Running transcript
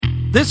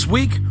This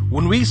week,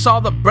 when we saw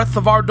the breadth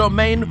of our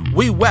domain,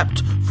 we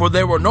wept, for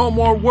there were no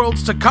more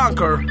worlds to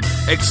conquer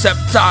except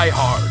Die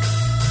Hard.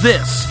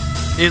 This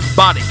is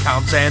Body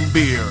Counts and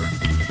Beer.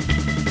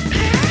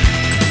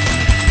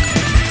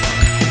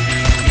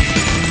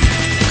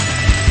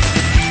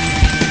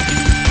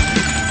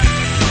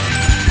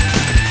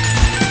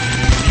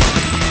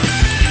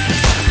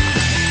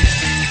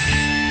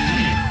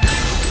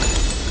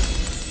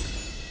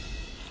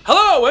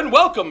 Hello and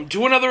welcome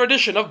to another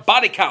edition of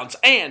Body Counts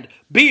and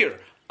Beer.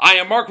 I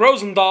am Mark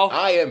Rosenthal.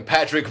 I am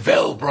Patrick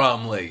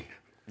Vell-Bromley.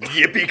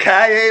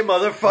 Yippee-ki-yay,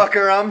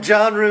 motherfucker, I'm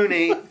John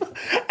Rooney.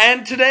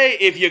 And today,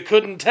 if you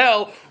couldn't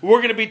tell, we're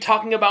going to be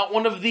talking about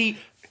one of the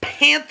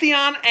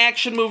pantheon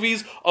action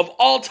movies of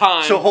all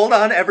time. So hold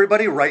on,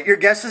 everybody, write your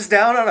guesses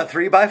down on a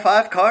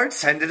 3x5 card,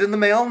 send it in the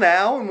mail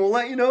now, and we'll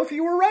let you know if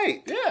you were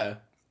right. Yeah.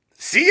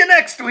 See you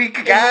next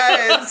week,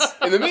 guys!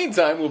 In the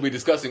meantime, we'll be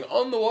discussing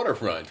On the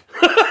Waterfront.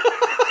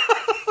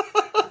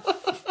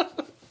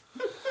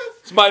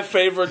 It's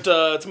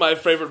my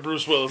favorite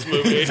Bruce Willis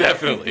movie.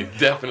 Definitely.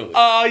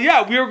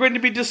 Yeah, we are going to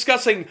be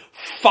discussing,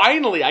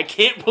 finally, I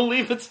can't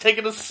believe it's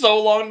taken us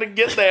so long to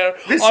get there.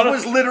 This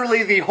was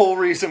literally the whole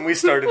reason we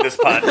started this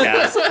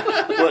podcast,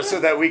 was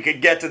so that we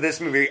could get to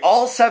this movie.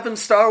 All 7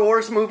 Star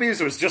Wars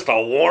movies was just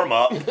a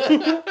warm-up.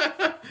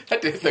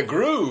 Had to hit the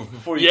groove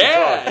before you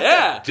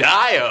Yeah.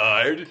 Die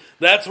Hard.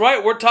 That's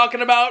right, we're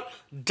talking about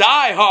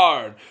Die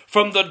Hard,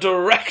 from the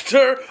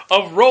director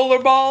of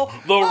Rollerball,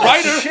 the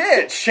writer...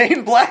 Shit,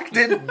 Shane Black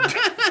did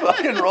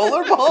fucking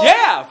Rollerball?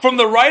 Yeah, from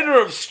the writer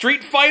of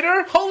Street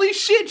Fighter. Holy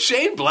shit,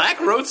 Shane Black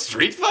wrote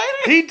Street Fighter?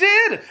 He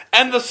did,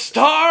 and the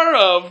star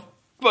of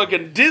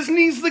fucking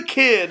Disney's The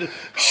Kid.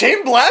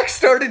 Shane Black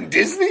starred in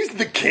Disney's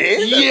The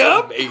Kid?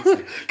 Yep.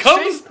 Amazing.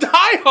 Comes Die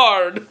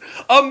Hard,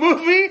 a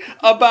movie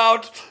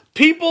about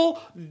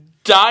people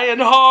dying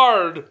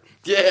hard.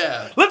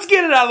 Yeah. Let's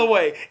get it out of the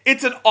way.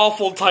 It's an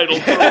awful title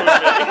for a movie.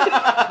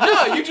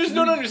 No, you just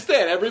don't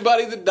understand.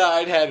 Everybody that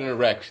died had an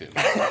erection.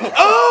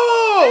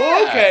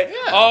 Oh, okay.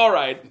 Yeah. All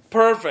right.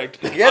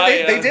 Perfect.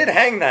 Yeah, they did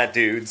hang that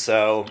dude,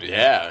 so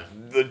Yeah.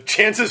 the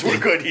chances were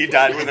good he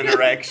died with an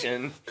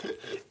erection.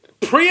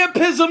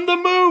 Priapism the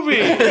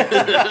movie.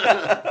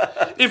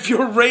 If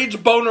your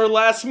rage boner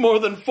lasts more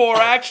than 4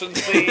 action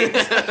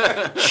scenes,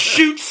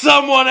 shoot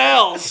someone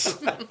else.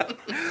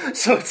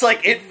 So it's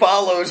like It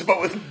Follows,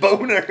 but with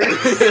boners.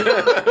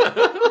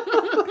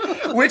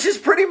 Which is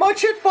pretty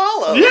much It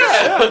Follows.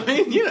 Yeah. I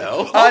mean, you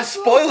know.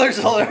 Spoilers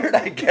alert,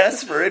 I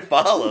guess, for It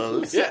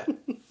Follows. Yeah.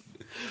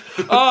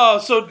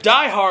 So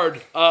Die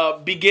Hard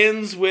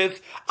begins with...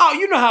 Oh,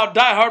 you know how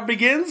Die Hard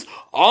begins?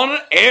 On an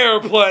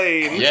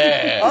airplane.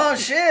 Yeah. Oh,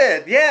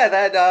 shit. Yeah,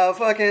 that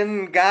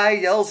fucking guy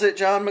yells at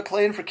John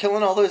McClane for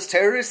killing all those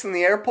terrorists in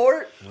the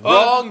airport.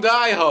 Wrong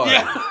Die Hard.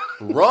 Yeah.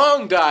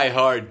 Wrong Die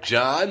Hard,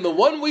 John. The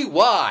one we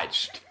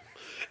watched.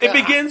 It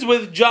begins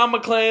with John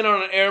McClane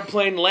on an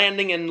airplane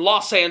landing in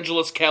Los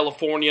Angeles,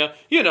 California.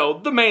 You know,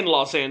 the main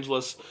Los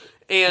Angeles.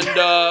 And,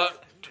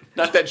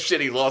 Not that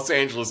shitty Los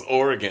Angeles,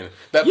 Oregon.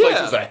 That place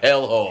is a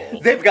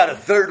hellhole. They've got a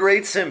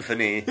third-rate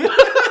symphony.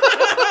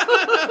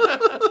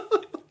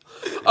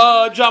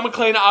 John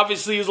McClane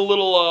obviously is a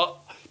little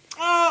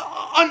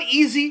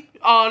uneasy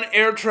on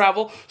air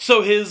travel,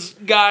 so his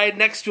guy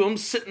next to him,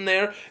 sitting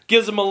there,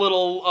 gives him a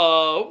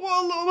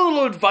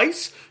little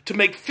advice to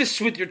make fists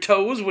with your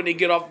toes when you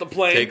get off the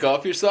plane. Take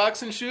off your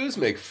socks and shoes,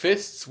 make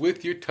fists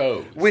with your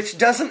toes. Which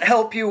doesn't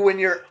help you when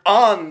you're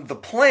on the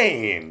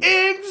plane.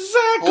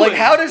 Exactly. Like,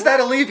 how does that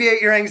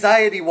alleviate your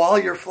anxiety while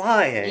you're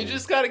flying? You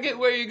just gotta get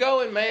where you're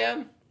going,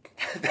 man.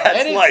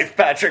 That's life,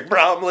 Patrick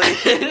Bromley.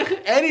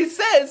 And he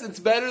says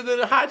it's better than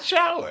a hot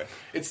shower.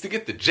 It's to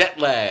get the jet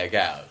lag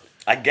out.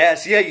 I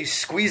guess, yeah, you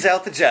squeeze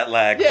out the jet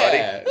lag,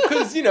 Yeah, buddy.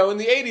 because, you know, in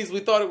the 80s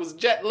we thought it was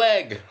jet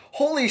lag.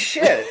 Holy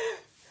shit.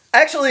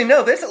 Actually,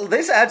 no,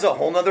 this adds a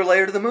whole nother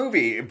layer to the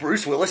movie.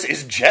 Bruce Willis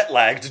is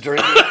jet-lagged during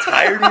the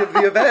entirety of the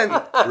event.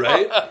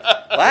 Right?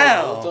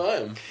 Wow. All the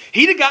time.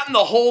 He'd have gotten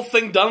the whole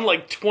thing done in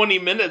like 20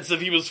 minutes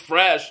if he was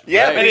fresh.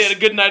 Yeah, Right. And he had a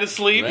good night of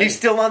sleep. Right. He's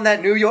still on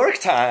that New York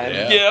time.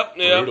 Yeah. Yep.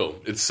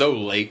 Brutal. It's so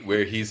late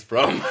where he's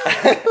from.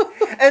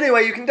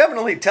 Anyway, you can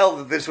definitely tell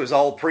that this was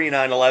all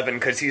pre-9/11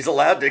 because he's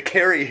allowed to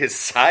carry his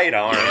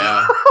sidearm.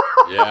 Yeah.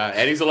 Yeah,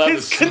 and he's allowed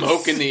His to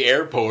smoke in the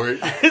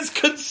airport. His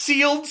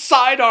concealed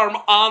sidearm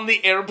on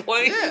the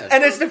airplane. Yeah.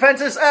 And his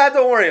defense is,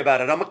 don't worry about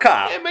it, I'm a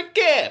cop. I'm a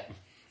cap.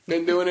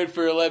 Been doing it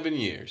for 11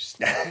 years.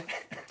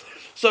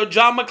 So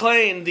John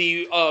McClane,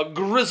 the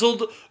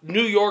grizzled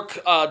New York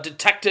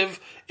detective,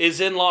 is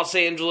in Los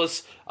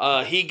Angeles.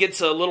 He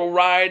gets a little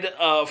ride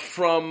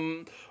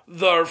from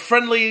the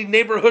friendly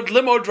neighborhood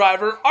limo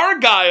driver,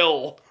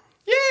 Argyle.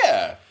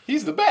 Yeah.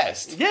 He's the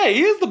best. Yeah,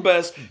 he is the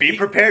best. Be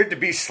prepared to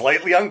be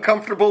slightly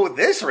uncomfortable with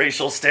this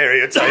racial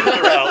stereotype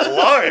throughout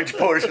large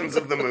portions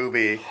of the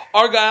movie.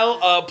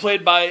 Argyle,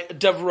 played by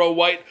Devereaux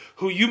White,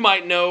 who you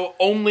might know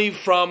only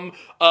from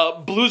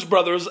Blues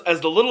Brothers as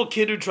the little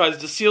kid who tries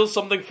to steal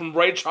something from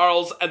Ray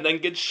Charles and then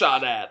gets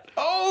shot at.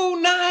 Oh,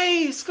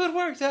 nice. Good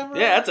work, Devereaux.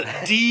 Yeah, that's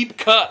a deep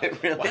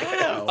cut.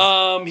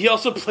 Wow. He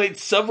also played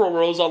several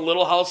roles on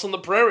Little House on the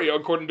Prairie,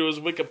 according to his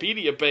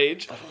Wikipedia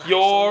page.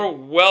 You're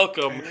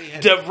welcome,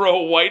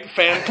 Devereaux White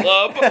fan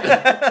club,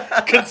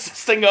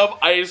 consisting of,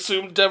 I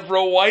assume,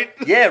 Devereaux White.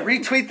 Yeah,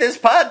 retweet this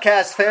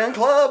podcast, fan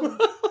club.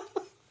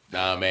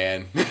 Nah,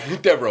 man.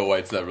 Devereaux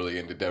White's not really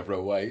into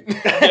Devereaux White.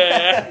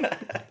 Yeah.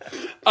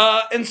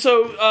 And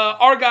so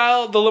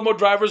Argyle, the limo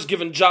driver, is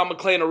giving John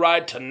McClane a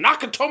ride to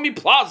Nakatomi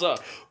Plaza.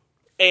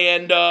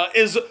 And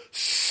is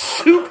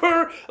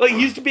super, like,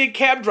 he used to be a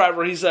cab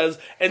driver, he says.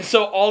 And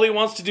so all he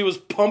wants to do is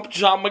pump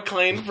John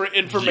McClane for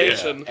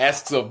information. Yeah.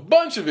 Asks a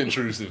bunch of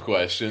intrusive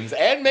questions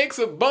and makes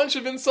a bunch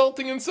of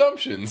insulting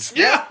assumptions.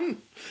 Yeah.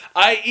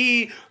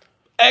 I.e.,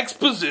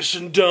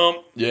 exposition dump.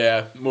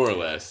 Yeah, more or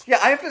less. Yeah,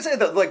 I have to say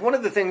that, like, one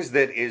of the things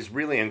that is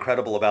really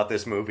incredible about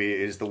this movie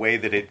is the way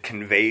that it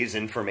conveys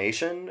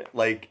information.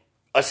 Like,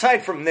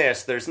 aside from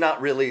this, there's not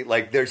really,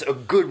 like, there's a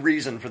good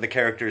reason for the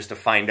characters to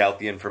find out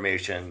the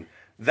information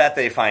that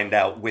they find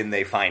out when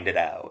they find it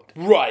out.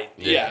 Right.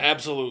 Yeah, Yeah.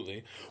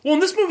 absolutely. Well,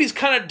 and this movie's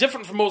kind of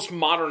different from most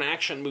modern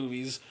action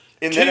movies.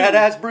 And then it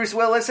has Bruce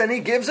Willis, and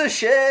he gives a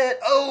shit.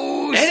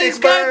 Oh, And sick he's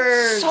burn.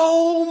 got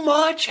so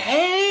much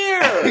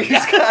hair.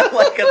 He's got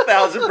like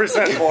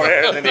 1,000% more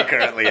hair than he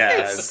currently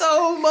has.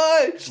 So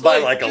much. By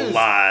like a just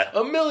lot.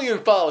 A million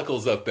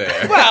follicles up there.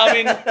 Well, I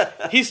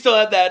mean, he still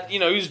had that, he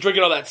was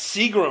drinking all that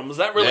Seagrams.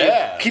 That really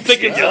Keeps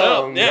thickens you it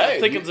young. up. Yeah, Right.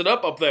 thickens it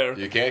up there.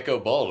 You can't go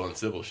bald on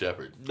Sybil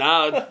Shepherd.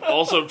 Nah,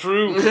 also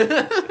true.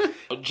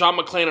 John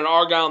McClane and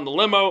Argyle in the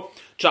limo.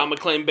 John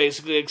McClane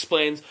basically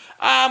explains,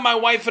 my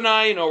wife and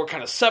I, we're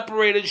kind of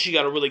separated. She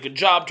got a really good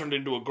job, turned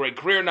into a great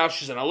career. Now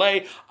she's in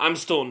L.A. I'm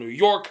still in New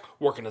York,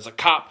 working as a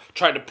cop,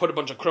 trying to put a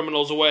bunch of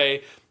criminals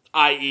away,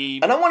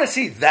 i.e. And I want to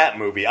see that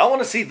movie. I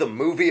want to see the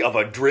movie of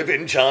a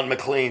driven John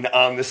McClane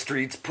on the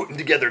streets, putting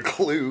together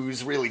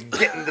clues, really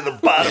getting to the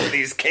bottom of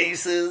these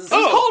cases. It's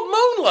called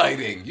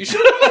Moonlighting. You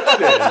should have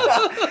watched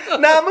it.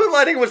 Nah,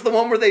 Moonlighting was the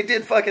one where they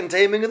did fucking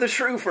Taming of the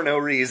Shrew for no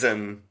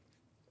reason.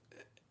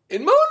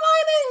 In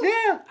Moonlighting?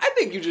 Yeah. I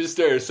think you just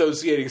are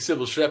associating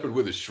Sybil Shepherd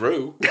with a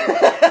shrew.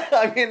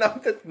 I mean,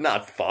 I'm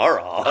not far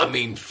off. I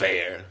mean,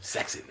 fair.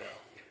 Sexy, though.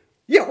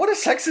 Yeah, what a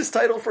sexist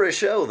title for a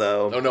show,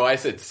 though. Oh, no, I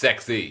said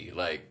sexy,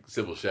 like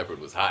Sybil Shepherd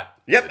was hot.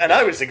 Yep, and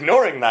I was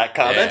ignoring that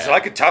comment Yeah. so I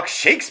could talk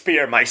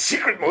Shakespeare, my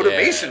secret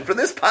motivation Yeah. for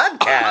this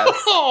podcast.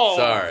 Oh!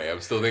 Sorry,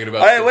 I'm still thinking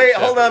about All right, Sybil wait,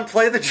 Shepherd. hold on.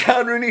 Play the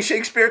John Rooney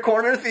Shakespeare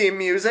Corner theme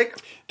music.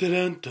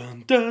 Dun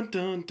dun dun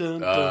dun dun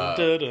dun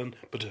dun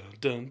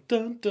dun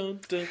dun dun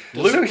dun.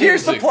 Loot So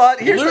here's the music. plot.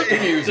 Here's Loot the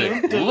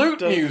music.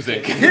 Loot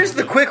music. here's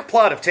the quick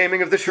plot of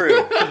Taming of the Shrew.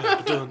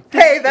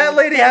 Hey, that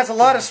lady has a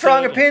lot of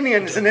strong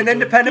opinions and an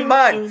independent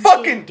mind.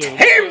 Fucking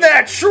tame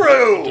that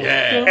shrew.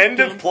 Yeah. End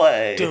of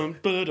play. Dun,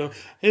 ba-dum.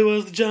 It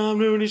was the John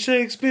Rooney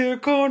Shakespeare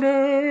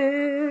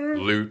Corner.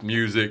 Loot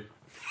music.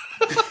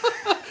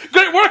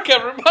 Great work,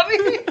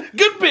 everybody.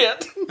 Good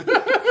bit.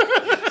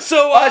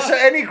 So, So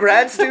any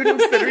grad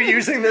students that are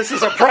using this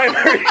as a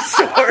primary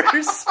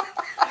source,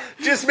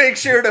 just make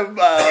sure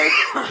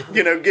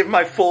to, give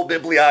my full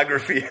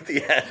bibliography at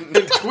the end.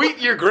 Tweet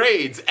your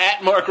grades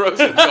at Mark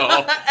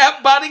Rosenthal.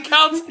 at Body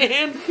Counts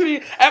and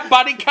at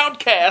Body Count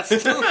Cast. You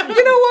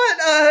know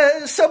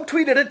what?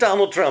 Subtweet it at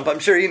Donald Trump. I'm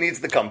sure he needs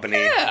the company.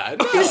 Yeah,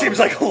 no. He seems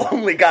like a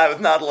lonely guy with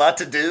not a lot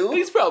to do.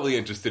 He's probably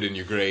interested in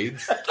your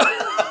grades.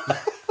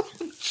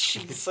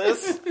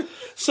 Jesus.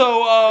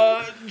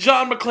 So,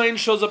 John McClane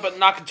shows up at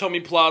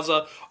Nakatomi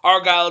Plaza.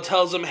 Argyle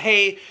tells him,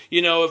 hey,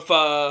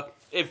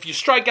 if you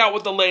strike out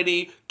with the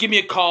lady, give me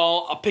a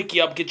call. I'll pick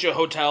you up, get you a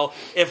hotel.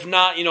 If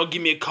not,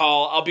 give me a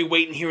call. I'll be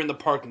waiting here in the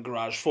parking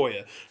garage for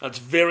you. That's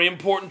very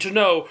important to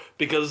know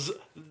because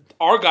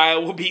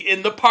Argyle will be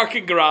in the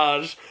parking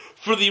garage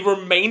for the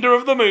remainder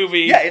of the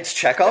movie. Yeah, it's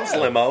Chekhov's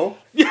limo.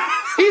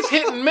 He's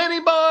hitting many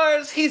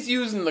bars. He's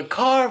using the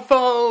car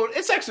phone.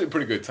 It's actually a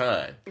pretty good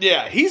time.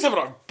 Yeah, he's having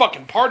a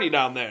fucking party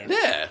down there.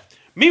 Yeah.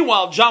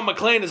 Meanwhile, John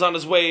McClane is on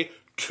his way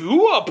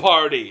to a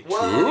party. To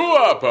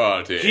a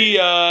party.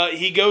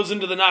 He goes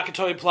into the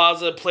Nakatomi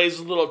Plaza, plays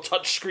a little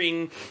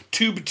touchscreen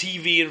tube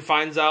TV, and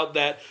finds out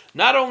that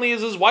not only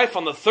is his wife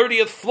on the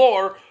 30th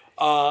floor,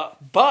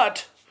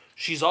 but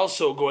she's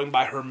also going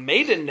by her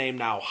maiden name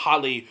now,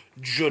 Holly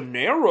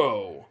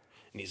Gennaro.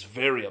 And he's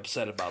very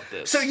upset about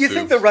this. So you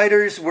think the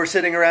writers were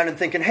sitting around and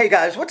thinking, hey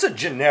guys, what's a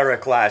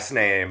generic last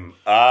name?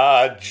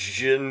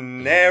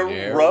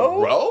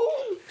 Gennaro? Ro?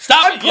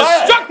 Stop it! You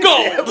struck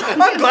gold!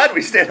 I'm glad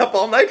we stayed up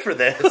all night for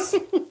this.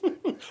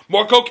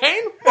 More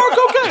cocaine? More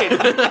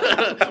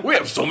cocaine! We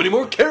have so many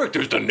more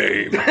characters to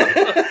name.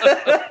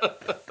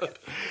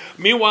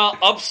 Meanwhile,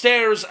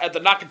 upstairs at the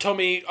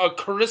Nakatomi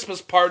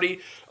Christmas party,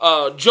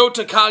 Joe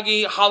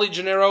Takagi, Holly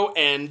Gennaro,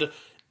 and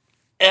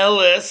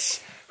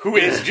Ellis, who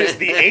is just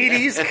the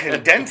 80s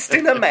condensed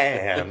in a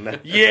man.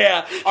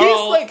 Yeah. He's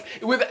like,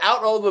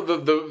 without all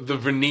the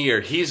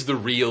veneer, he's the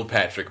real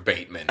Patrick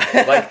Bateman.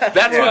 Like,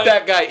 that's what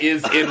that guy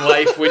is in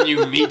life when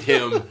you meet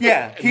him.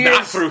 Yeah, he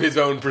not is, through his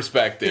own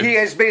perspective. He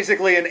is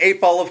basically an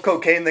 8-ball of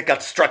cocaine that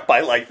got struck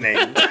by lightning.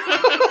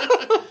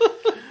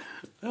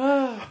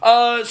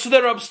 So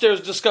they're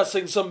upstairs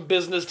discussing some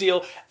business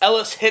deal.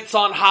 Ellis hits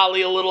on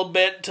Holly a little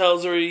bit,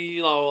 tells her,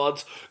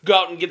 let's go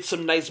out and get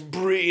some nice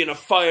brie and a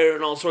fire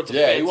and all sorts of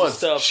fancy he wants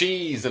stuff.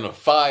 cheese and a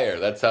fire.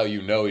 That's how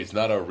you know he's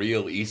not a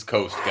real East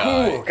Coast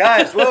guy. Ooh,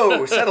 guys,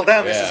 whoa, settle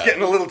down. This is Yeah.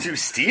 getting a little too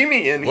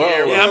steamy in Whoa.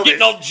 here. Yeah, Yeah, I'm All getting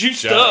this- all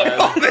juiced John. up.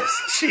 all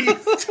this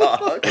cheese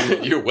talk.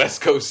 Your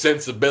West Coast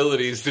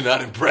sensibilities do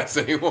not impress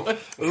anyone.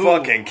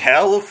 Fucking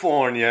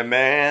California,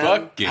 man.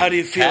 Fucking How do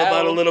you feel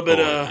about a little bit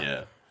of...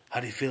 California. How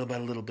do you feel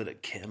about a little bit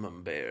of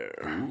camembert?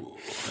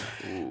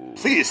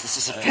 Please, this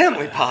is a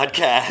family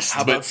podcast.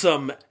 How about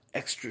some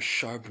extra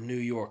sharp New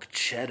York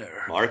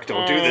cheddar? Mark,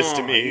 don't do this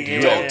to me. yeah.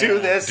 Don't do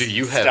this. Do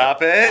you have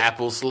Stop it.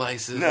 apple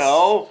slices?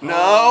 No.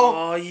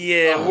 Oh,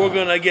 yeah, we're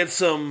gonna get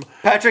some...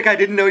 Patrick, I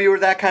didn't know you were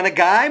that kind of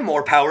guy.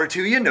 More power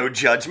to you. No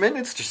judgment.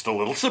 It's just a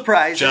little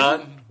surprising.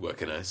 John, what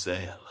can I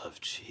say? I love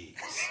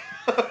cheese.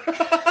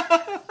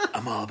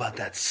 I'm all about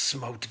that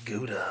smoked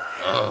Gouda.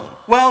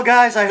 Well,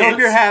 guys, I hope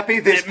you're happy.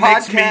 This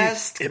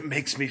podcast... It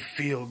makes me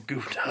feel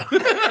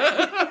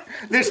Gouda.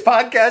 This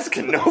podcast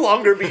can no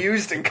longer be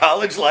used in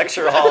college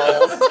lecture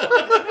halls.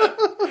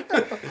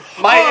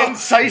 My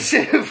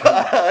incisive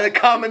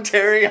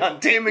commentary on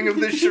Taming of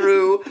the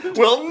Shrew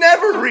will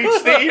never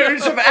reach the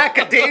ears of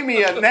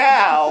academia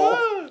now.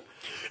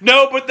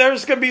 No, but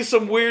there's gonna be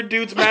some weird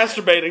dudes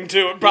masturbating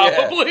to it,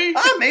 probably.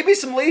 Maybe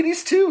some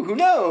ladies too. Who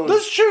knows?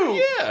 That's true.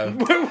 Yeah.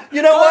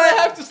 You know I what?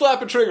 have to slap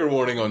a trigger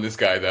warning on this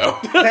guy, though.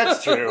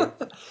 That's true.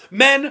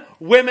 Men,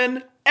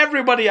 women,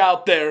 everybody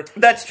out there.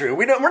 That's true.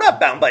 We're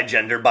not bound by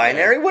gender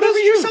binary. Whatever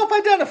That's you true.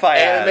 self-identify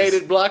as.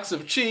 Animated blocks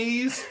of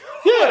cheese.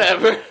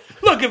 Whatever.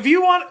 Look, if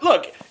you want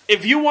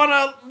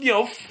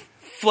to,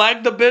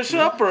 flag the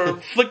bishop or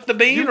flick the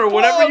bean or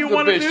whatever you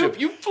want to do.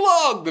 You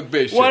flog the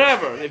bishop.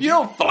 Whatever. If You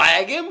don't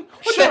flag him.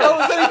 What the hell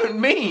does that even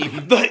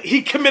mean?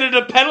 He committed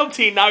a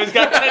penalty. Now he's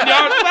got 10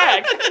 yards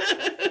back.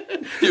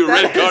 You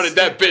red carded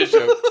that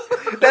bishop.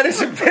 That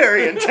is a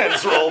very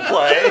intense role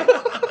play.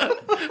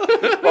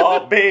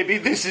 Oh, baby,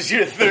 this is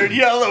your third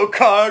yellow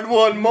card.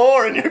 One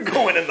more, and you're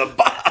going in the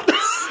box.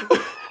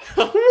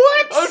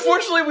 What?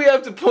 Unfortunately, we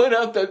have to point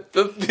out that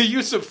the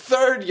use of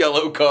third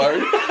yellow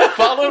card,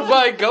 followed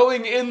by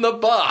going in the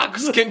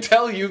box, can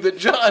tell you that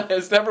John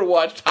has never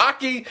watched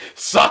hockey,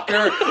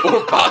 soccer,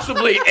 or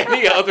possibly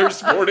any other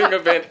sporting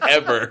event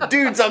ever.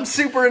 Dudes, I'm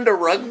super into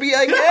rugby,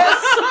 I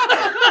guess.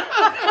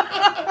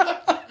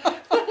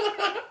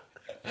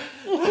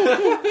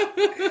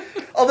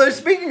 Although,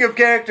 speaking of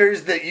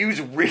characters that use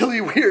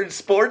really weird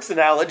sports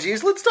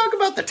analogies, let's talk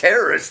about the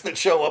terrorists that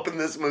show up in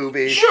this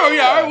movie. Sure,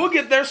 yeah, all right, we'll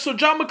get there. So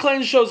John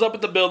McClane shows up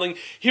at the building.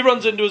 He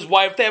runs into his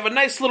wife. They have a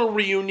nice little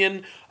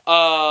reunion.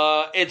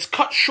 It's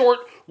cut short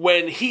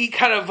when he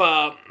kind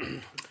of...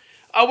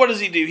 what does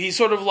he do? He's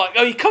sort of like...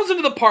 he comes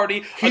into the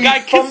party. He a guy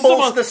kisses him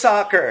fumbles on... the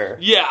soccer.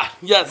 Yeah,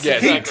 yes.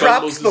 Yes, He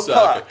exactly. drops the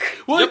puck.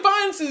 Well,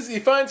 he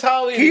finds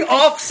Holly. He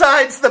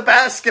offsides the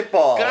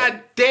basketball.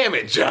 God damn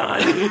it,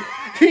 John.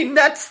 He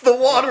nets the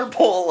water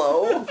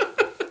polo.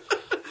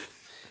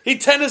 He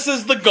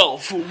tennises the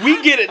Gulf.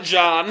 We get it,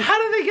 John. How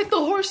do they get the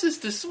horses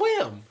to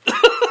swim?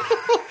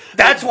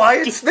 That's why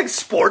it's the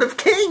sport of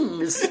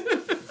kings.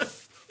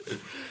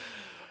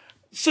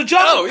 So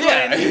John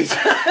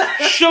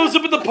McClane shows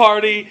up at the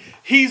party.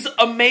 He's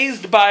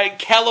amazed by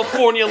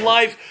California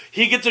life.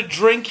 He gets a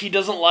drink. He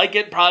doesn't like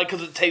it, probably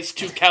because it tastes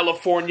too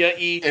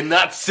California-y. And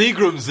not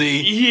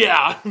Seagram's-y.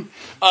 Yeah.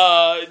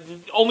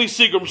 Only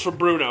Seagram's for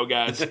Bruno,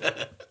 guys.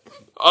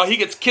 He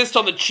gets kissed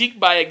on the cheek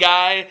by a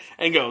guy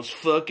and goes,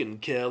 fucking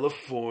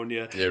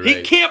California. Yeah, right.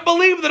 He can't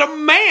believe that a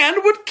man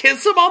would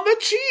kiss him on the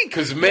cheek.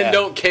 Because men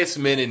don't kiss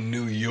men in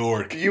New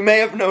York. You may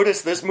have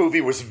noticed this movie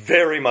was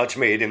very much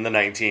made in the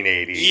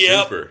 1980s.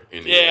 Yep. Super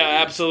in the Yeah,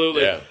 80s.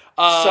 absolutely. Yeah.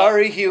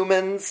 Sorry,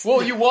 humans.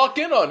 Well, you walk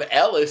in on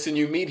Ellis and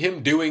you meet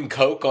him doing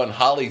coke on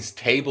Holly's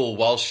table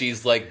while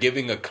she's like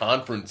giving a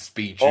conference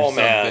speech or something.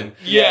 Man.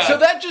 Yeah. So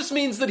that just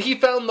means that he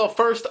found the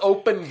first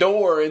open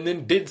door and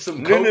then did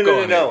some coke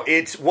No. on it.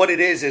 It's what it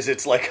is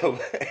it's like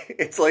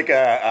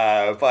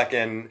a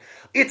fucking.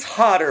 It's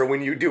hotter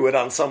when you do it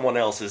on someone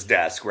else's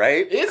desk,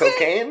 right? Is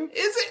Cocaine? it?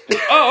 Is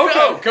it? Oh, okay.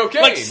 Oh,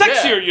 cocaine. Like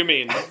sexier, yeah. you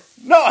mean?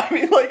 No, I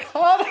mean like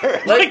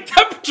hotter. Like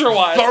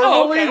temperature-wise.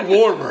 Thermally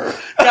warmer.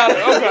 Got it,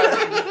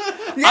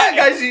 okay. Yeah,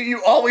 guys,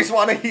 you always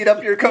want to heat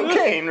up your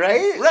cocaine,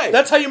 right? Right.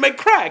 That's how you make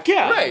crack,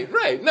 yeah.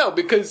 Right. No,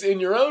 because in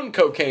your own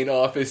cocaine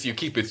office, you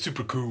keep it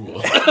super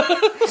cool.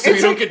 So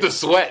you don't get the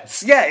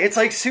sweats. Yeah, it's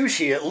like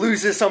sushi. It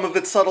loses some of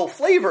its subtle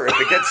flavor if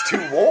it gets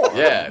too warm.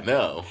 Yeah,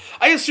 no.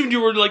 I assumed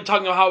you were like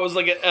talking about how it was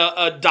like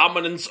a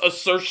dominance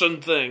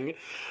assertion thing.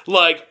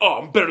 Like, oh,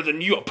 I'm better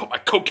than you. I'll put my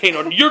cocaine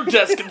on your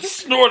desk and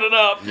snort it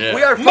up. Yeah.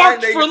 We are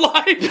Marked finding, for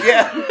life.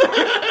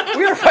 Yeah,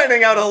 we are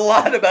finding out a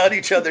lot about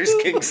each other's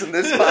kinks in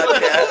this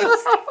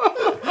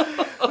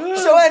podcast.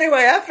 So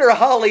anyway, after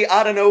Holly,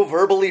 I don't know,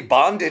 verbally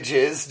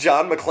bondages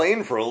John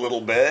McClane for a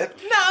little bit.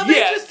 No, they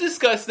Yeah. just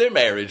discussed their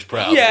marriage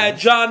problem. Yeah,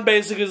 John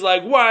basically is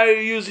like, why are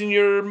you using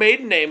your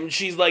maiden name? And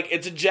she's like,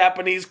 it's a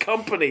Japanese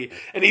company.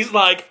 And he's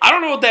like, I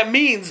don't know what that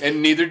means.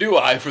 And neither do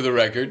I, for the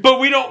record. But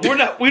we don't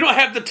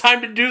have the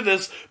time to do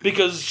this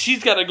because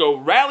she's got to go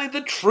rally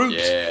the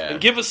troops Yeah. and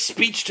give a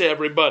speech to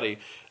everybody.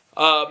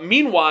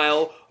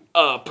 Meanwhile,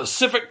 a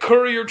Pacific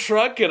Courier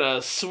truck and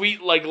a sweet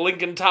like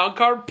Lincoln Town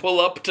Car pull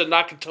up to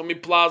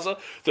Nakatomi Plaza.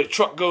 The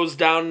truck goes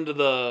down into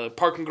the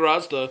parking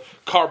garage. The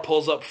car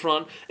pulls up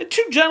front, and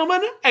two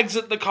gentlemen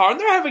exit the car, and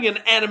they're having an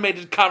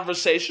animated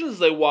conversation as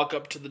they walk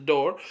up to the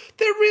door.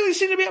 They really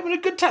seem to be having a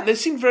good time. They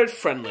seem very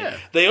friendly. Yeah.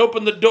 They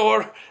open the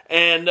door,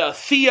 and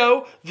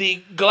Theo,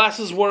 the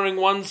glasses-wearing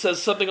one,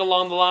 says something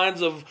along the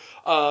lines of,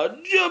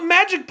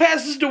 magic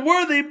passes to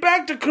Worthy,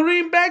 back to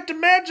Kareem, back to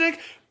Magic,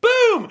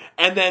 boom!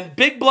 And then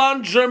big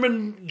blonde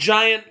German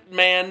giant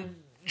man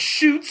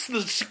shoots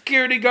the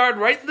security guard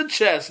right in the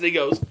chest, and he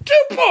goes, 2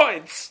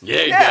 points! Yeah,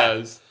 he Yeah.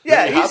 does.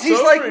 Yeah, Then he hops he's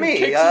over like and me,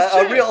 kicks his a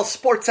chair. real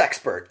sports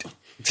expert.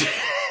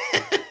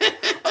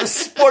 A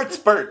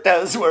sportspert,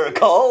 as we're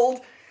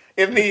called.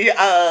 In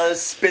the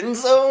spin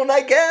zone,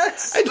 I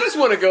guess. I just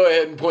want to go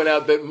ahead and point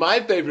out that my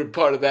favorite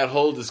part of that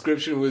whole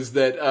description was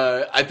that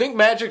I think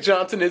Magic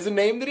Johnson is a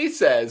name that he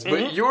says,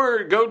 but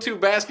your go-to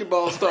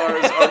basketball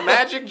stars are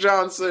Magic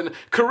Johnson,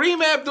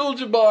 Kareem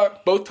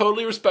Abdul-Jabbar, both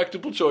totally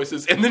respectable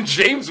choices, and then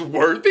James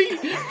Worthy.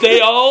 They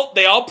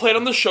all played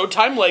on the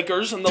Showtime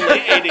Lakers in the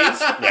late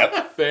 80s.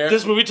 Yep. Fair.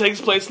 This movie takes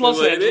place in Los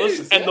Well, it Angeles,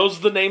 is, and yeah. those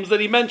are the names that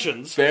he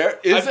mentions. Fair.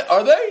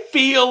 Are they?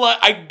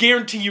 I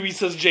guarantee you he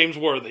says James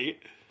Worthy.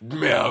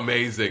 Yeah,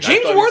 amazing.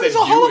 James Worthy's a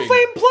Hall of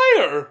Fame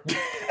player.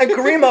 And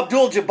Kareem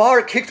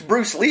Abdul-Jabbar kicked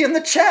Bruce Lee in the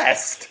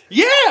chest.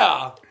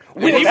 Yeah.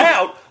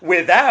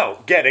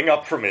 Without getting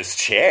up from his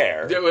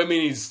chair. Yeah, I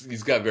mean,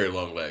 he's got very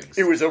long legs.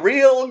 It was a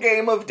real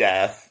game of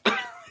death.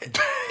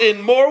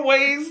 In more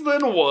ways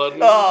than one.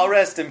 Oh,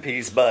 rest in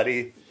peace,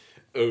 buddy.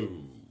 Oh.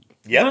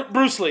 Yep.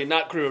 Bruce Lee,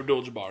 not Kareem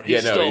Abdul-Jabbar.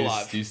 He's still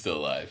alive. He's still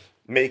alive.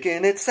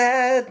 Making it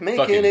sad, making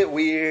Fucking- it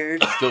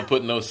weird. Still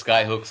putting those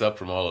sky hooks up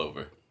from all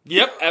over.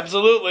 Yep,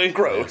 absolutely.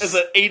 Gross. As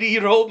an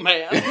 80-year-old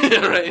man.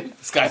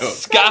 Right? Sky hooks.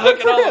 Sky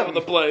hooking all him. over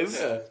the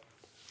place.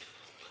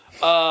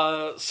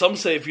 Yeah. Some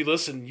say if you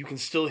listen, you can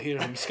still hear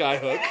him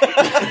skyhook.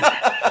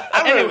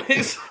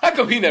 Anyways, How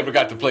come he never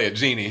got to play a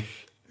genie?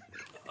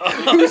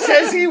 Who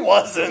says he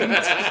wasn't?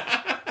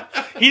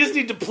 he doesn't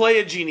need to play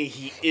a genie,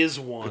 he is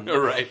one. All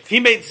right.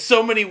 He made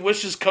so many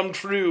wishes come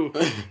true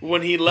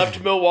when he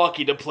left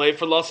Milwaukee to play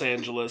for Los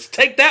Angeles.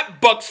 Take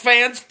that, Bucks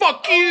fans!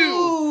 Fuck you!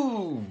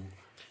 Ooh.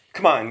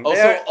 Come on, Also,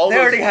 they all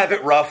already those- have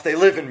it rough. They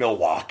live in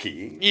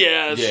Milwaukee.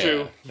 Yeah, that's Yeah.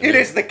 true. It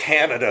is the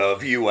Canada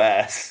of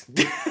U.S.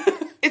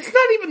 It's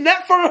not even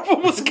that far up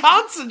from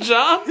Wisconsin,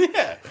 John.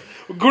 Yeah.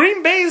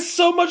 Green Bay is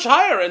so much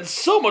higher and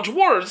so much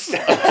worse.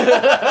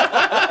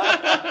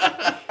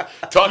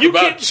 Talk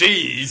about can't-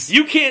 cheese.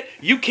 You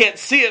can't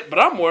see it, but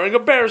I'm wearing a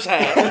Bears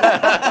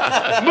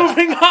hat.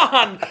 Moving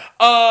on.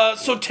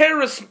 So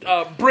terrorists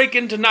break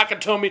into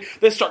Nakatomi.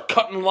 They start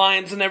cutting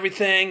lines and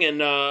everything,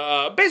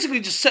 and basically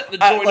just setting the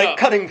joint Like up.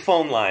 cutting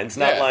phone lines,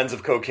 not Yeah. lines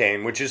of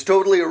cocaine, which is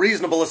totally a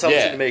reasonable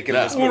assumption to make in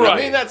this movie. Right.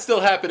 I mean, that's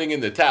still happening in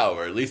the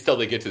tower, at least till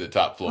they get to the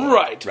top floor.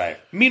 Right. Right.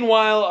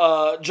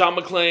 Meanwhile, John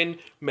McClane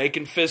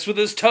making fists with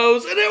his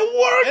toes, and it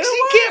works. And it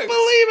You can't works.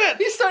 believe it.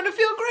 He's starting to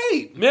feel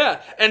great. Yeah,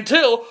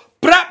 until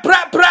brap,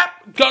 brap,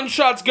 brap,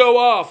 gunshots go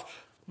off.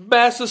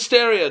 Mass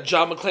hysteria.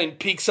 John McClane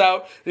peeks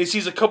out and he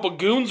sees a couple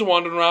goons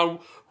wandering around.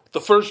 The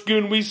first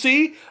goon we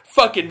see,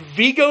 fucking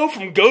Vigo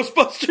from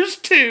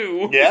Ghostbusters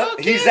 2. Yeah,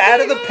 Okay, he's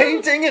out of the Vigo.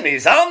 painting and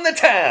he's on the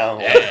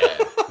town. Yeah.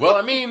 Well,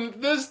 I mean,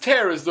 this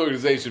terrorist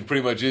organization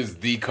pretty much is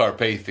the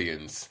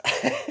Carpathians.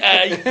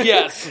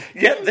 Yes.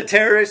 Yep, the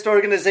terrorist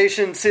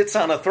organization sits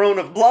on a throne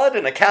of blood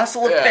in a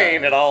castle of Yeah.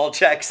 pain. It all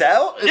checks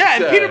out. Yeah,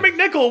 and It's, Peter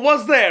McNichol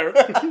was there.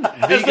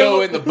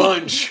 Vigo and the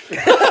bunch.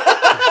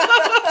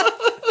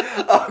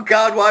 Oh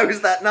God, why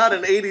was that not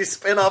an 80s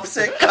spin-off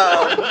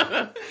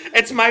sitcom?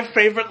 It's my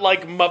favorite,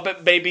 like,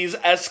 Muppet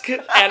Babies-esque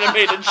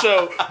animated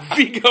show,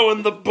 Vigo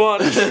and the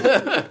Bunch.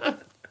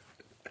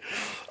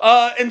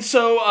 And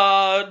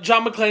so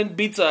John McClane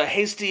beats a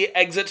hasty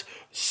exit,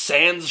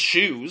 sans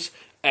shoes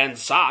and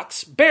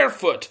socks,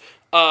 barefoot,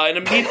 and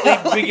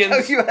immediately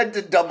begins... You had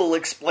to double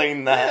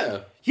explain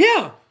that.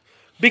 Yeah.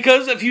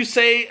 Because if you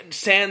say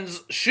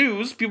sans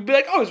shoes, people be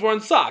like, oh, he's wearing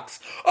socks.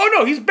 Oh,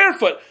 no, he's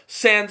barefoot.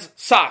 Sans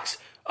socks.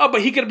 Oh,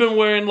 but he could have been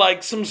wearing,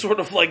 like, some sort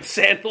of, like,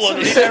 sandal.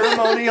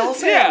 Ceremonial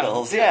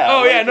sandals, yeah.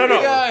 Oh, Like, yeah,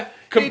 no.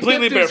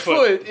 completely he dipped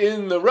barefoot. his foot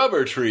in the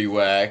rubber tree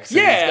wax. And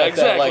Yeah, it's got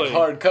exactly. that, like,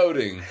 hard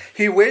coating.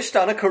 He wished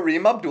on a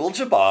Kareem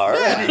Abdul-Jabbar,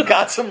 and he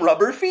got some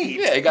rubber feet.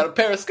 Yeah, he got a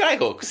pair of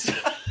skyhooks.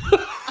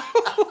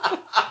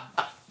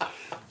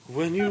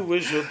 When you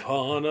wish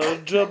upon a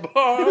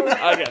Jabbar.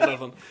 I got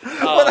nothing.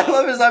 What I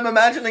love is I'm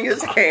imagining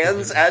his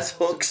hands as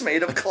hooks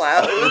made of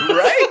cloud.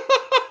 Right?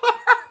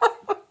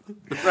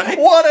 Right?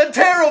 What a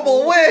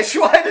terrible wish!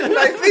 Why didn't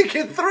I think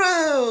it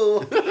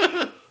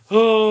through?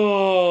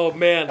 Oh,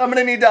 man. I'm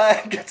gonna need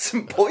to get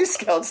some Boy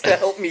Scouts to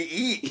help me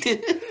eat.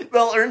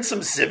 They'll earn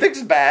some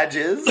civics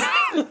badges.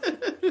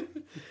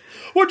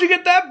 Where'd you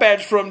get that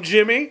badge from,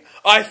 Jimmy?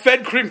 I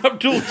fed Kareem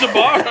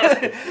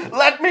Abdul-Jabbar.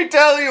 Let me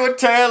tell you a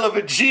tale of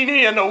a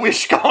genie and a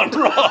wish gone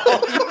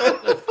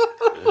wrong.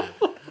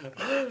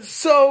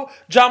 So,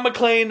 John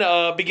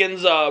McClane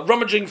begins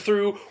rummaging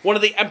through one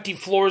of the empty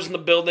floors in the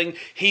building.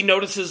 He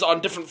notices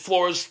on different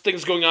floors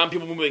things going on,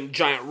 people moving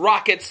giant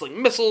rockets, like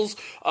missiles,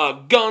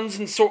 guns,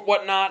 and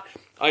whatnot.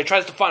 He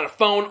tries to find a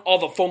phone. All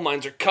the phone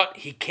lines are cut.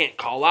 He can't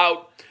call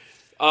out.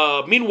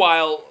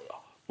 Meanwhile,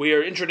 we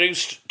are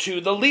introduced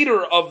to the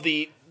leader of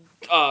the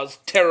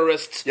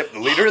terrorists. Yep, the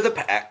leader of the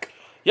pack.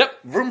 Yep.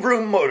 Vroom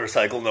vroom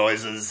motorcycle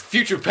noises.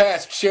 Future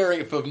past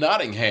sheriff of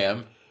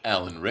Nottingham,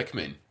 Alan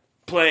Rickman.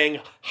 Playing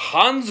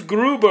Hans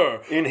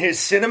Gruber. In his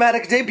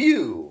cinematic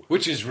debut.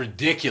 Which is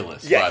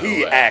ridiculous, Yeah, by the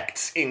he way.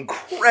 acts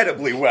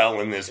incredibly well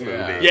in this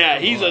movie. Yeah,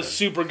 he's a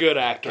super good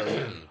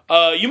actor.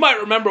 You might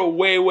remember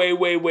way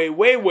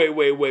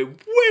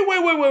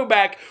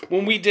back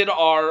when we did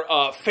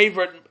our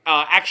favorite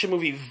action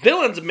movie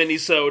villains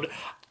minisode.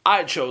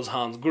 I chose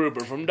Hans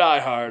Gruber from Die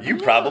Hard. You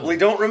probably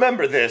don't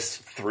remember this,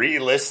 3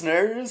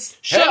 listeners.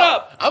 Shut Hell,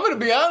 up! I'm going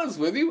to be honest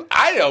with you.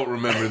 I don't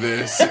remember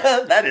this.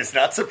 That is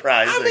not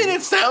surprising. I mean,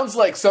 it sounds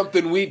like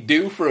something we'd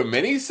do for a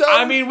mini-sode.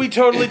 I mean, we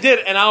totally did,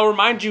 and I'll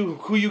remind you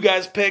who you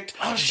guys picked.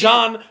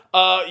 John,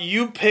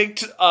 you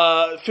picked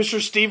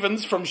Fisher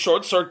Stevens from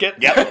Short Circuit.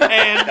 Yep,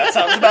 And that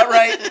sounds about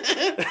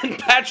right.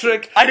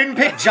 Patrick. I didn't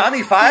pick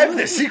Johnny Five,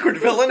 the secret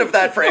villain of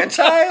that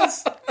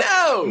franchise.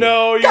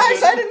 No, you Guys,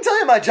 didn't. I didn't tell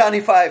you my Johnny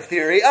Five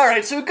theory. All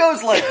right, so it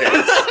goes like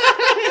this.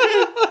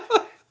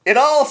 It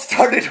all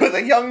started with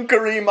a young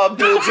Kareem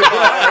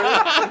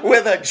Abdul-Jabbar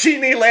with a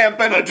genie lamp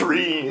and a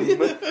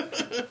dream.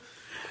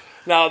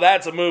 Now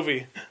that's a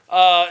movie.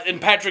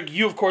 And Patrick,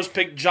 you of course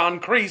picked John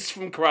Kreese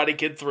from Karate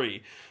Kid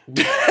 3.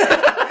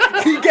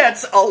 He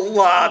gets a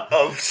lot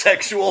of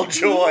sexual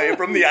joy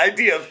from the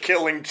idea of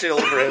killing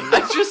children.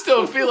 I just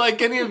don't feel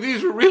like any of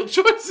these were real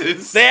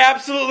choices. They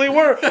absolutely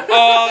were. The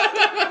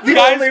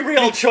guys- only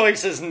real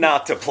choice is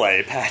not to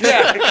play, Patrick.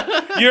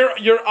 Yeah.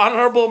 Your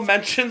honorable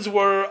mentions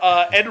were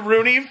Ed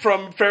Rooney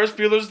from Ferris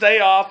Bueller's Day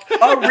Off.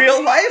 A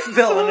real-life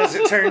villain, as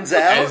it turns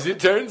out. As it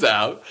turns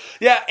out.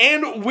 Yeah,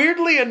 and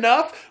weirdly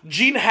enough,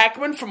 Gene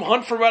Hackman from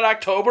Hunt for Red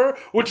October,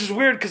 which is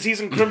weird because he's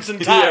in Crimson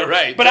Tide. Yeah,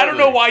 right, But I don't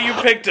know totally. why you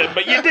picked him,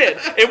 but you did.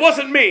 It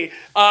wasn't me.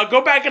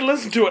 Go back and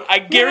listen to it. I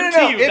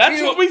guarantee you, If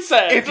that's what we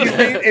said.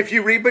 If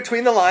you read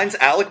between the lines,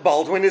 Alec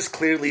Baldwin is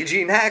clearly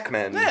Gene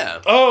Hackman.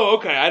 Yeah. Oh,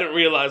 okay. I didn't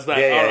realize that.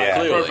 Yeah, All right,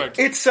 clearly. perfect.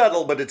 It's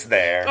subtle, but it's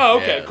there. Oh,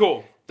 okay, Yeah.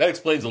 cool. That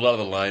explains a lot of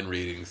the line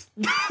readings.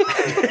 And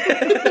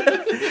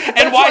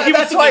why he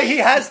was That's why he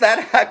has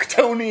that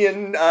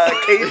Hacktonian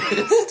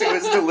cadence to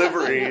his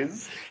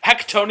deliveries.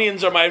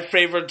 Hacktonians are my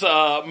favorite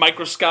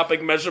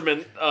microscopic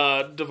measurement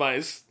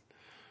device.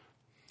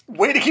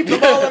 Way to keep the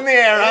ball in the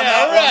air on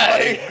that one,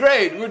 buddy. Right.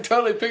 Great. We're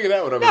totally picking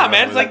that one up. Yeah,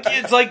 man.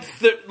 It's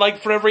like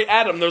for every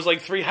atom, there's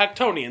like 3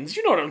 Hacktonians.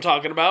 You know what I'm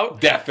talking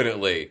about.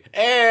 Definitely.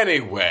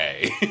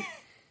 Anyway.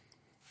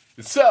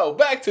 So,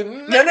 back to...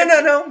 No. Let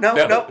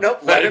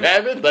him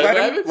have it.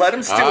 Let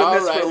him stew in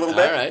this for a little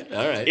bit.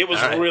 All right. It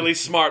was really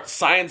smart.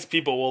 Science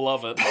people will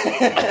love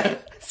it.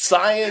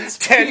 Science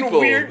 10 people.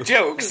 weird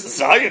jokes.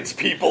 Science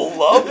people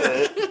love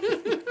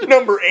it.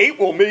 Number 8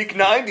 will make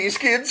 90s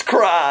kids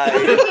cry.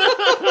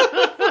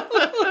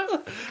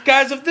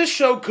 Guys, if this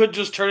show could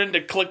just turn into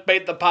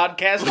Clickbait the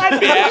podcast, I'd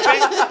be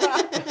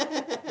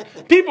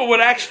happy. People would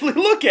actually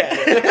look at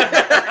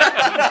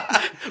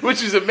it.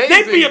 Which is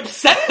amazing. They'd be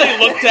upset they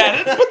looked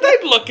at it, but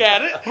they'd look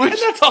at it, and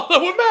that's all that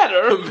would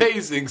matter.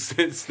 Amazing,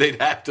 since they'd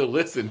have to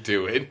listen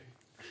to it.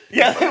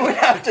 Yeah, they would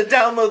have to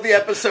download the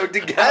episode to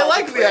get I all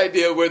like the the clips.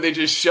 idea where they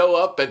just show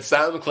up at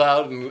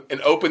SoundCloud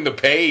and open the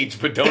page,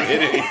 but don't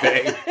hit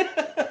anything.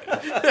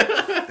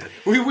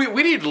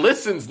 we need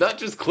listens, not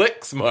just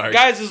clicks, Mark.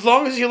 Guys, as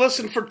long as you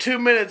listen for 2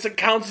 minutes, it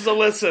counts as a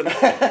listen.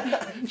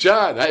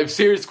 John, I have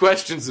serious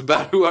questions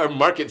about who our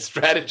market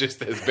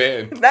strategist has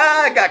been. Nah,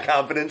 I got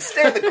confidence.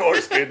 Stay the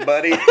course, good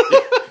buddy.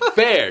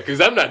 Fair,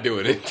 because I'm not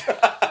doing it.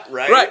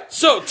 Right,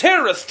 so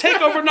terrorists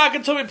take over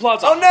Nakatomi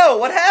Plaza. Oh no,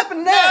 what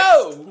happened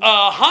next?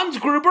 Hans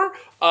Gruber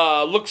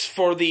looks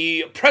for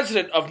the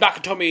president of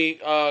Nakatomi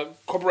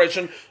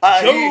Corporation,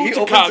 Joe he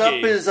opens Takagi.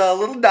 up his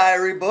little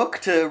diary book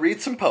to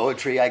read some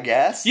poetry, I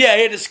guess. Yeah,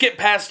 he had to skip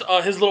past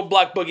his little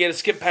black book. He had to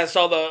skip past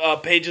all the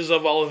pages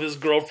of all of his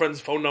girlfriend's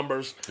phone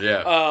numbers.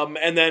 Yeah.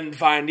 And then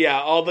find,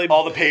 all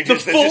the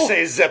pages that just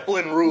say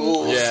Zeppelin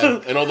rules.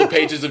 Yeah, and all the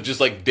pages of just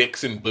like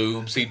dicks and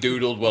boobs he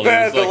doodled while he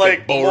was The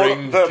like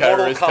boring Mortal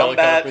terrorist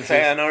Kombat teleconferences.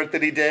 fan art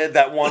that he did,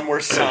 that one where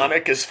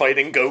Sonic is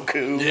fighting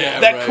Goku. Yeah,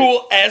 that right.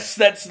 cool S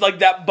that's like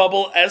that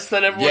bubble S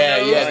that everyone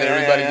knows. Yeah, that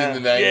everybody did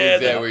in the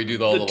 90s, Yeah, where you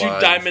do all the two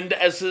lines. diamond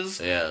S's.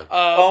 Yeah.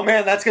 Oh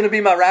man, that's gonna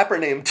be my rapper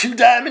name, Two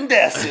Diamond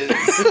S's.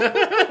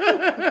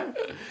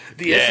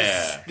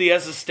 The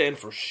S's stand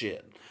for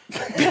shit.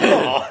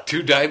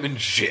 Two diamond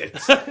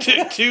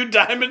shits. two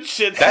diamond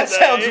shits. That today.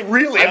 sounds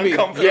really I mean,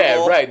 uncomfortable.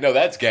 yeah, right. No,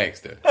 that's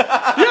gangster.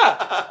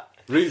 Yeah.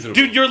 Reasonable.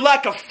 Dude, your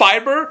lack of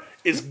fiber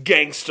is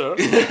gangster.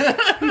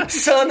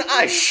 Son,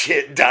 I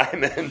shit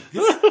diamonds.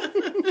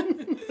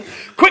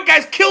 Quick,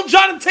 guys, kill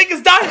John and take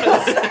his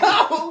diamonds.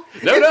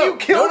 no, you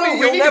kill me, we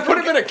you'll need never to put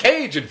him in a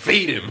cage and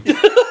feed him.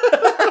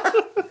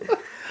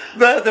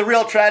 The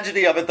real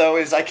tragedy of it, though,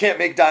 is I can't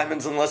make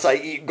diamonds unless I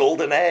eat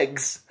golden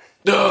eggs.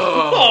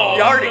 Oh,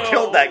 You already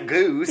killed that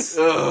goose.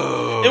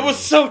 It was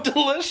so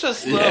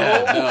delicious, though.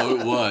 Yeah, no,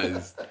 it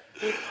was.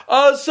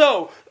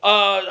 So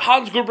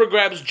Hans Gruber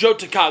grabs Joe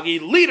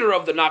Takagi, leader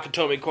of the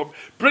Nakatomi Corp,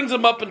 brings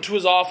him up into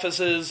his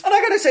offices. And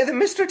I gotta say that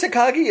Mr.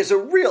 Takagi is a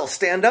real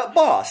stand-up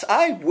boss.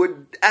 I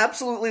would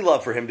absolutely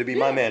love for him to be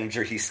my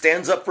manager. He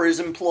stands up for his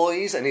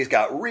employees, and he's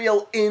got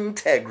real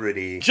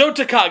integrity. Joe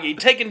Takagi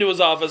taken to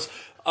his office,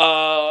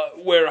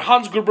 where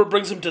Hans Gruber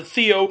brings him to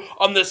Theo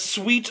on this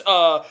sweet,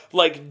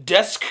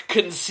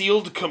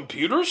 desk-concealed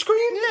computer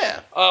screen?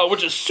 Yeah.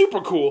 Which is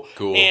super cool.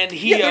 Cool. And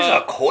he, There's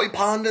a koi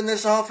pond in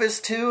this office,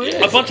 too.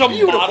 Yeah. a bunch of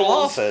Beautiful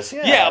models. office,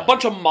 yeah. A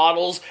bunch of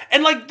models.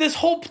 And, this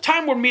whole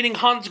time we're meeting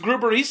Hans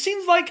Gruber, he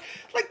seems like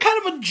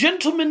kind of a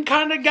gentleman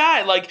kind of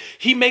guy.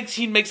 He makes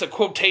a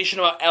quotation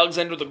about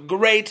Alexander the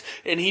Great,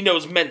 and he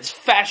knows men's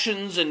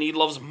fashions, and he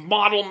loves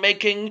model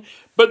making.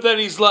 But then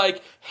he's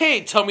like,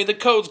 hey, tell me the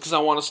codes because I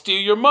want to steal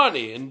your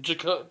money. And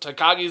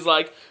Takagi's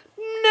like,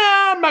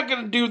 nah, I'm not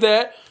going to do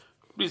that.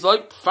 He's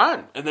like,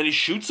 fine. And then he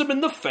shoots him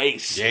in the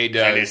face. Yeah, he And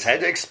does. his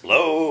head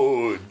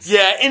explodes.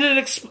 Yeah, in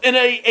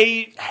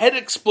a head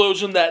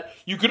explosion that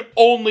you could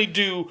only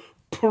do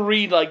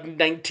pre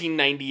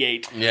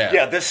 1998. Yeah.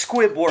 Yeah, the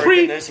squib work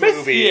in this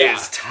movie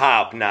is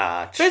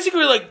top-notch.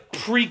 Basically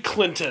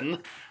pre-Clinton.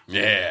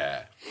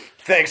 Yeah.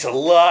 Thanks a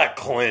lot,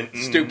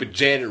 Clinton. Stupid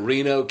Janet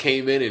Reno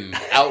came in and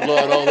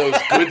outlawed all those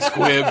good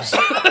squibs.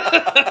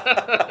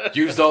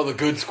 Used all the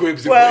good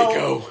squibs in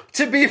Waco.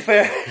 To be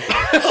fair...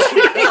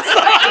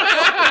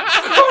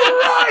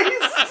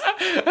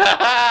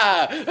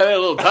 I had a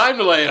little time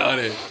delay on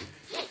it.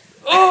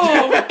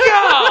 Oh,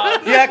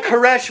 God! Yeah,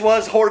 Koresh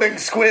was hoarding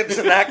squibs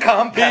in that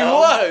compound. He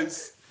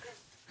was.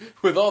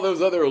 With all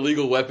those other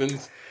illegal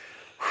weapons.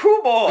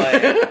 Whew, boy.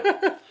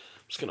 I'm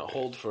just going to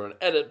hold for an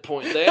edit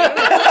point there.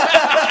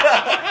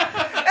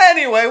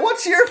 Anyway,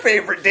 what's your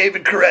favorite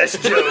David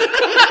Koresh joke?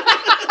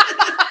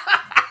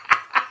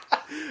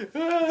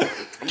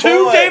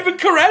 Two Boy. David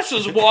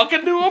Koreshes walk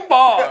into a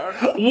bar.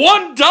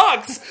 One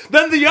ducks,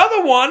 then the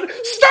other one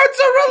starts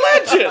a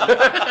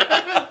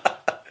religion.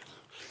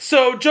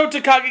 So Joe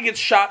Takagi gets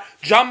shot.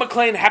 John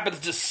McClane happens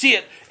to see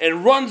it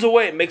and runs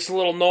away. It makes a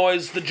little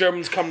noise. The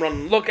Germans come run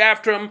and look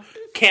after him.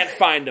 Can't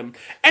find him.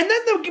 And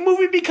then the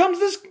movie becomes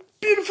this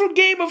beautiful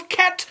game of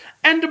cat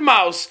and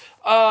mouse.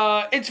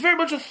 It's very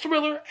much a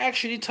thriller,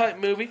 action-y type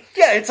movie.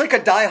 Yeah, it's like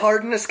a Die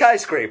Hard in a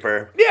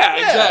skyscraper. Yeah,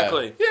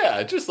 exactly.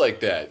 Yeah, just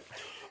like that.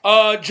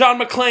 John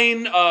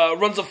McClane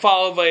runs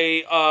afoul of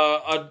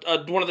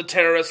one of the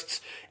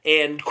terrorists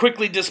and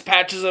quickly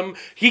dispatches him.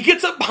 He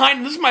gets up behind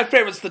him. This is my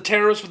favorite. It's the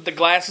terrorist with the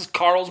glasses,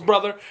 Carl's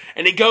brother.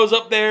 And he goes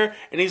up there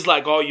and he's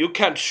like, oh, you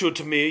can't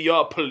shoot me.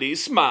 You're a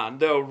policeman.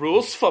 There are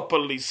rules for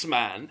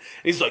policeman. And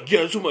he's like,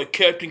 yeah, that's what my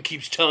captain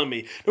keeps telling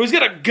me. And he's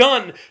got a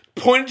gun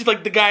pointed to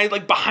the guy,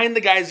 behind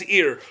the guy's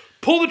ear.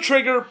 Pull the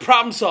trigger,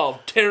 problem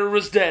solved.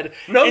 Terrorist dead.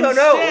 No.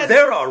 Instead-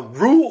 There are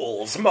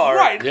rules, Mark.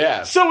 Right.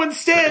 Yeah. So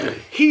instead,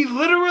 he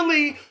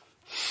literally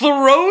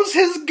throws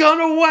his gun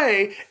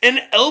away and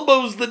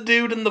elbows the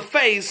dude in the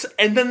face,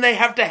 and then they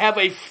have to have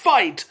a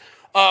fight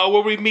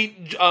where we meet...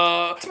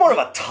 It's more of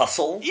a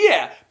tussle.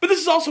 yeah, but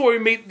this is also where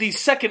we meet the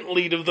second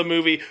lead of the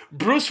movie,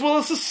 Bruce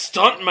Willis'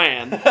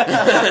 stuntman,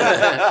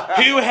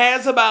 who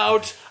has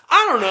about,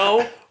 I don't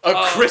know...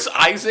 A Chris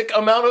Isaac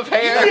amount of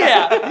hair?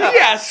 Yeah,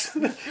 yes.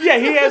 Yeah,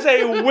 he has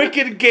a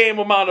wicked game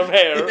amount of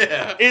hair.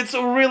 Yeah. It's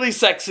really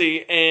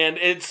sexy, and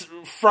it's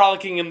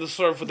frolicking in the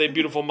surf with a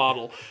beautiful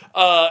model.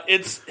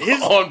 It's his...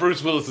 On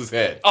Bruce Willis's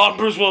head. On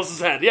Bruce Willis's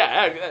head,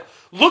 yeah.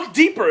 Look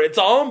deeper. It's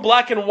all in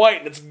black and white,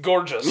 and it's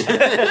gorgeous.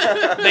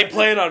 They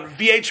play it on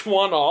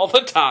VH1 all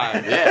the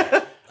time.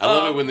 Yeah. I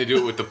love it when they do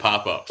it with the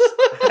pop-ups.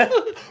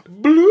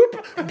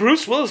 Bloop.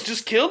 Bruce Willis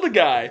just killed the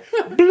guy.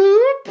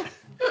 Bloop.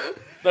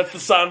 That's the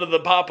sound of the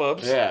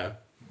pop-ups. Yeah.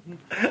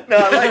 No,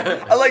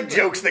 I like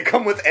jokes that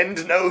come with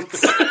end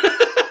notes.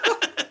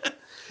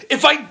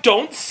 If I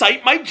don't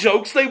cite my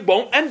jokes, they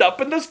won't end up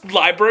in this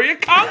Library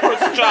of Congress,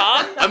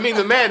 John. I mean,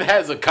 the man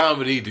has a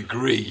comedy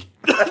degree.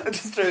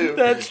 That's true.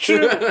 That's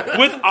true.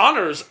 With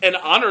honors, and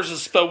honors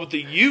is spelled with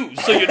a U,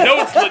 so you know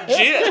it's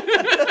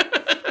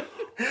legit.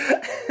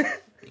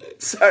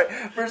 Sorry,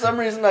 for some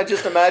reason I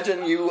just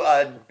imagine you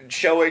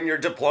showing your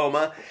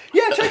diploma.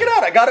 Yeah, check it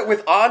out. I got it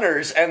with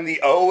honors, and the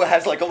O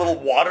has like a little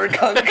water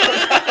gun coming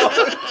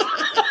out.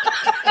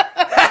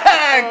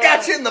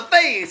 Got you in the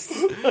face.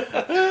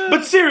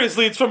 But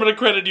seriously, it's from an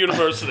accredited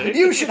university.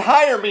 You should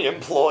hire me,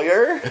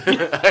 employer.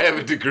 I have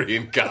a degree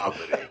in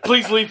comedy.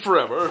 Please leave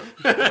forever.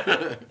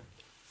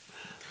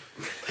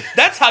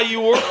 That's how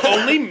you work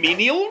only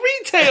menial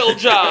retail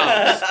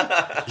jobs.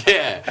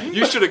 Yeah,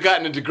 you should have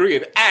gotten a degree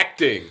in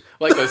acting,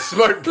 like a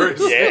smart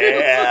person.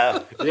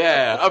 Yeah.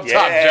 Yeah, up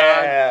top,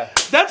 John.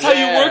 That's how you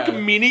Yeah. work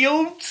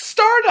menial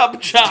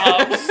startup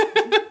jobs.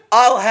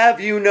 I'll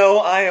have you know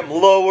I am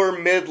lower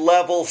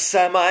mid-level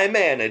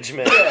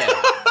semi-management.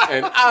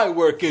 And I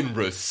work in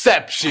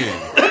reception.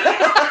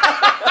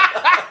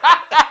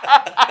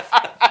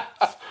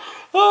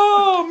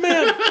 Oh,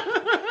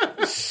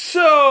 man.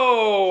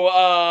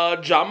 So,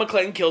 John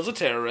McClane kills a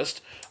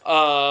terrorist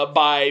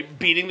by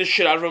beating the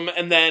shit out of him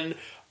and then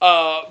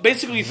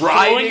basically throwing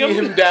Riding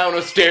him down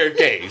a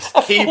staircase.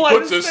 He flight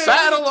of puts a stairs.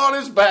 saddle on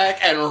his back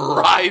and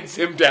rides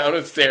him down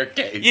a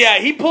staircase. Yeah,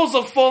 he pulls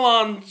a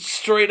full-on,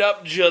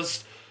 straight-up,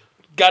 just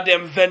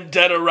goddamn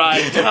vendetta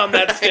ride down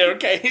that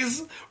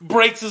staircase,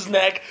 breaks his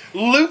neck,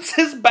 loots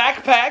his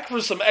backpack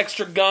for some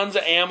extra guns,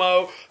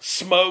 ammo,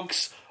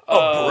 smokes.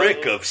 A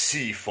brick of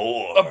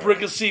C4. A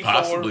brick of C4.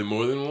 Possibly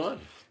more than one.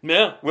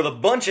 Yeah. With a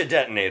bunch of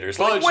detonators.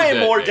 Bunch Like way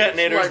of more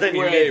detonators. detonators than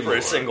you Like need way for a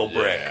more, single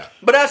brick. yeah.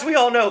 But as we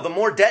all know, the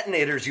more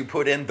detonators you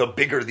put in, the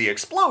bigger the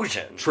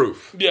explosion.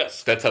 Truth.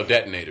 Yes. That's how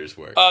detonators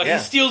work. Yeah.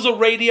 He steals a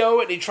radio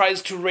and he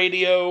tries to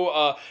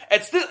radio.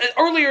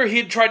 Earlier, he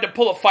had tried to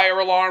pull a fire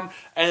alarm,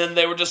 and then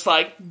they were just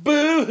like,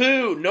 "Boo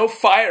hoo, no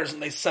fires,"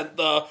 and they sent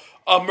the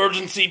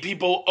emergency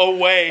people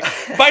away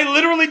by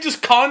literally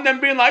just calling them,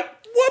 being like,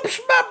 "Whoops,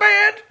 my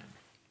bad."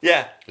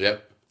 Yeah.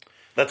 Yep.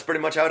 That's pretty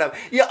much how it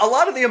happened. Yeah, a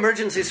lot of the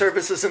emergency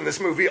services in this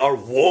movie are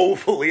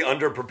woefully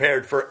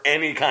underprepared for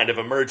any kind of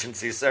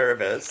emergency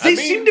service. They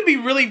seem to be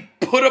really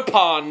put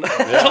upon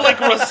to like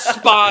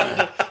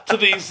respond to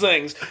these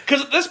things.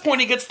 Because at this point,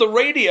 he gets the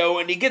radio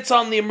and he gets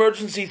on the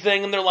emergency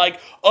thing, and they're like,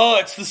 "Oh,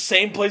 it's the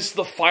same place as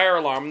the fire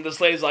alarm." And this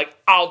lady's like,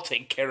 "I'll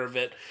take care of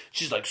it."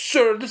 She's like,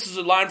 "Sir, this is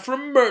a line for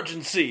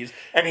emergencies."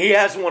 And he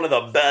has one of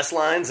the best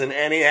lines in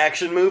any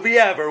action movie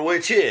ever,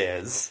 which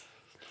is...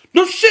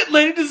 "No shit,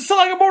 lady, does it sound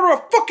like I'm ordering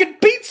a fucking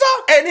pizza?"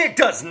 And it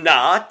does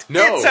not.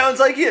 No. It sounds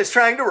like he is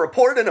trying to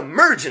report an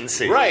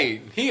emergency.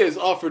 Right. He has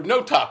offered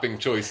no topping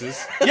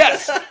choices.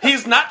 Yes,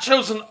 he's not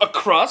chosen a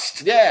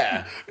crust,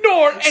 Yeah.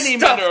 nor any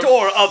manner Stuffed of...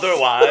 or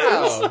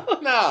otherwise. No.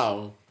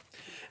 No.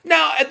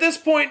 Now, at this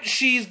point,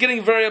 she's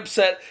getting very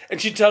upset,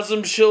 and she tells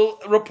him she'll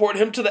report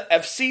him to the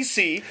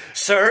FCC.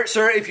 Sir,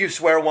 if you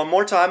swear one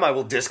more time, I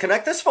will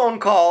disconnect this phone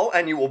call,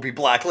 and you will be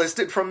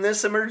blacklisted from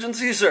this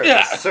emergency service.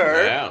 Yeah.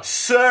 Sir, Yeah.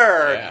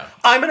 sir, Yeah.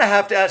 I'm going to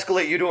have to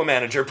escalate you to a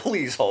manager.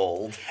 Please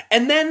hold.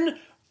 And then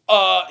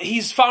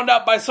he's found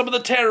out by some of the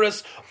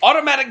terrorists,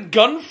 automatic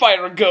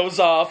gunfire goes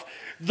off.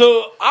 The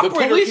The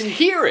operator police can...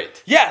 hear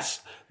it.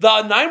 Yes,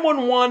 the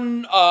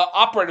 911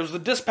 operators, the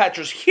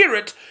dispatchers, hear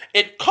it.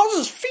 It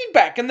causes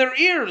feedback in their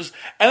ears.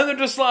 And then they're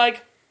just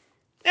like,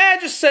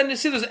 just send it.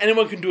 See if there's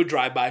anyone who can do a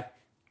drive-by.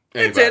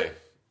 That's Anybody. it.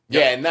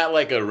 Yeah, not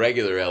like a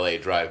regular LA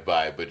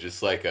drive-by, but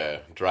just like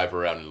a drive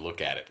around and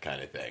look at it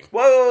kind of thing.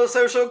 Whoa,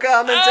 social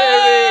commentary.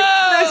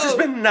 Oh! This has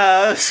been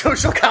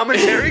Social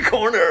Commentary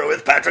Corner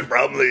with Patrick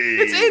Bromley.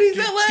 It's 80s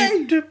LA!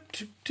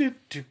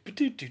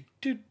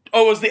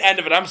 Oh, it was the end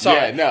of it. I'm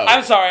sorry. Yeah, no.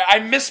 I'm sorry. I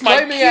missed my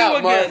Play me cue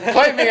out, Mark. again.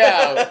 Play me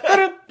out.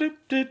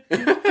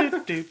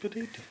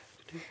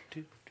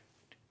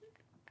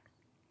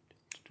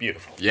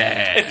 Beautiful.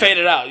 Yeah. It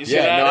faded out. You see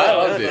Yeah, that? no, I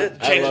loved it.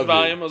 I Changed the loved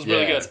volume. it. It was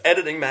really Yeah. good.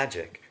 Editing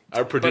magic.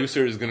 Our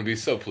producer is going to be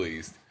so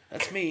pleased.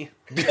 That's me.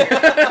 You're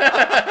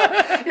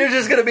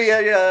just going to be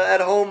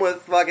at home with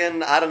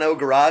fucking, I don't know,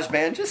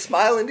 GarageBand, just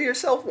smiling to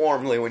yourself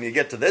warmly when you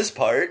get to this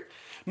part.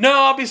 No,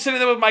 I'll be sitting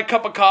there with my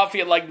cup of coffee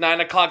at like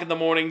 9 o'clock in the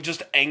morning,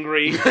 just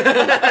angry.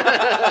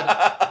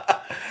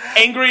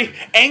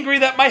 angry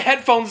that my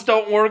headphones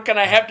don't work and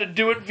I have to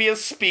do it via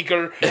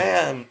speaker.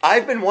 Man,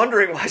 I've been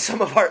wondering why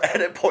some of our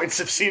edit points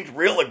have seemed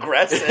real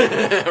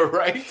aggressive.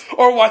 Right?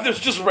 Or why there's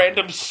just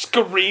random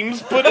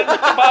screams put in the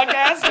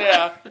podcast.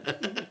 Yeah.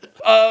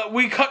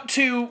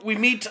 We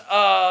meet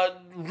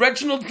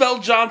Reginald Vell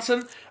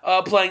Johnson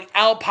playing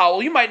Al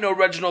Powell. You might know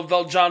Reginald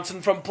Vell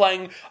Johnson from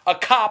playing a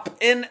cop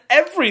in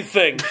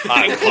everything.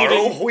 I'm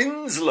Carl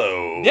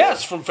Winslow.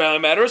 Yes, from Family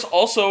Matters.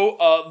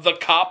 Also, the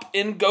cop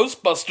in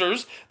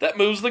Ghostbusters that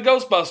moves the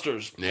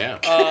Ghostbusters. Yeah.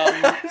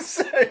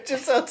 It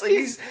just sounds like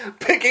he's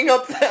picking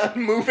up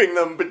them, moving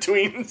them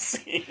between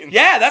scenes.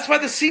 Yeah, that's why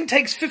the scene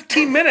takes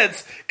 15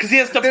 minutes, because he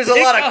has to There's a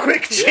pick lot of up-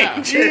 quick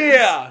changes.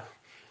 Yeah.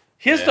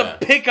 He has Yeah. to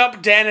pick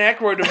up Dan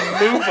Aykroyd and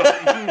move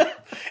him.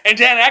 And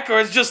Dan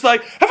Aykroyd is just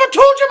like, have I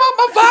told you about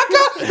my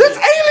vodka? There's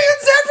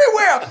aliens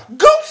everywhere.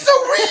 Ghosts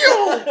are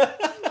real.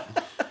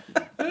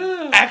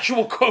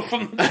 Actual quote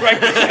from the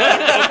director.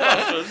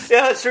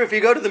 Yeah, that's true. If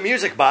you go to the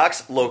Music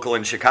Box, local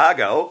in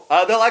Chicago,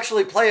 they'll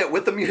actually play it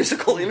with the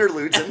musical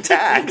interludes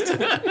intact.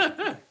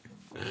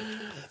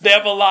 They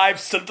have a live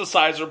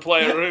synthesizer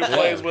player who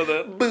plays with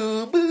it.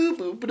 Boo, boo,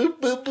 boo, boo,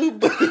 boo, boo,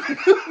 boo.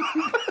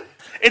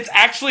 It's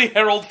actually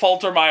Harold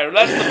Faltermeyer.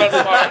 That's the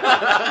best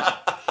part.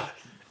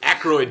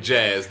 Aykroyd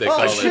jazz, they call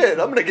Oh it. shit,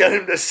 I'm gonna get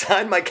him to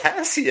sign my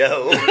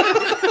Casio.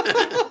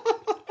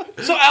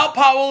 So Al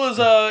Powell is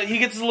he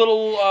gets his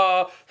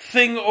little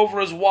thing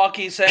over his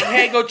walkie saying,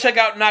 "Hey, go check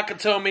out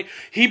Nakatomi."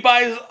 He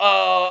buys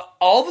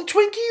all the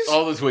Twinkies.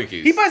 All the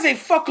Twinkies. He buys a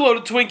fuckload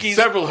of Twinkies.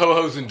 Several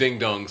ho-hos and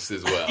ding-dongs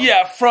as well.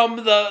 Yeah, from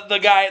the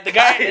guy. The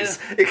guy is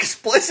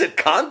Explicit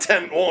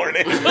content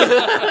warning.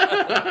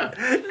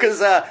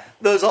 Because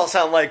those all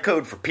sound like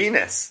code for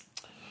penis.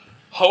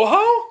 ho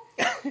ho.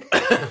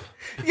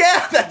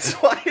 Yeah, that's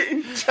why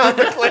John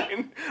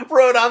McClane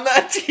wrote on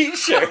that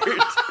T-shirt.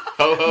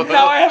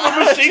 Now I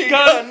have a machine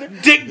gun.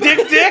 Dick,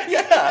 dick, dick.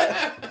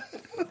 Yeah.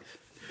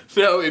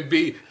 No, it'd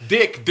be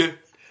Dick.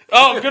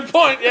 Oh, good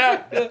point.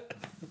 Yeah.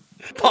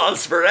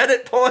 Pause for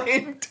edit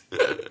point.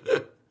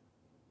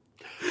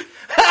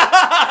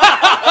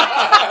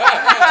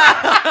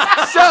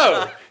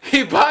 So,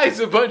 he buys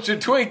a bunch of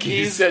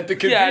Twinkies at the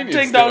convenience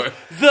ding store.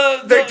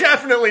 dong. They're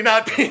definitely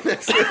not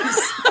penises.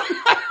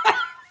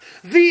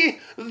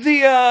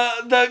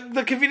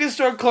 The convenience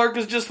store clerk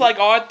is just like,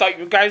 "Oh, I thought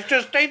you guys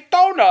just ate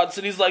donuts,"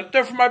 and he's like,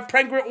 "They're for my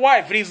pregnant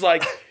wife," and he's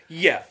like,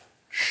 "Yeah,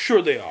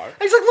 sure they are,"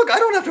 He's like, look, I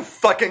don't have to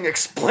fucking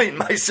explain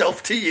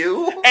myself to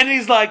you. and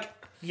he's like,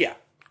 "Yeah,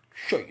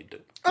 sure you do.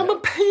 I'm a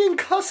paying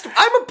customer.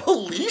 I'm a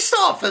police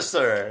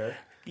officer.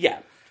 Yeah,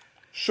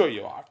 sure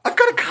you are." I've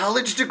got a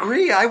college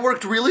degree. I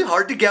worked really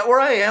hard to get where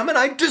I am, and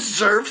I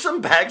deserve some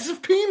bags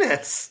of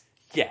penis.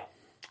 Yeah,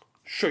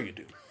 sure you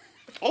do.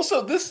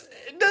 Also,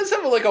 it does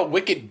have like a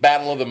wicked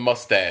battle of the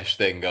mustache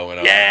thing going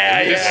on.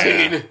 Yeah, in this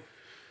scene.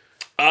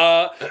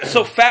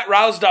 So Fat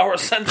Rousdower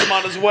sends him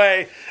on his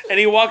way, and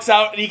he walks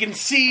out, and you can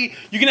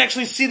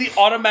actually see the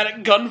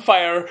automatic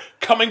gunfire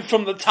coming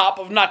from the top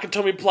of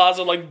Nakatomi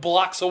Plaza, like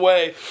blocks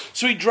away.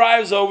 So he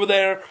drives over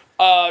there.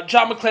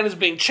 John McClane is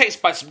being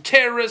chased by some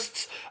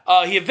terrorists.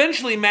 He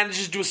eventually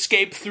manages to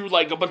escape through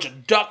like a bunch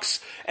of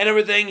ducks and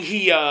everything.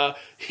 He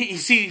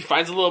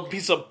finds a little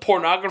piece of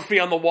pornography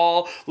on the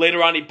wall.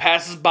 Later on, he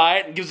passes by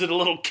it and gives it a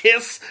little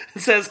kiss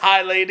and says,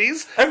 "Hi,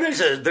 ladies." And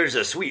there's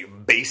a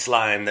sweet bass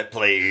line that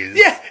plays.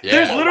 Yeah, Yeah.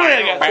 there's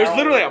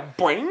literally a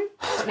boing,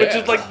 which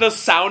is like the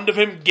sound of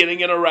him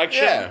getting an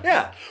erection.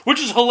 Yeah.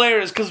 Which is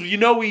hilarious because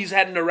he's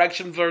had an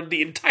erection for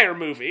the entire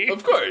movie.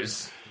 Of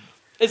course.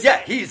 Yeah,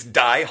 he's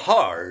Die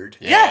Hard.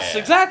 Yes, Yeah.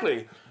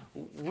 exactly.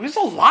 There's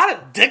a lot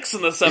of dicks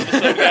in this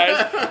episode,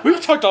 guys.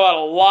 We've talked about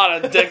a lot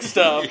of dick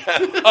stuff.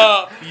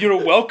 You're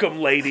welcome,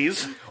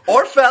 ladies.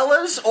 Or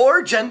fellas,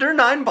 or gender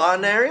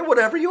non-binary,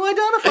 whatever you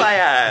identify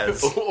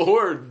as.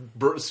 Or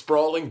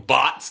sprawling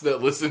bots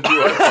that listen to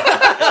us.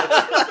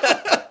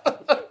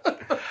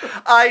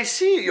 I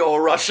see your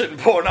Russian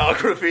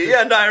pornography,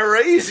 and I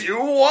raise you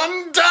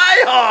one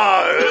Die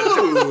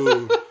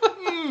Hard.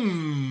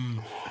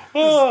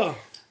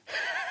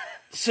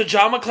 So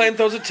John McClane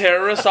throws a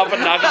terrorist off at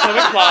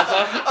Nakatomi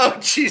Plaza. Oh,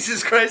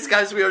 Jesus Christ,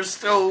 guys, we are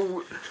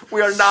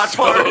not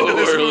far into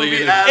this early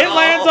movie in- at It all.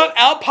 lands on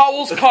Al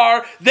Powell's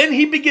car. Then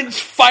he begins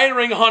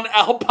firing on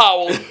Al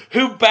Powell,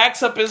 who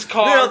backs up his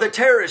car. No, the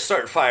terrorists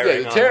start firing.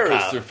 Yeah, the on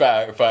terrorists the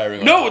are firing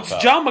on No, the it's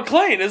cop. John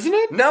McClane, isn't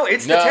it? No,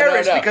 it's the No,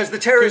 terrorists no. because the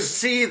terrorists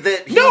see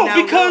that he No,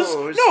 now because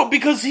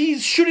knows.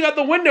 he's shooting out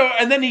the window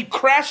and then he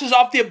crashes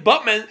off the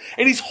abutment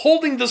and he's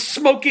holding the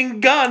smoking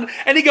gun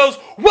and he goes,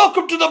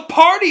 "Welcome to the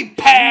party,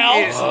 pal."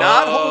 He is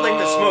not holding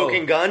the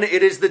smoking gun.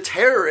 It is the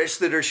terrorists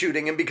that are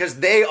shooting him because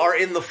they are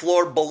in the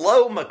floor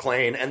below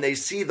McClane and they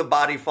see the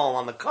body fall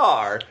on the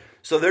car.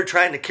 So they're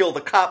trying to kill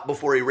the cop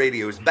before he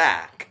radios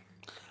back.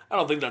 I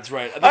don't think that's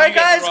right. I think All right, you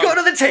guys guys, are go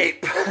wrong. to the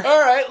tape.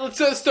 All right,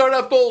 let's start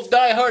up old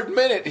Die Hard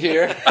Minute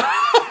here.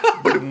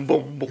 Boom,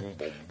 boom, boom,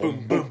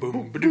 boom, boom,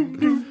 boom, boom.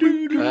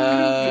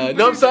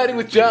 No, I'm siding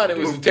with John. It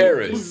was the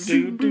terrorists.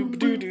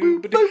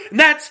 And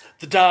that's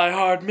the Die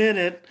Hard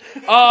Minute.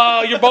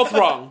 You're both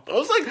wrong. I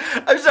was like,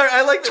 I'm sorry,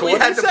 I like that we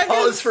 20 had to seconds?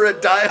 pause for a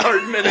Die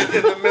Hard minute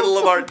in the middle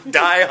of our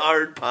Die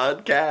Hard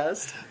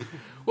podcast.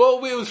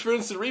 well, it was for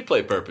instant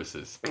replay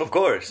purposes. Of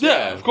course.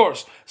 Yeah, of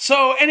course.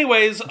 So,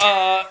 anyways,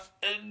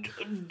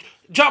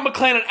 John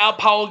McClane and Al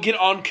Powell get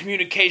on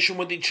communication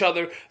with each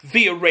other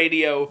via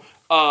radio,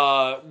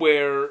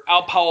 where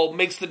Al Powell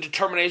makes the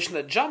determination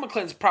that John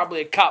McClane's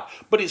probably a cop,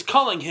 but he's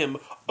calling him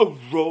a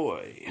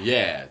Roy.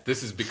 Yeah,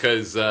 this is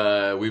because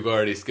we've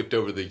already skipped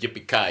over the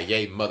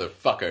yippee-ki-yay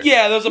motherfucker.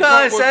 Yeah, there's a No, part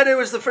I where- said it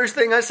was the first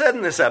thing I said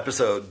in this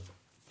episode.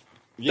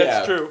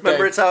 That's true.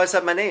 Remember, it's how I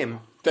said my name.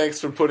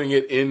 Thanks for putting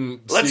it in.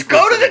 Let's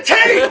go to the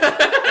tape!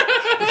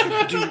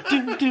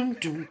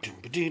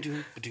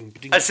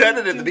 I said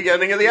it at the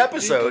beginning of the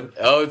episode.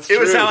 Oh, it's true. It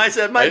was how I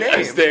said my name.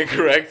 I stand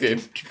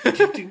corrected.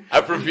 I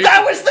review.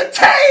 That was the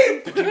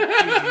tape!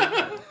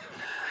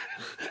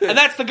 And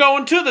that's the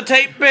going to the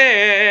tape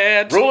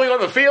bit. Ruling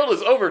on the field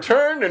is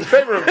overturned in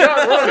favor of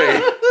John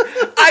Rooney.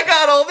 I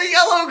got all the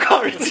yellow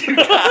cards, you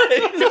guys.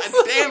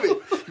 God damn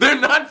it. They're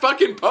not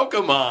fucking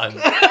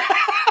Pokemon.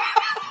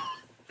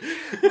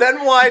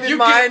 Then why did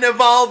mine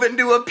evolve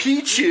into a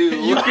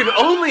Pichu? You can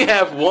only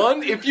have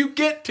one. If you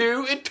get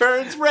two, it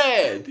turns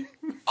red.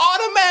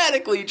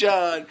 Automatically,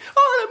 John.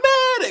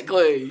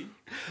 Automatically.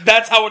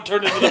 That's how it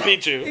turned into the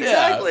Pichu.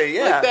 Exactly,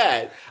 yeah. Like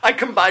that. I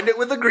combined it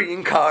with a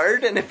green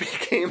card, and it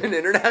became an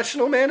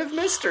international man of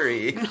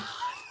mystery.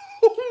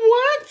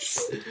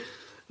 What?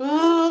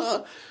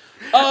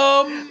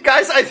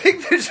 Guys, I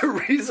think there's a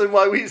reason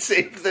why we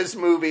saved this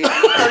movie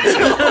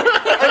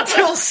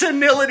until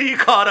senility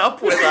caught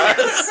up with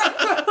us.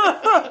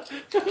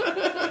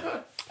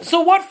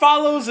 So what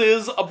follows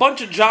is a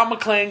bunch of John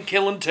McClane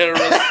killing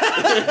terrorists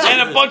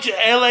and a bunch of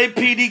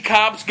LAPD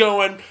cops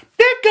going,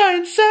 that guy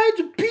inside's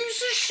a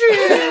piece of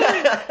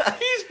shit.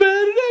 He's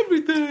bad at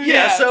everything.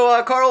 Yeah,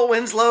 so Carl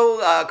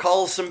Winslow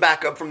calls some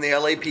backup from the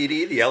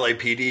LAPD. The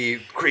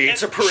LAPD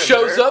creates a perimeter.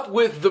 Shows up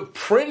with the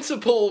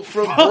principal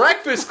from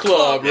Breakfast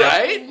Club,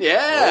 right?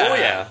 Yeah. Oh,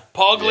 yeah.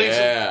 Paul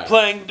Gleason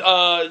playing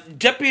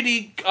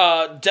deputy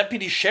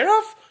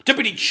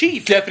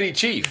chief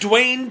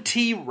Dwayne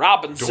T.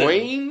 Robinson.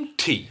 Dwayne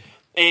T.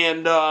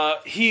 And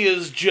he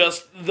is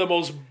just the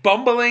most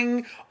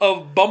bumbling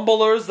of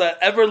bumblers that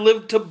ever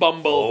lived to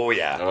bumble. Oh,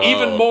 yeah.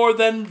 Even more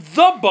than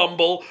the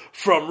Bumble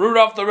from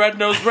Rudolph the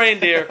Red-Nosed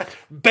Reindeer,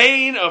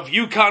 Bane of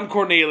Yukon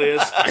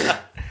Cornelius.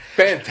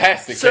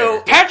 Fantastic.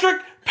 So,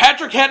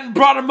 Patrick hadn't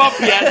brought him up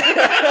yet,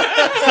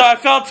 so I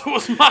felt it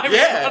was my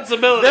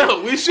responsibility.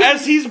 No, we should.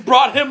 As he's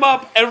brought him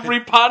up every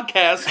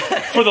podcast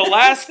for the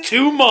last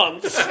 2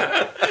 months.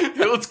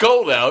 It's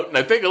cold out, and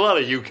I think a lot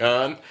of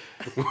Yukon.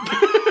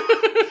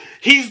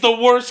 He's the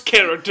worst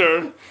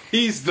character.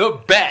 He's the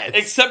best.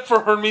 Except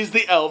for Hermes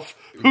the Elf,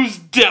 who's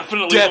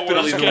definitely the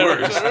worst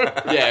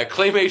character. Yeah,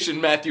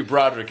 claymation Matthew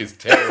Broderick is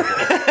terrible.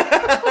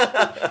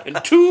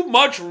 And too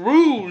much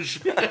rouge.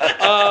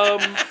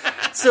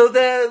 So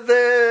the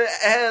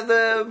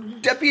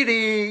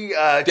deputy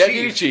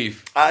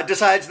chief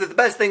decides that the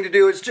best thing to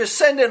do is just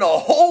send in a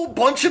whole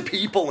bunch of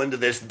people into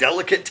this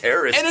delicate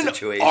terrorist and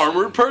situation. An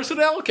armored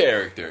personnel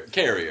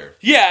carrier.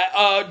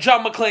 Yeah,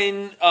 John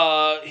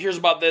McClane hears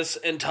about this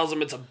and tells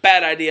him it's a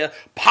bad idea.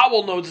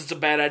 Powell knows it's a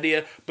bad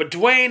idea, but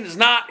Dwayne is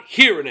not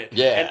hearing it.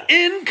 Yeah. And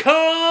in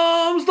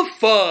comes the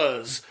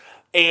fuzz.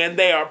 And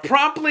they are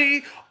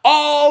promptly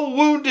all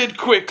wounded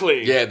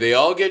quickly. Yeah, they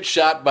all get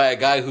shot by a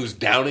guy who's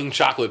downing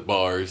chocolate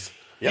bars.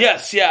 Yep.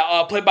 Yes,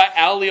 yeah, played by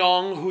Al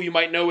Leong, who you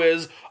might know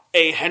is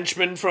a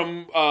henchman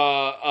from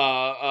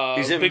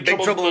He's in Big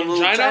Trouble in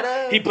Little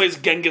China. He plays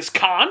Genghis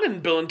Khan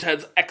in Bill and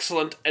Ted's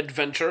Excellent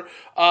Adventure.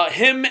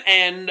 Him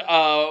and,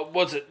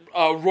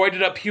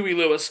 roided up Huey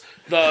Lewis,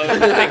 the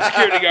fake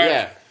security guard.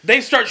 Yeah.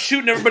 They start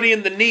shooting everybody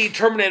in the knee,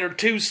 Terminator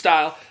 2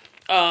 style,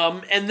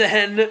 and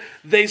then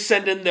they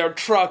send in their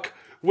truck,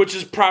 which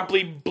is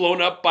promptly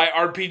blown up by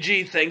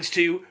RPG thanks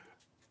to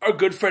our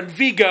good friend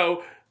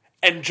Vigo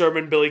and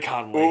German Billy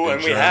Conway. Ooh,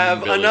 and we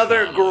have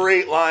another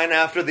great line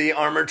after the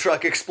armored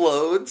truck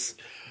explodes.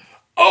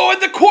 Oh, and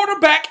the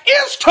quarterback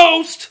is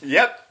toast!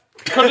 Yep.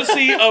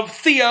 Courtesy of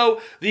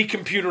Theo, the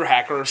computer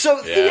hacker. So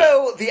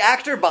Theo, the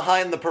actor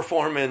behind the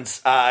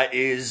performance,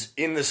 is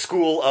in the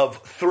school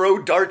of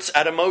throw darts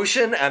at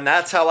emotion, and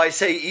that's how I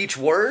say each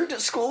word,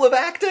 school of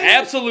acting?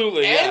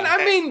 Absolutely, yeah. And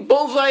I mean,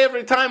 bullseye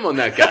every time on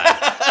that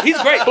guy. He's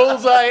great.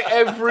 Bullseye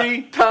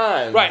every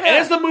time. Right, and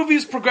as the movie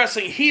is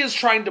progressing, he is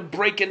trying to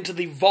break into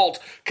the vault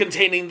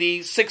containing the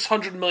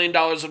 $600 million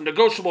of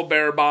negotiable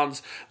bearer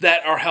bonds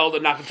that are held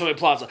at Nakatomi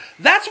Plaza.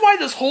 That's why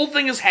this whole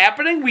thing is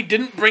happening. We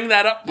didn't bring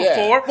that up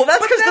before. Well,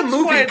 that's because the why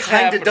movie it's kind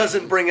of happening.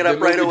 doesn't bring it up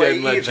right away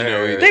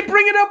either. They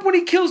bring it up when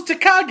he kills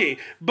Takagi,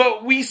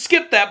 but we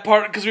skipped that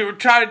part because we were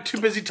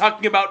too busy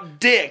talking about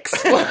dicks.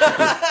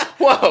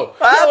 Whoa,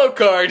 yellow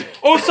card.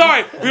 Oh,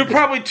 sorry. We were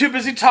probably too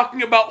busy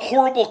talking about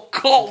horrible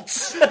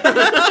cults.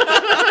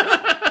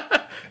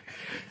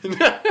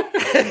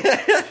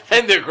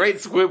 And their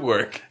great squib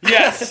work.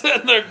 Yes,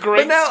 and they're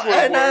great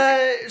squib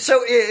work.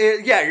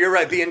 Yeah, you're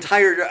right. The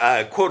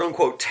entire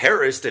quote-unquote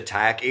terrorist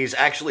attack is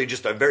actually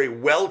just a very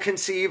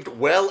well-conceived,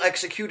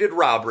 well-executed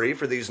robbery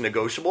for these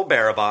negotiable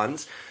bearer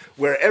bonds,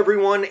 where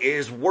everyone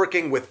is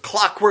working with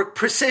clockwork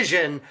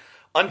precision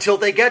until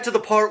they get to the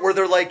part where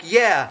they're like,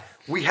 yeah,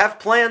 we have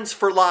plans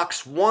for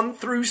locks 1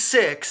 through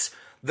 6.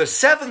 The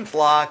 7th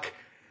lock,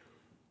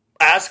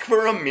 ask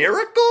for a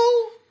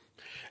miracle?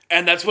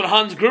 And that's when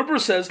Hans Gruber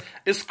says,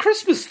 it's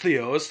Christmas,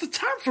 Theo. It's the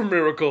time for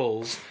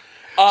miracles.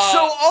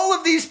 So all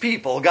of these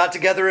people got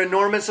together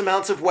enormous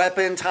amounts of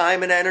weapon,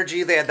 time, and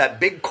energy. They had that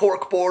big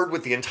cork board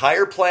with the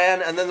entire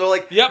plan, and then they're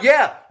like,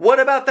 yeah,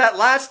 what about that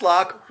last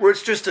lock where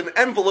it's just an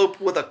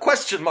envelope with a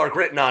question mark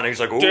written on it?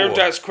 He's like, ooh. Dare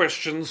ask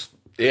Christians.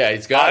 Yeah,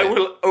 he's got I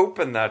will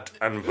open that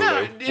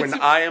envelope when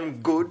I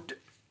am good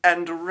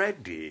and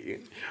ready.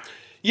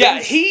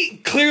 Yeah, he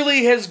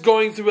clearly is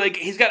going through, like,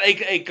 he's got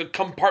a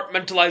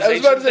compartmentalization I was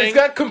about to say, thing. he's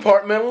got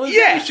compartmentalization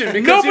Yeah,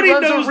 because nobody he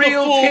runs knows a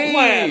real the full team.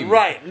 plan.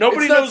 Right,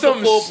 nobody it's not knows the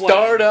some full plan.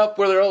 startup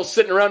where they're all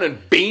sitting around in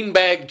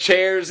beanbag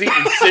chairs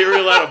eating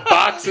cereal out of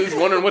boxes,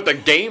 wondering what the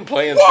game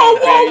plan's going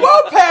to be.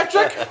 Whoa,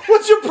 Patrick!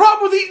 What's your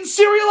problem with eating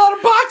cereal out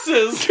of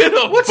boxes? Get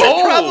a What's bowl.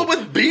 the problem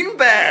with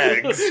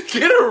beanbags?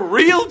 Get a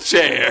real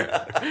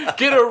chair.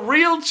 Get a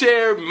real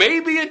chair,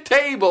 maybe a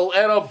table,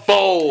 and a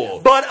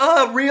bowl. But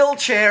a real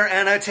chair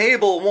and a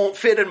table won't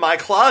fit in my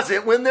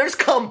closet when there's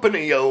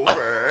company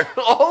over.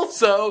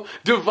 Also,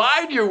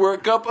 divide your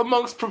work up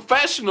amongst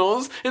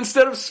professionals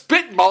instead of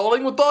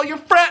spitballing with all your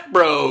frat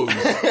bros.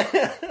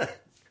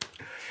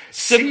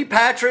 See,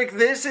 Patrick,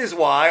 this is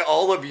why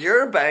all of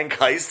your bank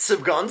heists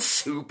have gone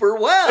super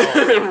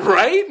well.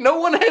 Right? No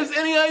one has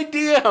any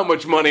idea how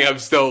much money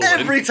I've stolen.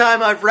 Every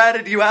time I've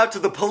ratted you out to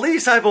the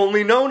police, I've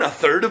only known a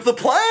third of the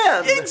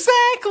plan.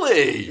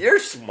 Exactly. You're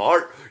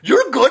smart.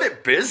 You're good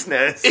at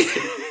business.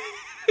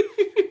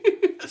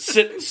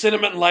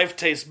 Cinnamon Life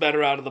tastes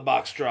better out of the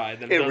box dry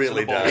than it It does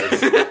really in a bowl.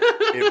 does.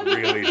 It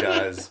really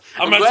does.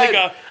 I'm going to glad-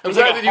 take I'm a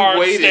glad that you hard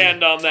waited.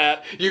 stand on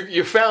that.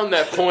 You found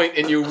that point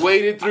and you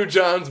waded through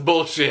John's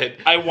bullshit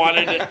I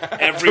wanted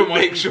to everyone.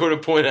 make sure to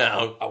point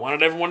out. I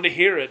wanted everyone to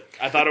hear it.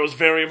 I thought it was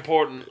very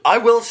important. I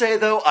will say,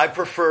 though, I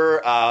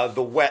prefer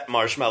the wet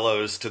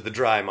marshmallows to the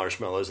dry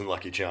marshmallows in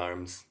Lucky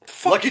Charms.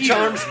 Lucky you.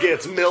 Charms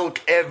gets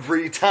milk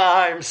every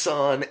time,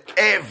 son.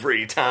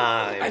 Every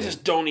time. I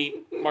just don't eat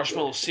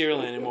marshmallow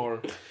cereal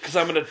anymore because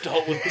I'm an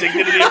adult with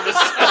dignity and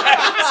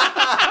respect.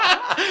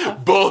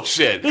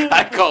 Bullshit.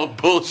 I call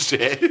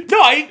bullshit.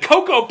 No, I eat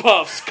Cocoa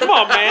Puffs. Come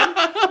on, man.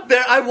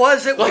 There, I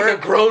was at Like a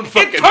work. grown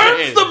fucking Turns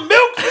man. the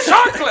milk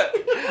chocolate.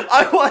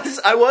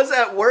 I was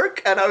at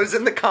work and I was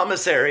in the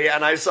commissary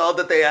and I saw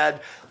that they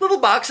had little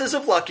boxes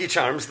of Lucky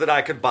Charms that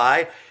I could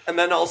buy, and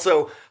then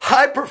also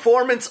high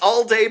performance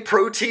all day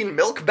protein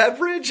milk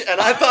beverage.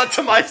 And I thought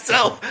to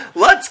myself,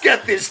 let's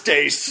get this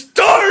day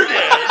started.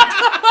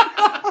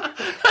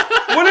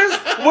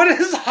 What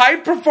is high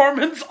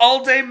performance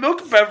all day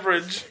milk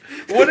beverage?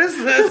 What is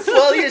this?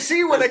 Well, you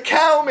see, when a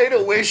cow made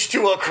a wish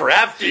to a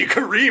crafty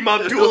Kareem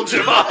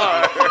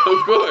Abdul-Jabbar.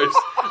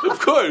 Of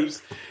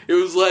course. It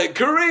was like,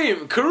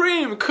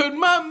 Kareem, could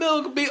my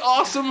milk be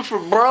awesome for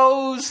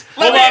bros?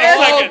 Hold me on a ask-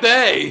 all second.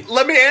 day.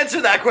 Let me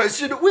answer that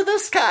question with a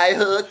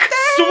skyhook.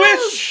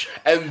 Swish.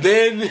 And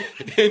then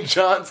in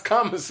John's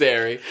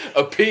commissary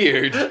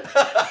appeared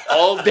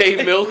all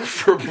day milk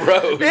for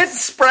bros. It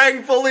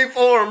sprang fully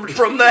formed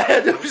from the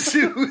head of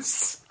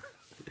Zeus.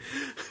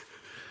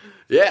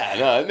 Yeah,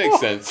 no, that makes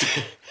sense.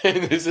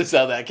 And this is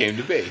how that came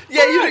to be.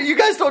 Yeah, you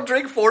guys don't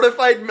drink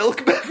fortified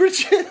milk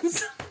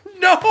beverages?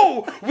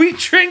 No, we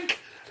drink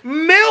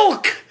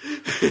milk.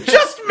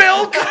 Just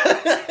milk.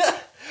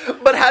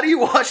 But how do you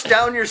wash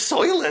down your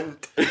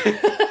Soylent? I'm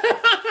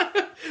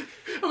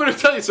going to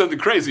tell you something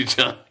crazy,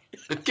 John.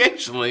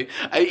 Occasionally,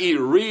 I eat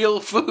real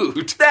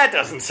food. That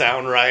doesn't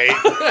sound right.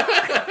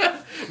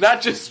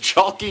 Not just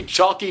chalky,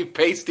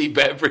 pasty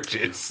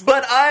beverages.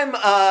 But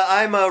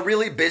I'm a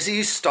really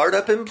busy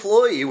startup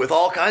employee with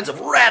all kinds of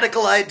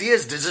radical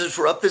ideas to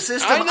disrupt the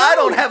system. I know. I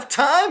don't have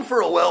time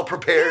for a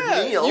well-prepared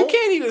meal. You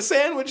can't eat a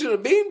sandwich in a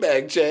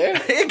beanbag chair.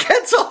 It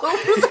gets all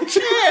over the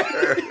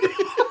chair.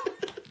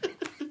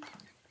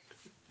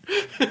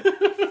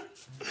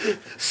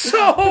 So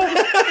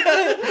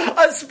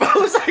I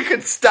suppose I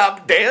could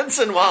stop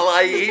dancing while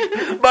I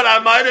eat, but I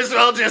might as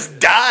well just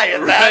die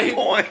at that Right.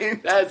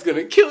 point. That's going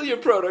to kill your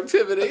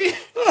productivity.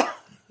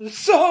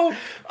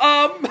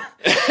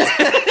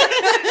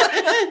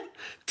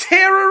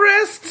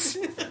 terrorists.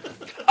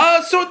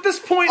 So at this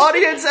point,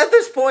 Audience, at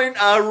this point,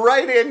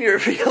 write in your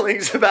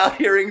feelings about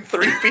hearing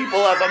three people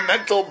have a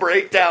mental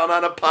breakdown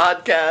on a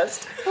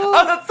podcast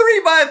on a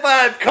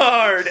 3x5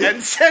 card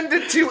and send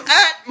it to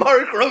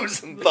 @Mark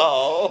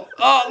Rosenthal.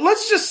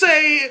 let's just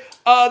say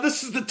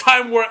this is the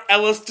time where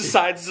Ellis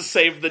decides to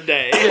save the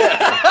day.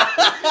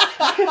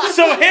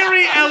 So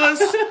Harry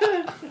Ellis,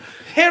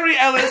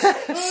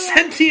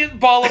 sentient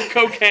ball of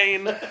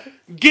cocaine,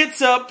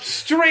 gets up,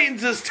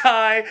 straightens his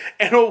tie,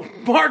 and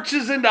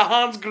marches into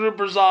Hans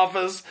Gruber's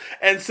office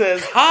and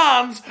says,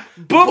 "Hans,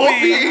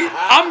 Boopy,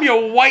 I'm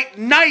your white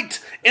knight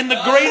in the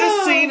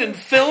greatest scene in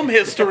film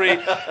history.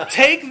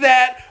 Take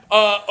that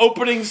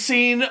opening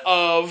scene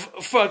of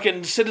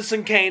fucking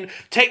Citizen Kane,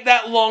 take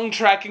that long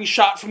tracking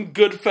shot from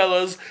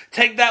Goodfellas,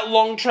 take that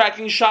long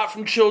tracking shot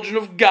from Children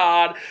of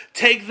God,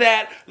 take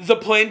that the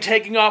plane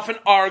taking off in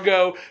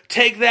Argo,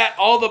 take that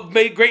all the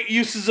great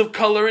uses of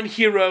color in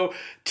Hero,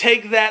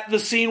 take that the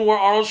scene where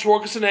Arnold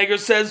Schwarzenegger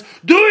says,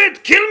 'Do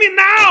it, kill me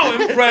now'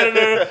 in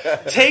Predator,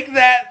 take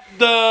that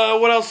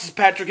what else does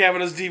Patrick have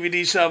on his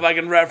DVD shelf I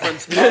can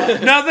reference?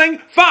 Nothing?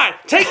 Fine.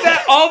 Take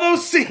that, all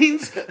those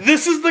scenes.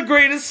 This is the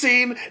greatest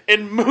scene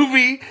in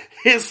movie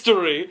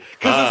history.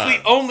 Because it's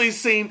the only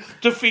scene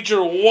to feature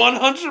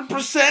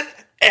 100%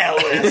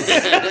 Ellis.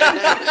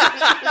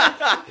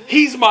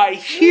 He's my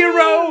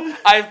hero.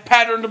 I've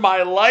patterned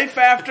my life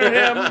after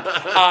him.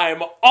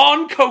 I'm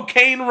on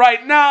cocaine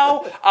right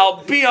now.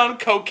 I'll be on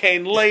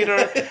cocaine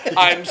later.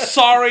 I'm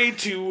sorry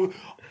to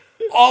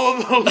all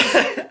of those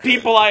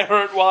people I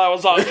hurt while I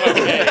was on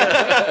cocaine.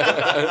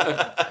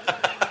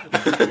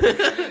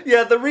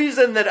 Yeah, the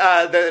reason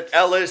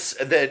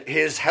that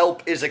his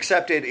help is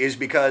accepted is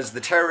because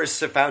the terrorists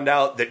have found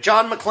out that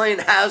John McClane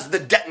has the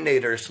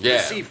detonators for the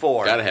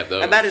C4. Gotta have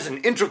those. And that is an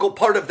integral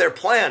part of their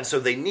plan, so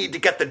they need to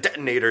get the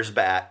detonators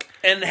back.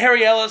 And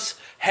Harry Ellis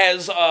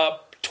has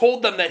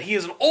told them that he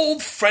is an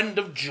old friend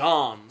of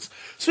John's.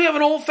 So we have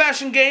an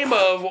old-fashioned game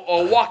of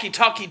a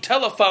walkie-talkie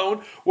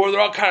telephone where they're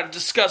all kind of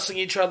discussing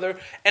each other,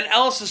 and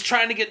Ellis is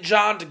trying to get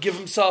John to give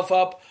himself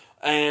up.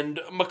 And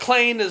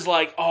McClane is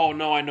like, oh,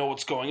 no, I know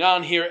what's going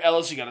on here.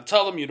 Ellis, you gotta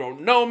tell them you don't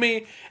know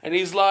me. And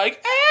he's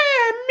like,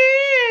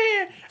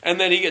 me. And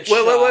then he gets shot.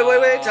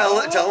 Wait.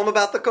 Tell him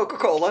about the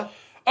Coca-Cola.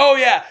 Oh,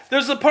 yeah.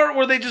 There's the part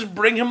where they just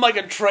bring him, like,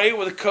 a tray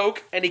with a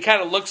Coke, and he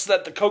kind of looks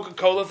at the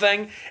Coca-Cola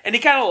thing, and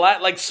he kind of,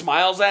 like,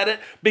 smiles at it,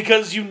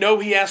 because you know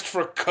he asked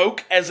for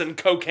Coke, as in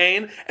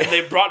cocaine, and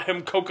they brought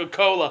him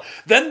Coca-Cola.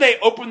 Then they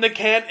open the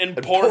can and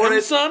pour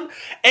him some,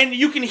 and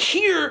you can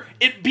hear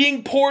it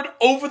being poured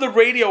over the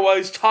radio while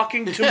he's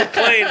talking to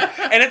McClane,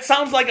 and it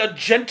sounds like a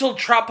gentle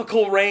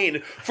tropical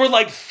rain for,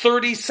 like,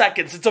 30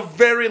 seconds. It's a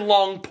very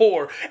long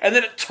pour, and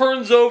then it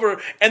turns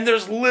over, and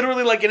there's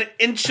literally, like, an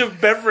inch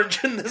of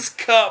beverage in this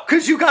cup.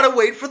 Because you gotta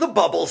wait for the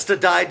bubbles to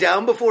die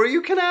down before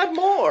you can add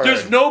more.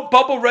 There's no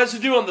bubble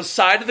residue on the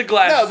side of the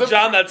glass,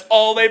 John. That's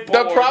all they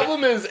poured. The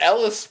problem is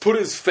Ellis put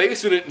his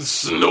face in it and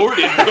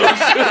snorted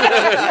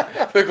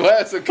the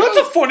glass of Coke.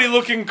 That's a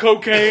funny-looking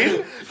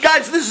cocaine.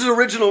 Guys, this is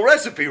original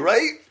recipe,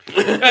 right?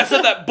 That's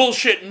not that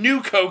bullshit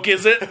new Coke,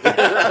 is it?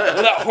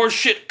 That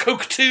horseshit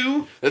Coke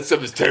 2? That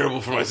stuff is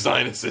terrible for my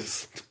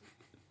sinuses.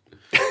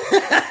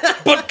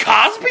 But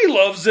Cosby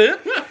loves it.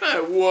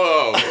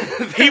 Whoa.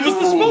 He was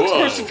the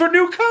spokesperson for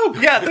New Coke.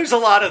 Yeah, there's a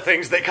lot of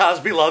things that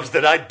Cosby loves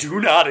that I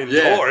do not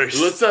endorse.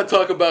 Yeah. Let's not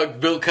talk about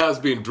Bill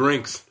Cosby and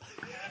drinks.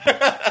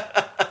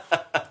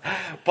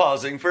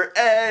 Pausing for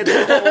Ed.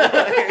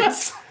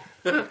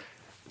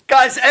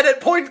 Guys,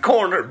 edit point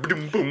corner.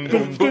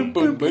 Edit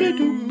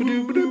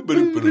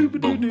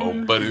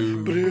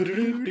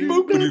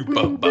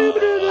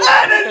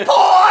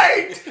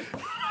point!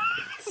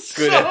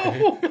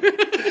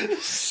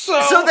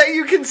 So that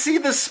you can see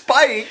the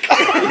spike.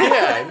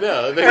 Yeah,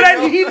 no. But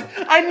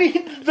I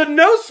need the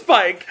no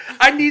spike.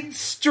 I need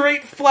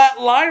straight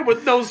flat line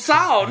with no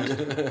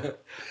sound.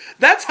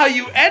 That's how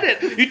you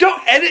edit. You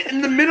don't edit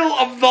in the middle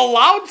of the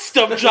loud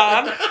stuff,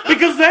 John,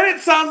 because then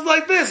it sounds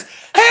like this.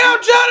 Hey,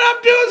 I'm John,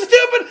 I'm doing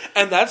stupid.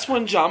 And that's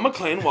when John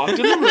McClane walked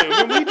in the room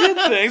and we did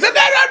things.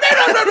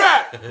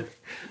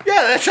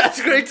 Yeah, that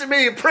sounds great to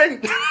me.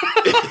 Print.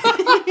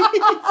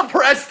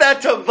 Press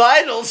that to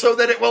vinyl so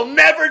that it will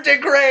never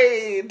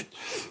degrade.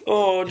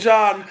 Oh,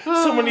 John,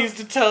 someone needs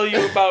to tell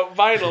you about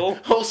vinyl.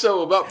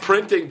 Also about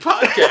printing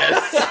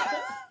podcasts.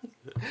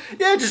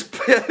 Yeah, just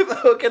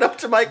hook it up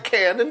to my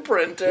Canon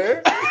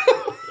printer.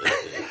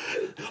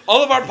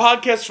 All of our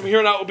podcasts from here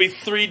on out will be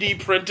 3D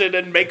printed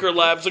in Maker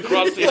Labs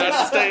across the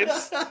United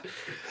States.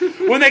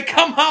 When they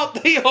come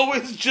out, they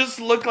always just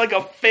look like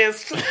a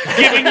fist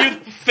giving you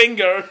the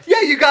finger.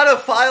 Yeah, you gotta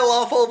file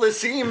off all the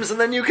seams and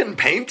then you can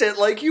paint it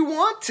like you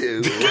want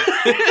to.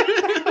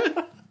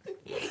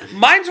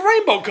 Mine's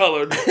rainbow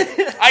colored.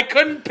 I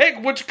couldn't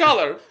pick which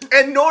color.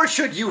 And nor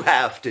should you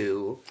have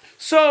to.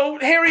 So,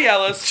 Harry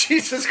Ellis...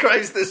 Jesus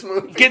Christ, this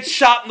movie. ...gets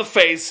shot in the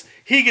face.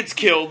 He gets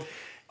killed.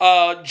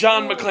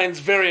 John McClane's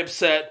very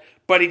upset,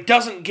 but he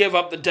doesn't give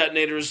up the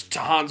detonators to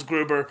Hans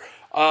Gruber.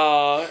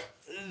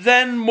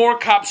 Then more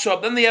cops show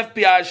up. Then the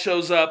FBI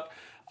shows up.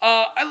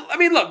 I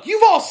mean, look,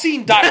 you've all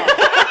seen Die Hard.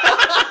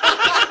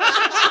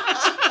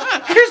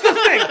 Here's the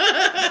thing.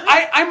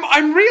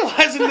 I'm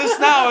realizing this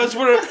now as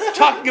we're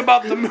talking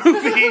about the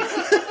movie.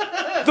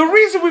 The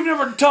reason we've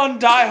never done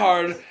Die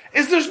Hard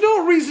is there's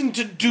no reason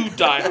to do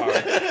Die Hard.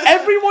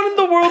 Everyone in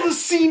the world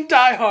has seen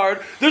Die Hard.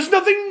 There's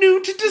nothing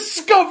new to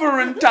discover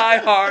in Die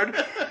Hard.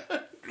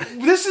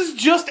 This is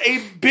just a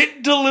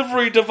bit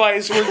delivery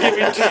device we're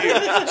giving to you.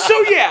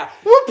 So yeah,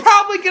 we're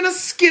probably gonna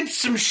skip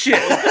some shit.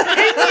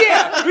 And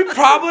yeah, we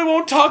probably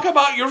won't talk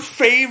about your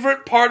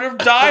favorite part of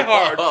Die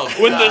Hard.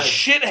 When the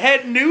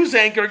shithead news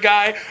anchor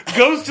guy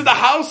goes to the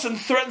house and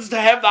threatens to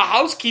have the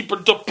housekeeper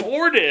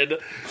deported.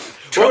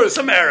 Trump's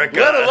America.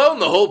 Let alone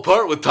the whole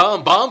part with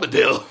Tom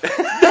Bombadil.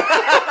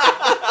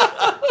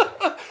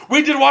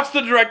 We did watch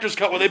the director's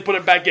cut when they put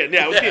it back in.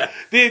 Yeah,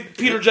 the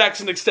Peter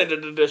Jackson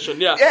extended edition.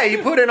 Yeah. Yeah,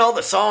 you put in all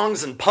the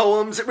songs and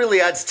poems. It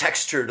really adds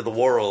texture to the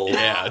world.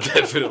 Yeah,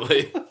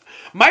 definitely.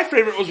 My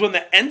favorite was when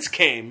the Ents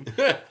came.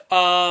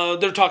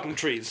 They're talking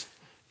trees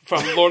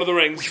from Lord of the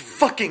Rings.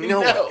 Fucking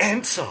know what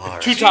Ents are.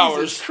 Two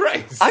Towers.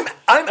 Christ. I'm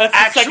That's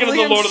actually the second of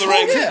the Lord of the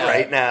Rings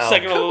right now.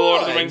 Second of the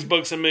Lord of the on. Rings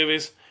books and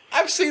movies.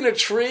 I've seen a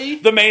tree.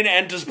 The main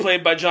Ent is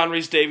played by John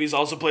Rhys Davies.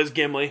 Also plays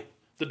Gimli.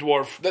 the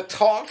dwarf that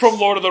talks from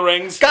Lord of the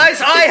Rings.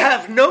 Guys, I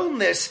have known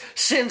this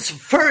since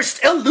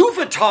first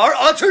Iluvatar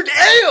uttered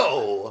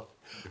Eo.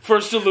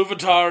 First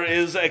Iluvatar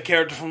is a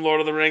character from Lord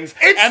of the Rings.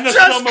 It's and the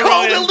just called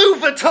Silmarillion.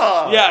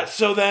 Iluvatar. Yeah,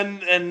 so then,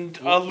 and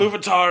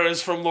Iluvatar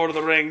is from Lord of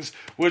the Rings,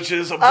 which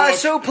is a book.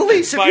 So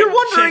police, if by you're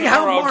wondering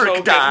how J.R.R. Mark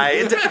Tolkien.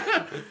 died,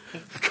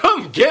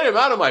 Come get him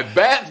out of my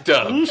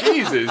bathtub.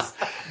 Jesus.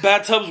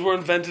 Bathtubs were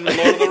invented in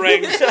Lord of the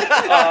Rings. Two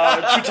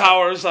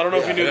Towers, I don't know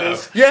if you knew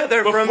this. yeah,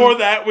 they're Before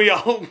that, we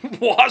all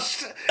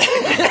washed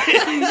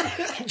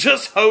in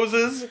just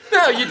hoses.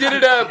 No, you did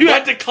it. You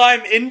had to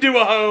climb into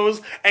a hose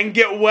and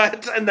get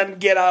wet and then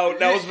get out.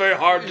 That was very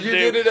hard to You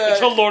do did it,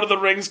 until Lord of the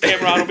Rings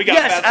came around and we got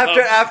Yes,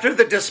 bathtubs. after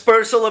the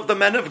dispersal of the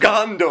men of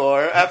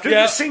Gondor, after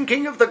Yeah. the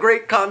sinking of the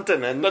great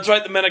continent. That's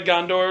right, the Men of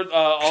Gondor,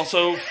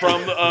 also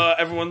from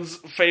everyone's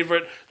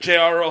favorite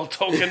J.R.R.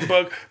 Tolkien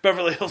book,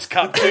 Beverly Hills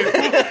Cop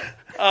 2.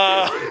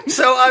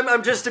 So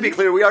I'm just to be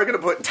clear, we are going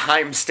to put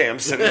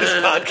timestamps in this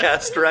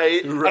podcast,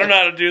 right? I don't know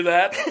how to do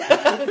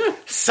that.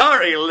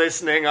 Sorry,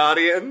 listening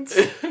audience.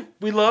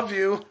 We love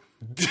you.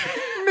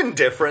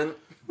 Indifferent.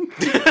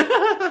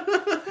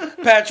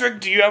 Patrick,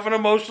 do you have an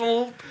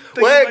emotional thing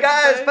you'd Wait, like to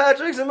guys, say?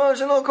 Patrick's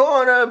emotional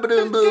corner.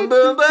 Boom, boom,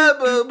 boom,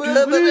 boom,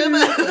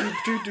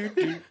 boom,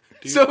 boom.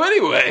 So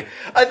anyway,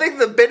 I think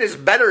the bit is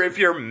better if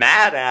you're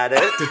mad at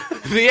it.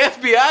 the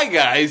FBI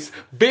guys,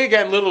 Big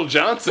and Little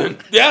Johnson,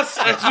 Yes,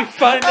 as we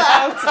find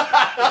out.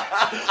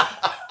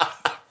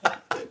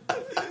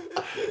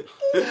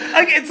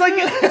 It's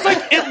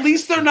like at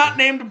least they're not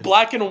named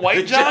Black and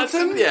White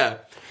Johnson. yeah.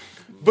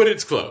 But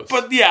it's close.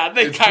 But yeah,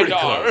 they it's kind pretty of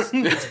are. close.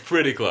 It's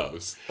pretty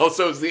close.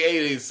 Also, it's the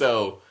 80s,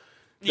 so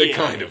they Yeah.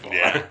 kind of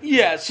are.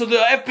 Yeah, so the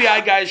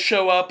FBI guys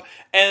show up,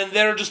 and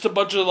they're just a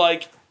bunch of,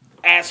 like,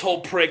 asshole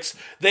pricks.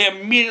 They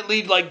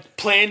immediately, like,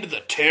 play into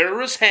the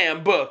terrorist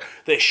handbook.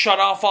 They shut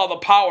off all the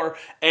power,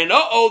 and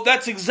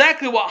that's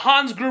exactly what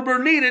Hans Gruber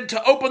needed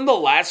to open the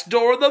last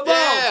door of the vault.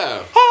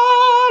 Yeah.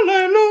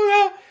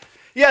 Hallelujah!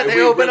 Yeah, And they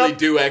we open really up.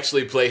 do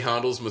actually play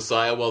Handel's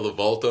Messiah while the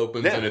vault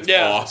opens, and it's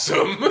Yeah.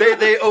 awesome.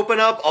 They open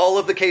up all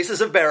of the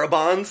cases of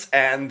barabons,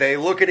 and they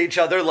look at each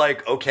other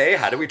like, okay,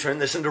 how do we turn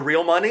this into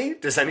real money?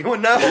 Does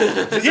anyone know?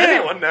 Does Yeah.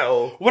 anyone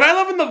know? What I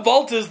love in the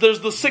vault is there's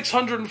the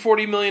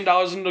 $640 million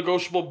in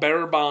negotiable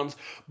bearer bonds,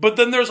 but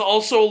then there's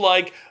also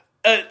like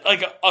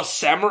a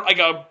samurai, like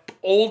a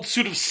old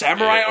suit of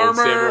samurai Old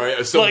armor,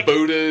 samurai, some like,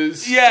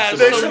 Buddhas. Yeah, some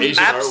There's some some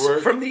Asian maps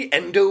artwork. from the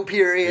Endo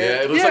period.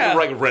 Yeah, it looks Yeah.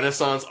 like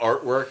Renaissance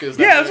artwork. Is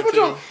that Yeah, there's a right,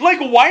 bunch of, like,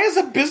 why is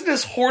a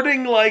business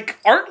hoarding, like,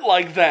 art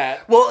like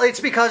that? Well, it's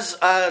because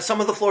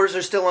some of the floors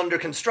are still under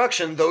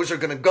construction. Those are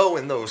going to go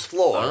in those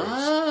floors.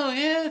 Oh,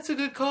 yeah, it's a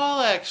good call,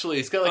 actually.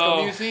 It's got like Oh.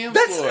 a museum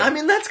That's, floor. I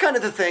mean, that's kind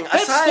of the thing.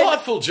 That's Aside,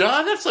 thoughtful,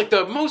 John. That's like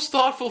the most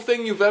thoughtful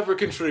thing you've ever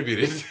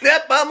contributed.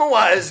 Yep, I'm a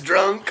wise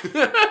drunk.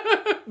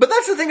 But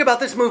that's the thing about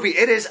this movie.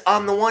 It is,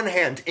 on the one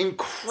hand,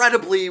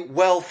 incredibly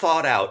well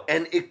thought out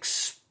and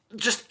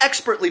just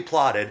expertly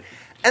plotted.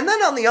 And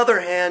then on the other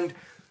hand,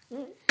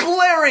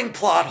 glaring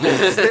plot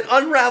holes that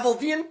unravel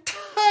the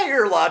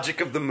entire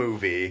logic of the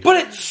movie. But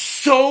it's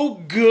so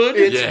good,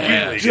 It's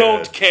Yeah. really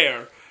don't good.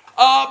 care.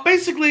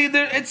 Basically,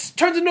 it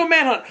turns into a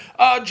manhunt.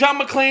 John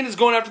McClane is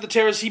going after the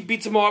terrorists. He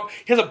beats him up.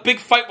 He has a big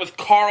fight with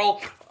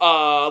Carl.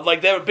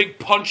 Like, they have a big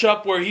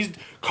punch-up where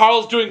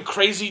Carl's doing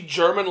crazy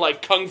German,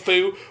 like, kung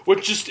fu,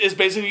 which just is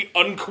basically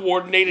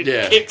uncoordinated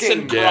Yeah. kicks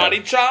and Yeah.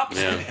 karate chops.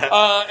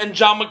 Yeah. And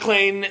John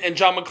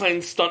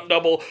McClane's stunt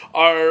double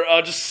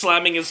are just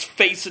slamming his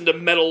face into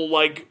metal,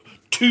 like,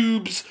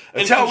 tubes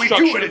and That's how we do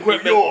construction it in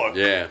equipment. New York.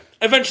 Yeah.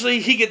 Eventually,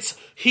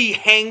 he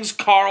hangs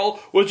Carl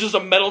with just a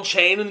metal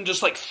chain and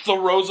just, like,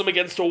 throws him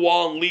against a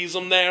wall and leaves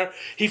him there.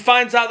 He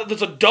finds out that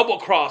there's a double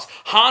cross.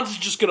 Hans is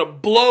just gonna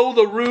blow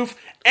the roof.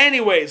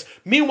 Anyways,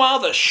 meanwhile,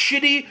 the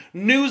shitty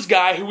news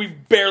guy who we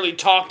barely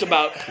talked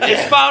about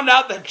has found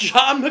out that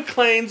John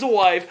McClane's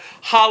wife,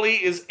 Holly,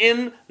 is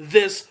in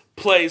this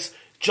place.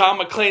 John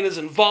McClane is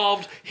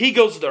involved. He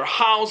goes to their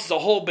house. It's a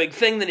whole big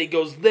thing. Then he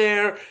goes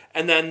there.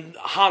 And then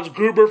Hans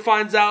Gruber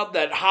finds out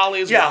that Holly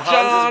is Yeah, with Hans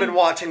John. has been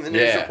watching the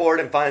news Yeah. report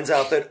and finds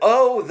out that,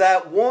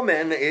 that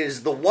woman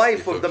is the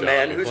wife of the John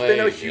man who's been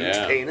a McClane, huge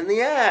yeah. pain in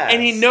the ass.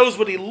 And he knows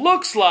what he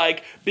looks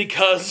like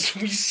because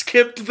we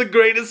skipped the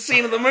greatest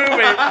scene of the movie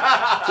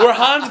where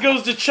Hans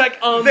goes to check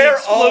on They're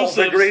the all explosives.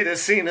 the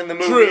greatest scene in the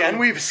movie, True. and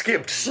we've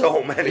skipped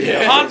so many.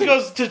 Hans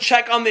goes to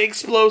check on the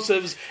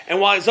explosives,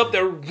 and while he's up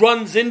there,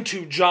 runs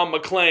into John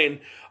McClane,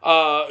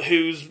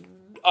 who's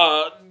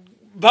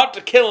about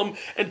to kill him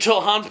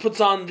until Hans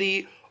puts on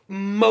the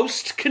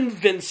most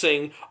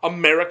convincing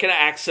American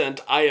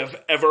accent I have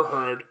ever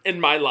heard in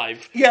my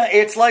life. Yeah,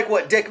 it's like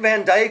what Dick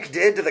Van Dyke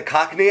did to the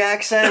Cockney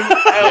accent,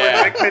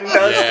 Alan Rickman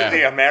does Yeah. to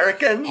the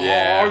American.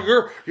 Yeah.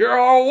 Oh, you're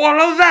all one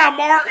of them,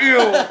 aren't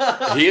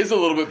you? He is a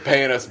little bit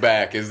paying us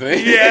back, isn't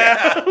he?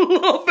 Yeah, a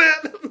little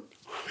bit.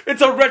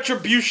 It's a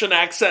retribution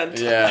accent.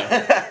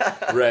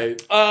 Yeah.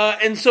 Right.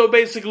 And so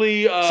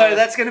basically... Sorry,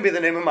 that's going to be the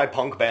name of my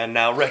punk band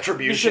now,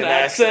 Retribution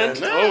accent.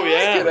 Accent. Oh,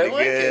 yeah. I like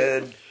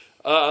it. Good.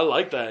 I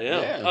like that,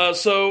 yeah. Yeah.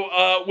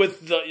 So,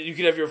 you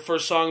could have your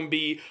first song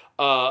be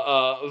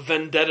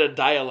vendetta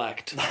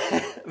dialect.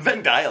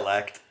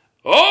 Vendialect.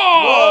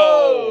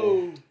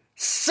 Oh! Whoa!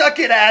 Suck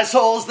it,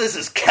 assholes. This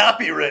is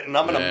copywritten.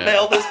 I'm going to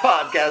mail this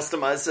podcast to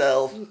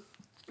myself.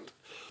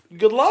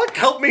 Good luck.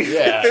 Help me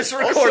fit this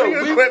recording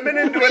equipment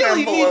into an envelope.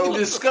 We need to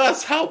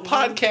discuss how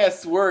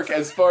podcasts work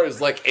as far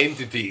as, like,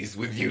 entities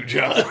with you,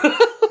 John.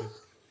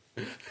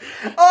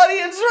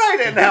 Audience,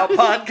 write in how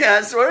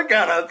podcasts work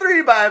on a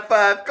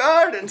 3x5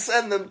 card and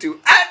send them to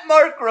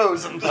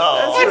 @MarkRosenthal.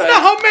 That's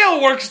not how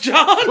mail works,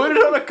 John. Put it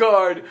on a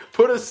card,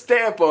 put a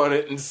stamp on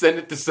it, and send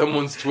it to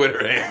someone's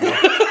Twitter handle.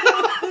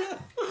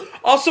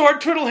 Also, our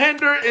Twitter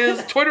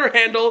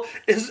handle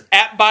is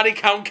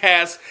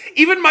 @BodyCountCast.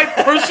 Even my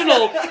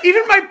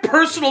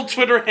personal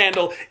Twitter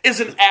handle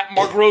isn't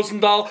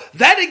 @MarkRosenthal.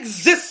 That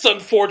exists,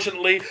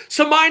 unfortunately.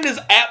 So mine is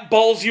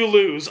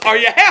 @BallsYouLose. Are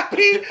you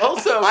happy?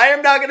 Also, I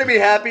am not going to be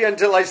happy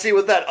until I see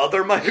what that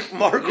other Mark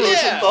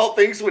Rosenthal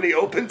thinks when he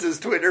opens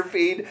his Twitter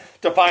feed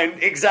to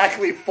find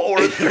exactly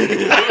 4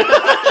 things.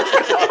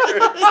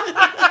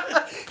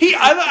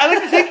 I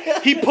like to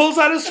think he pulls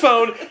out his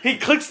phone, he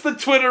clicks the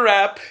Twitter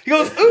app, he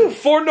goes, ooh,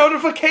 4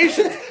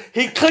 notifications.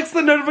 He clicks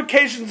the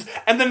notifications,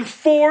 and then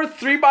 4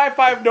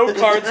 3x5 note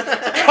cards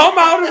come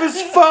out of his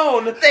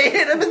phone. They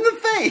hit him in the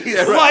face.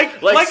 Yeah,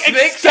 right. Like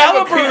snakes have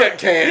a Excalibur. peanut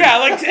can. Yeah,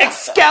 like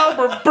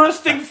Excalibur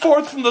bursting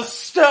forth from the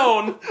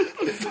stone.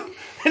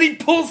 And he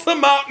pulls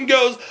them out and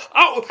goes,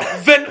 oh,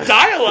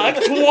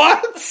 dialect?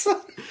 What?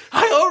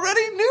 I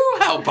already knew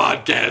how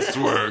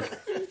podcasts work.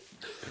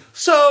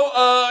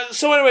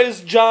 So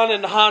anyways, John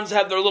and Hans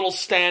have their little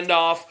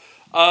standoff.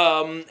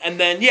 And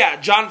then,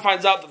 John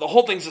finds out that the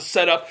whole thing's a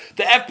setup.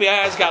 The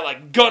FBI's got,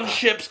 like,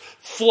 gunships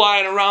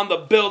flying around the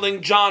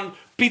building. John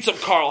beats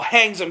up Carl,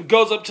 hangs him,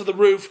 goes up to the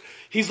roof.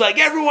 He's like,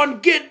 everyone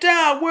get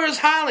down. Where's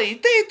Holly?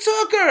 They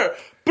took her.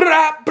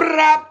 Brap,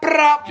 brap,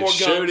 brap. More guns.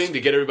 Shooting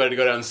to get everybody to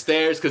go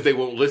downstairs because they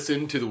won't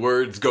listen to the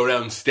words go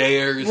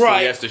downstairs. Right. So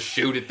he has to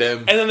shoot at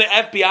them. And then the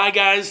FBI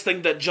guys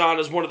think that John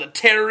is one of the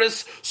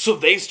terrorists, so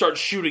they start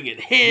shooting at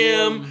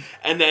him.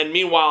 And then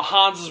meanwhile,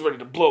 Hans is ready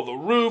to blow the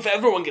roof.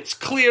 Everyone gets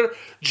clear.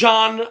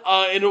 John,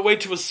 in a way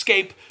to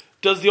escape,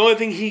 does the only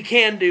thing he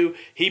can do.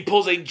 He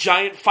pulls a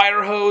giant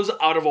fire hose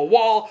out of a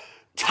wall,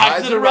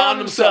 ties it around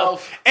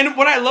himself. And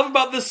what I love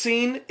about this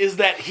scene is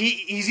that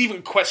he's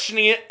even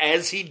questioning it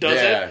as he does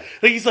it.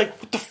 Like, he's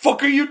like, what the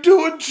fuck are you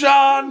doing,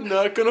 John?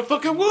 Not gonna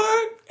fucking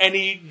work. And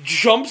he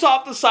jumps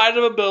off the side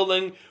of a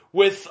building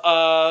with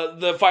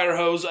the fire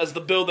hose as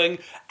the building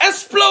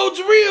explodes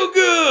real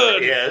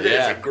good. Yeah,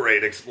 it's a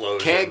great explosion.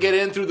 Can't get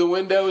in through the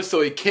window,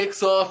 so he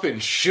kicks off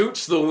and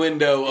shoots the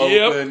window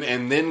open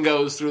and then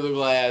goes through the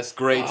glass.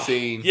 Great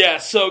scene. Yeah,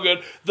 so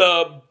good.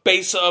 The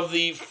base of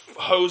the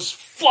hose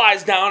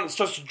flies down and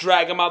starts to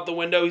drag him out the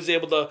window. He's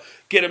able to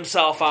get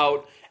himself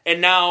out. And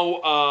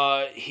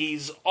now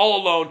he's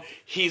all alone.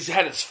 He's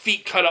had his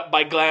feet cut up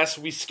by glass.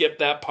 We skipped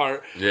that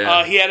part.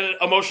 Yeah. He had an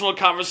emotional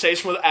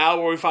conversation with Al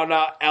where we found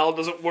out Al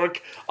doesn't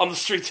work on the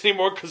streets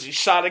anymore because he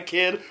shot a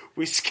kid.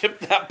 We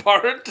skipped that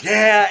part.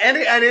 Yeah,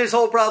 and his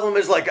whole problem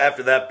is, like,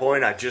 after that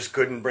point, I just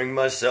couldn't bring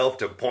myself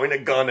to point a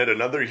gun at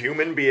another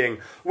human being,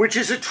 which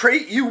is a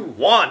trait you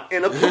want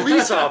in a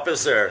police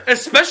officer.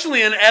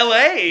 Especially in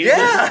L.A.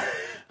 Yeah.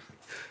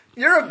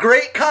 You're a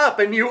great cop,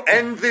 and you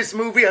end this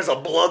movie as a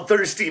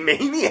bloodthirsty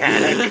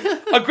maniac.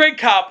 A great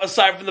cop,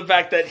 aside from the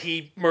fact that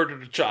he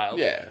murdered a child.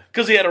 Yeah.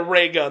 Because he had a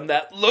ray gun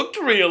that looked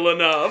real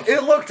enough.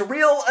 It looked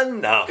real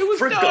enough. It was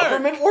for dark.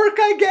 Government work,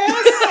 I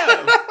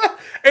guess.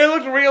 It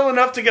looked real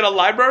enough to get a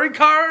library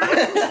card.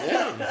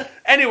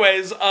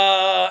 Anyways,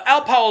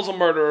 Al Powell's a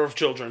murderer of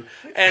children.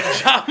 And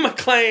John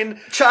McClane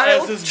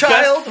as his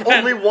best friend.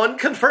 Only one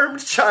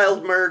confirmed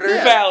child murder.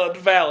 Yeah.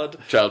 Valid.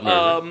 Child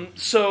murder.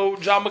 So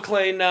John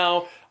McClane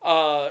now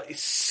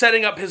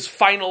setting up his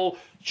final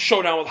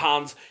showdown with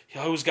Hans,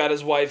 who's got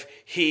his wife.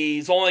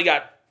 He's only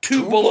got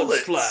two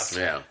bullets left.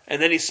 Yeah.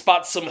 And then he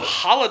spots some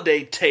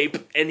holiday tape,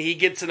 and he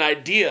gets an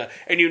idea.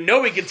 And you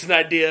know he gets an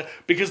idea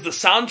because the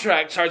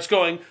soundtrack starts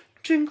going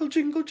jingle,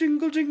 jingle,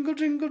 jingle, jingle,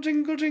 jingle,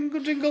 jingle,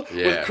 jingle, jingle,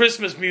 with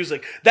Christmas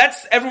music.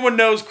 Everyone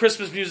knows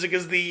Christmas music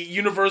is the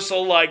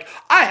universal, like,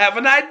 I have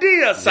an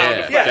idea sound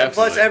effect. Yeah, and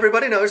plus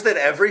everybody knows that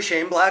every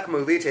Shane Black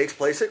movie takes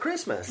place at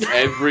Christmas.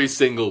 Every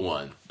single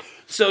one.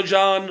 So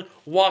John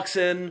walks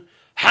in,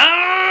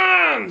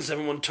 Hans!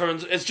 Everyone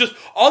turns. It's just,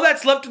 all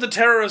that's left of the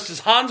terrorists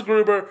is Hans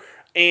Gruber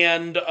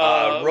and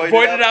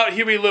roided out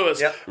Huey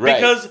Lewis. Yep. Right.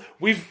 Because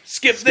we've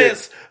skipped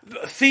this.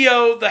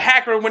 Theo, the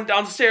hacker, went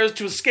downstairs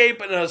to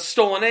escape in a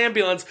stolen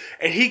ambulance,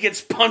 and he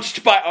gets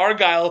punched by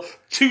Argyle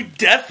to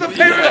death,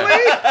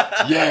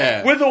 apparently.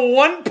 Yeah. With a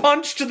one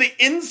punch to the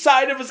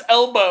inside of his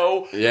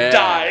elbow, Yeah.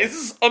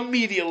 dies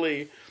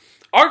immediately.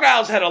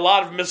 Argyle's had a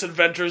lot of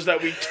misadventures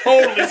that we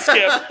totally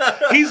skipped.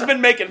 He's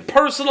been making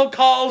personal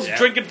calls,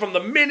 drinking from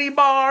the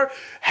minibar,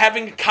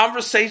 having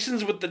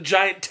conversations with the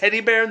giant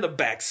teddy bear in the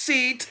back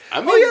seat. I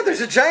mean, Oh yeah,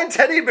 there's a giant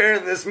teddy bear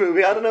in this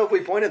movie. I don't know if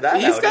we pointed that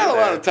out. he's got a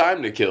either. lot of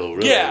time to kill,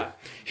 really. Yeah.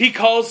 He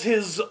calls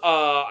his,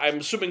 I'm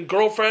assuming,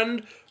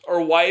 girlfriend or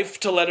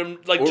wife to let him,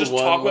 like, Or just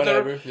one, talk with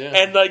whatever, her. yeah.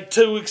 And, like,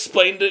 to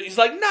explain to, he's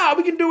like, nah,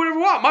 we can do whatever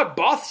we want. My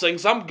boss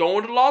thinks I'm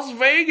going to Las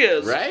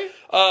Vegas. Right?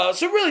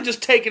 So really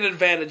just taking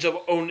advantage of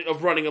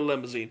running a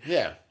limousine.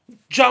 Yeah.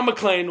 John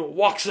McClane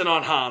walks in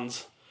on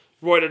Hans,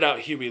 roided out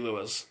Huey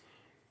Lewis.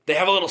 They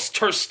have a little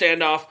terse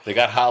standoff. They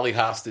got Holly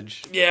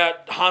hostage. Yeah,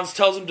 Hans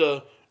tells him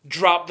to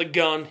drop the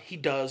gun. He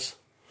does.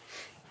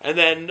 And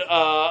then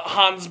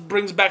Hans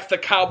brings back the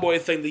cowboy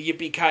thing, the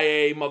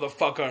yippee-ki-yay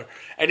motherfucker.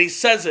 And he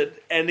says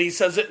it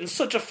in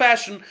such a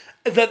fashion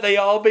that they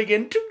all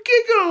begin to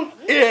giggle.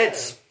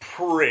 It's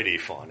pretty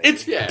funny.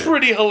 It's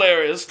pretty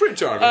hilarious. Pretty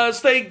charming.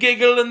 So they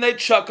giggle and they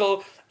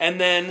chuckle, and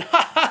then,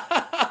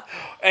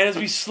 and as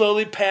we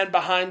slowly pan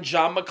behind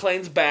John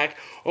McClane's back,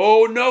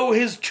 oh no,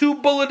 his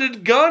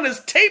 2-bulleted gun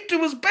is taped to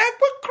his back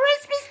with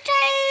Christmas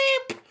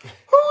tape!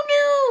 Who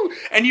knew?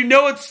 And you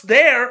know it's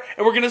there,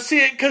 and we're gonna see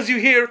it because you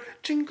hear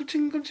jingle,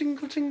 jingle,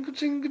 jingle, jingle,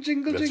 jingle,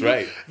 jingle, That's jingle.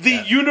 right.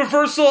 The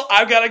universal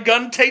 "I've got a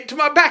gun taped to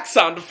my back"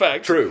 sound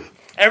effect. True.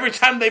 Every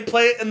time they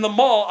play it in the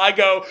mall, I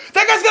go,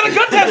 that guy's got a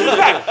gun attached to his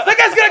back! That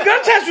guy's got a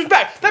gun attached to his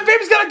back! That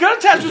baby's got a gun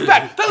attached to his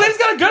back! That lady's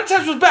got a gun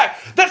attached to his back!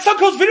 That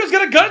Suncoast Video's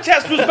got a gun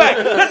attached to his back!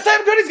 That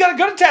Sam Goody's got a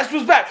gun attached to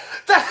his back!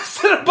 That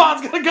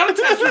Cinnabon's got a gun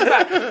attached to his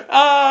back!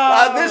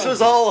 This was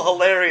all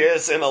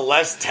hilarious in a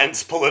less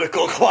tense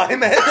political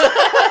climate.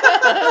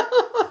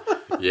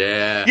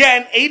 Yeah. Yeah,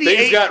 in 88...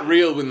 Things got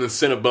real when the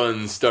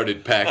Cinnabons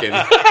started packing.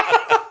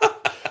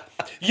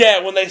 Yeah,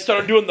 when they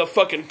started doing the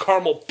fucking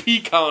caramel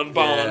pecan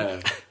bun.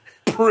 Yeah.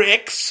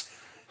 Pricks.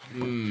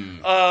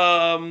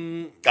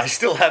 I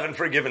still haven't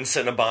forgiven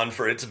Cinnabon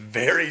for its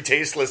very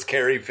tasteless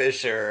Carrie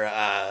Fisher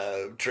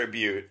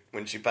tribute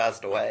when she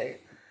passed away.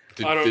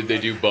 Did they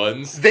do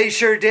buns? They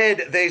sure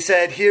did. They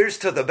said, here's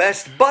to the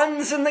best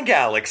buns in the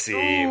galaxy.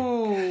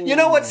 Ooh. You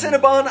know what,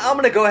 Cinnabon? I'm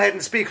going to go ahead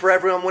and speak for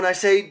everyone when I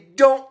say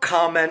don't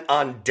comment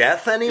on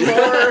death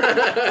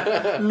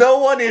anymore. No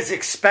one is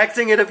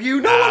expecting it of you.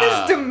 No one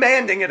is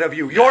demanding it of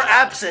you. Your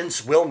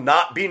absence will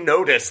not be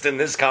noticed in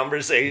this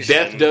conversation.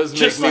 Death does make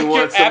Just me like your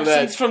want some of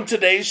absence that. from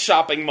today's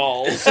shopping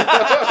malls.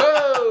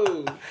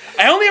 Oh!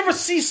 I only ever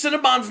see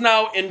Cinnabons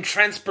now in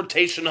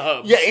transportation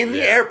hubs. Yeah, in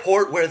the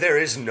airport where there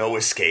is no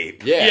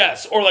escape. Yeah.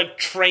 Yes, or like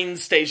train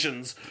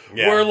stations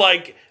Yeah. where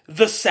like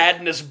the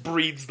sadness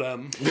breeds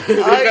them. They've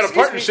got a excuse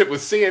partnership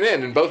with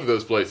CNN in both of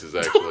those places,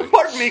 actually.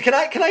 Pardon me, can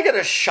I get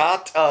a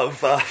shot of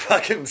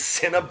fucking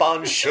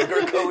Cinnabon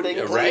sugar coating,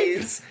 Right?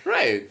 please?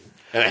 Right.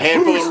 And a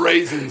handful of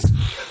raisins.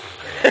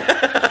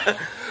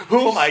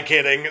 Who am I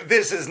kidding?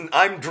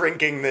 I'm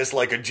drinking this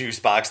like a juice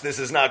box. This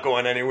is not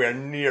going anywhere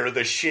near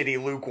the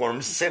shitty lukewarm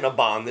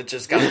Cinnabon that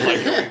just got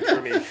like a week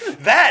for me.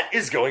 That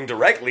is going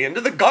directly into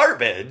the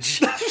garbage.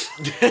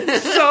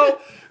 So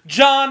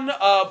John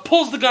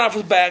pulls the gun off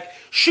his back,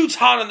 shoots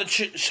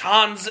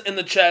Hans in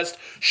the chest,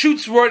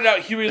 shoots roided out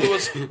Huey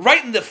Lewis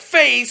right in the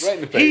face. Right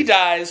in the face. He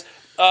dies.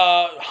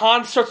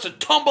 Hans starts to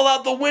tumble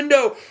out the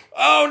window.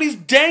 Oh, and he's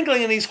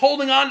dangling and he's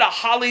holding on to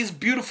Holly's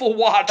beautiful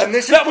watch And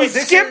this that is-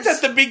 we skipped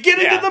at the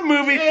beginning Yeah. of the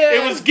movie. Yeah.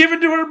 It was given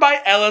to her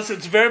by Ellis.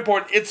 It's very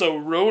important. It's a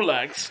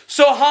Rolex.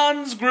 So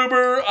Hans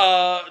Gruber,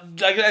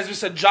 as we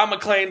said, John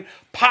McClane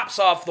pops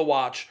off the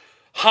watch.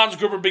 Hans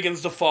Gruber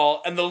begins to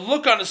fall, and the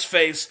look on his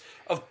face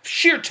of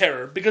sheer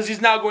terror because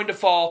he's now going to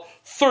fall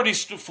 30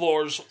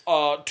 floors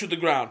to the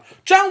ground.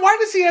 John, why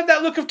does he have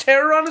that look of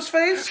terror on his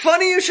face?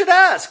 Funny you should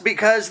ask,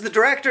 because the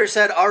director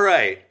said, all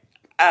right,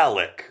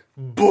 Alec,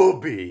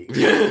 Booby,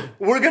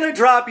 we're going to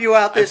drop you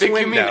out I this think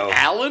window. you mean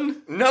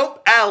Alan?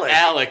 Nope, Alec.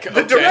 Alec, The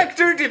okay.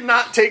 director did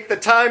not take the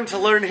time to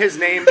learn his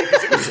name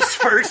because it was his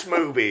first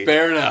movie.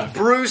 Fair enough.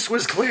 Bruce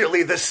was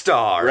clearly the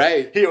star.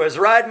 Right. He was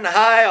riding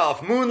high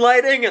off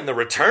Moonlighting and The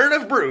Return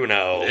of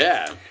Bruno.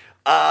 Yeah.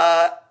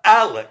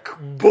 Alec,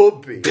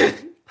 Booby,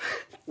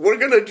 we're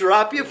going to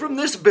drop you from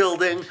this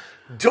building.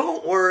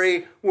 Don't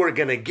worry, we're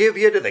going to give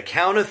you to the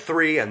count of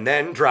 3 and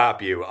then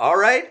drop you. All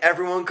right?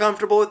 Everyone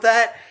comfortable with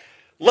that?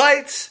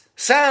 Lights,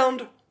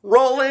 sound,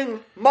 rolling,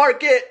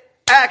 market,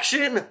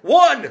 action,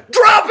 1,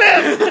 drop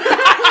him!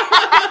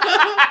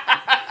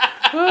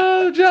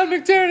 Oh, John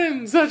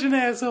McTiernan, such an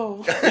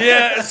asshole.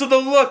 Yeah, so the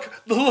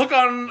look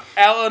on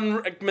Alan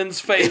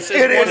Rickman's face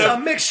is It one is of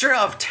a mixture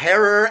of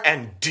terror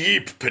and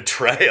deep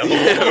betrayal.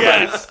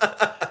 yes.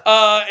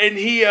 And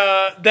he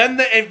then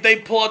they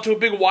pull out to a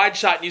big wide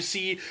shot, and you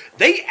see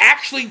they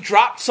actually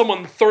dropped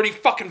someone 30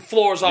 fucking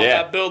floors off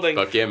Yeah. that building.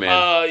 Fuck yeah,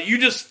 man. You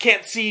just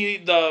can't see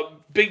the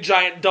big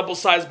giant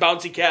double-sized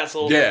bouncy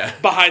castle Yeah.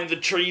 behind the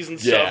trees and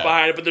stuff Yeah.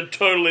 behind it, but they're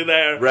totally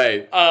there.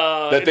 Right.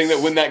 That thing it's-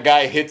 that when that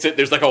guy hits it,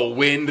 there's like a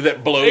wind that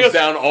He blows goes,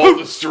 down all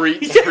the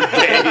streets for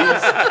days.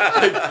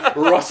 Like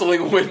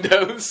rustling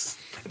windows.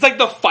 It's like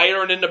the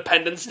fire on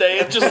Independence Day.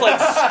 It just like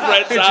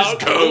spreads out,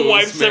 goes,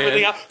 wipes man.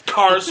 everything out.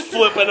 Cars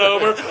flipping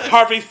over.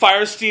 Harvey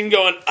Firestein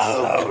going,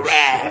 "Oh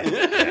crap!"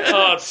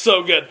 Oh, it's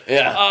so good.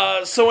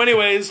 Yeah. So,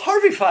 anyways,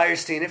 Harvey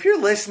Firestein, if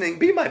you're listening,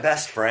 be my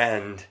best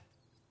friend.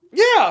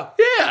 yeah.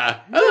 Yeah,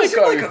 I like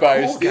You're Harvey like a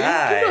cool Firestein.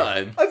 guy. Come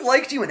on. I've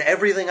liked you in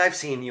everything I've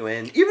seen you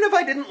in. Even if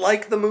I didn't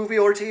like the movie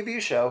or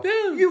TV show,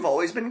 Yeah. you've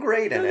always been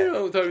great in I it.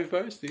 know with Harvey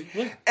Firestein.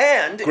 Yeah.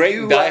 And Great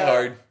you, in Die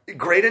Hard.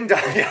 Great in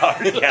Die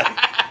Hard,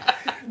 yeah.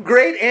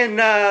 Great in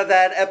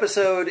that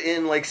episode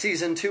in like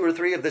season 2 or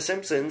 3 of The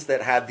Simpsons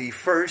that had the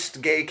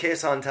first gay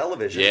kiss on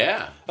television.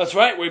 Yeah. That's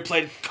right. We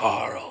played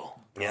Carl.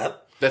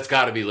 Yep. That's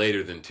got to be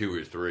later than 2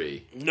 or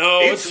 3.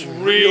 No, It's it's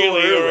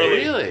really early.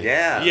 Really?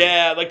 Yeah.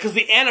 Yeah, like because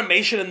the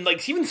animation and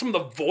like even some of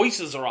the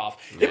voices are off.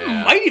 It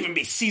Yeah. might even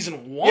be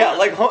season 1. Yeah,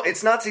 like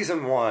it's not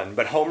season 1,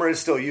 but Homer is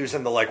still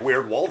using the like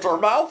weird Walter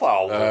Malfoy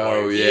voice.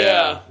 Oh,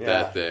 Yeah. yeah.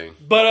 That thing.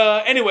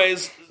 But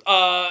anyways,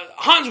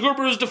 Hans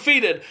Gruber is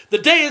defeated. The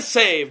day is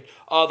saved.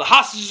 The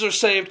hostages are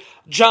saved.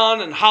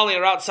 John and Holly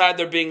are outside.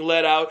 They're being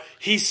led out.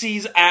 He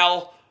sees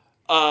Al.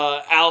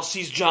 Al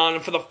sees John,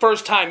 and for the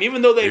first time,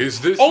 even though they've Is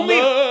this only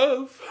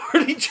love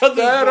heard each other's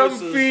that I'm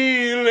voices,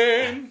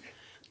 feeling?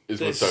 Is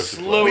they what starts to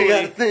play. slowly. We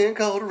got a thing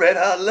called Red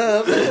Hot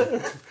Love.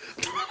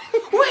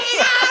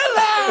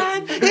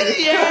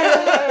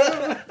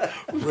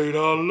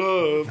 Radar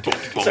love.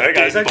 Sorry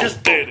guys, I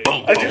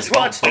just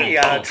watched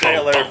the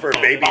trailer for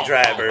Baby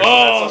Driver.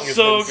 Oh, That song has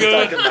so been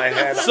good. Stuck in my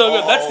head So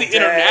good. That's all the day.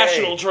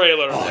 international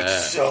trailer.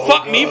 So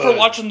Fuck me for good.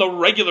 watching the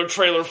regular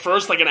trailer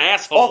first, like an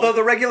asshole. Although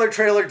the regular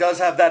trailer does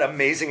have that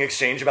amazing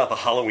exchange about the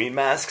Halloween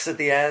masks at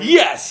the end.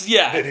 yes,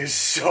 yeah. It is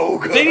so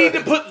good. They need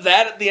to put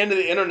that at the end of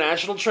the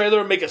international trailer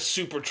and make a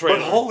super trailer.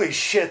 But holy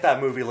shit, that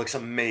movie looks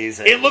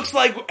amazing. It looks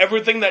like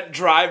everything that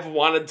Drive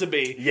wanted to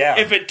be. Yeah.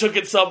 If it took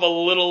itself a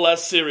little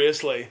less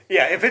seriously.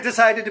 Yeah, if it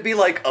decided to be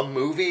like a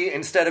movie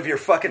instead of your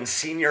fucking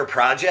senior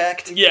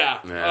project. Yeah.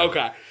 Yeah.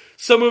 Okay.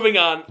 So moving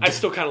on. I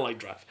still kind of like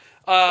Drive.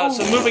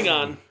 So moving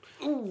on.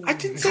 I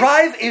didn't say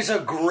Drive is a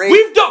great.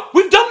 We've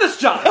done this,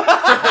 John.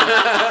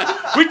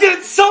 We did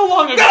it so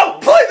long ago. Go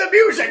play the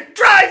music.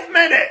 Drive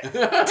minute.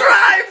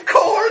 Drive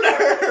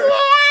corner.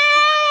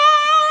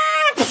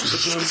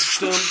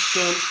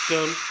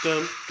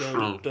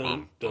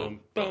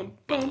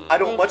 I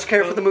don't much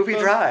care for the movie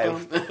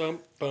Drive. This is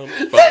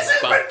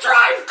the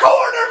Drive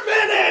Corner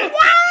minute.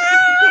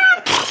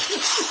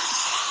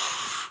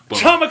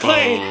 John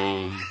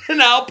McClane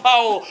and Al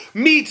Powell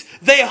meet.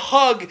 They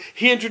hug.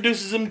 He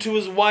introduces him to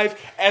his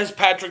wife. As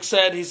Patrick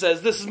said, he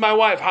says, "This is my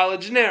wife, Holly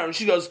Gennaro." And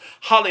she goes,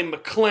 "Holly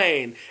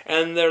McClane."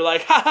 And they're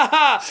like, "Ha ha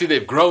ha." See,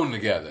 they've grown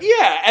together.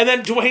 Yeah. And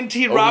then Dwayne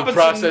T. Over Robinson.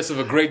 the process of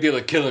a great deal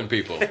of killing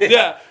people.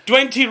 Yeah,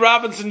 Dwayne T.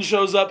 Robinson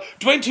shows up.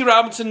 Dwayne T.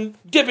 Robinson,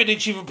 Deputy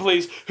Chief of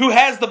Police, who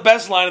has the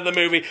best line of the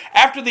movie.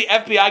 After the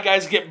FBI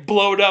guys get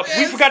blowed up,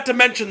 we forgot to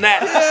mention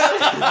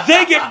that.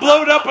 They get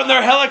blowed up in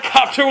their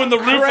helicopter when the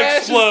roof Crashes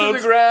explodes.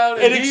 to the ground,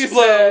 and It he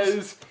explodes.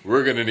 says,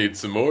 "We're gonna need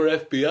some more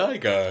FBI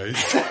guys."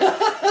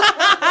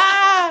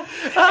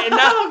 And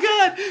now, Oh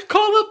God!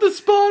 Call up the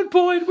spawn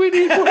point. We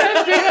need more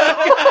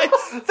FBI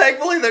guys.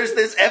 Thankfully, there's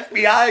this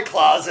FBI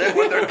closet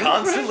where they're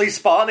constantly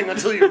spawning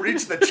until you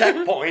reach the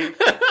checkpoint.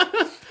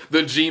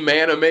 The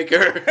G-Mana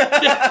maker.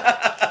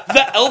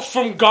 the elf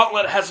from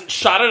Gauntlet hasn't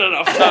shot it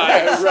enough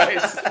times.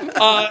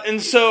 Right.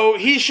 And so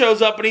he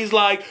shows up and he's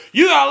like,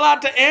 "You got a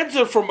lot to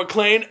answer for,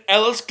 McClane.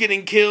 Ellis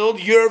getting killed,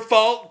 your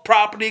fault,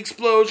 property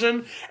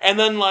explosion." And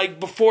then, like,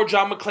 before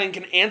John McClane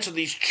can answer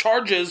these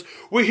charges,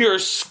 we hear a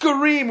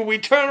scream and we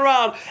turn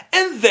around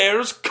and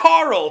there's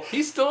Carl.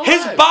 He's still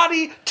His alive.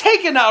 body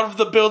taken out of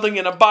the building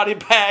in a body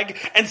bag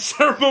and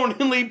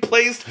ceremonially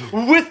placed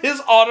with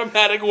his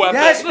automatic weapon.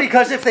 Yes,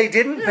 because if they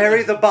didn't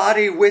bury the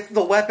body with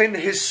the weapon,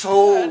 his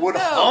soul would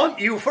haunt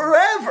you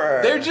forever.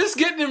 They're just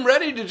getting him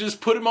ready to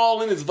just put him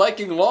all in his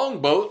Viking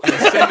longboat and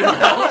send him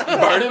out and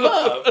burn him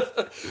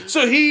up.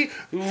 So he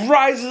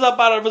rises up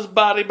out of his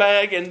body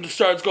bag and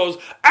goes,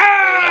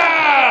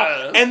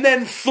 "Ah!" And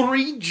then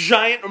 3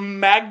 giant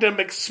magnum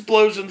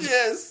explosions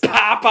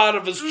pop out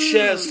of his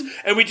chest,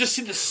 and we just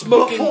see the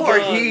smoking Before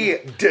gun. he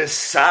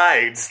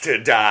decides to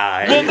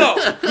die. Well,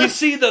 no, we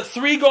see the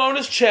 3 go on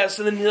his chest,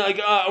 and then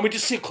and we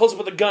just see a close up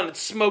of the gun.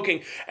 It's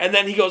smoking, and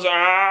then he goes,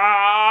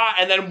 "Ah!"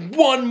 And then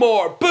one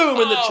more, boom,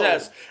 in the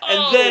chest,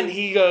 and then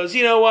he goes,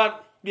 "You know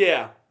what?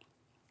 Yeah,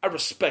 I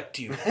respect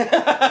you.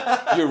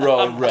 You're all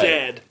I'm right.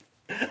 dead."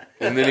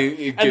 And then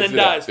he gives And then it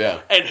dies. up. Yeah.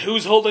 And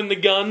who's holding the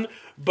gun?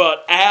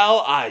 But Al,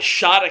 I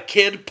shot a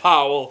kid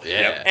Powell.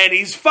 Yeah. And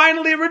he's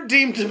finally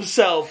redeemed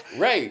himself.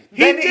 Right.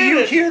 Then did you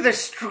it. hear the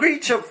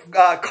screech of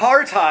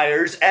car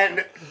tires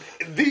and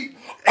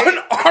An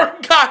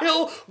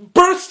Argyle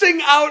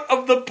bursting out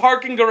of the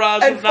parking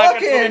garage and of Nakatomi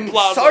fucking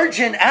Plaza.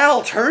 Sergeant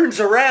Al turns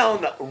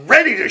around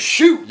ready to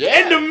shoot. Yeah.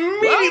 And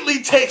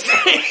immediately takes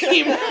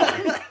aim.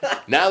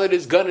 Now that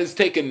his gun has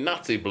taken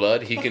Nazi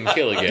blood, he can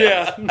kill again.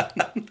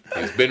 Yeah.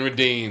 He's been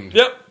redeemed.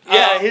 Yep.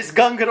 Yeah, his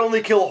gun could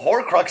only kill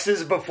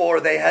Horcruxes before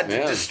they had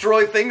to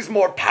destroy things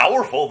more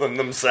powerful than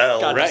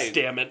themselves. God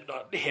damn it,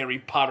 Harry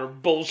Potter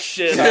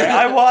bullshit. Sorry,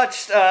 I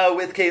watched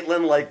with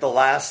Caitlin like the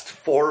last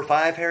 4 or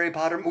 5 Harry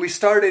Potter. We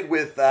started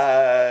with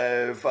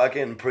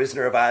fucking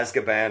Prisoner of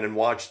Azkaban and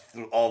watched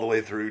all the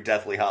way through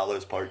Deathly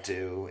Hallows Part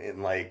 2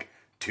 in like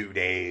 2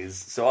 days.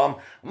 So I'm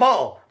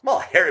all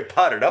Harry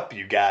Pottered up,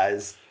 you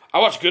guys. I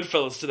watched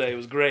Goodfellas today. It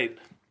was great.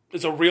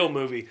 It's a real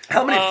movie.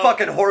 How many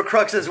fucking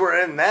Horcruxes were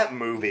in that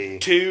movie?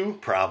 2.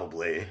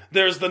 Probably.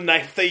 There's the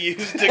knife they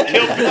used to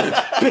kill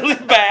Billy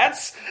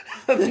Bats.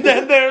 And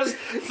then there's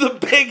the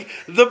big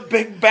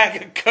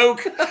bag of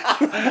coke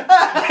that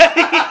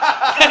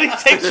he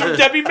takes from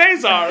Debbie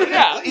Mazar.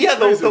 Yeah,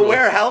 the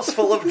warehouse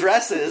full of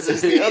dresses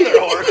is the other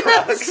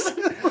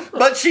Horcrux.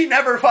 But she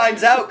never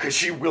finds out because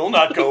she will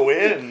not go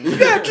in.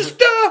 Yeah, just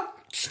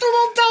a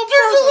little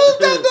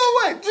down the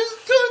way.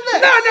 Just do that.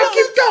 No,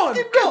 keep going.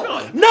 Keep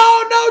going.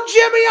 No,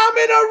 Jimmy, I'm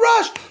in a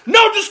rush.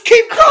 No, just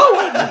keep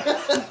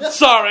going.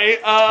 Sorry.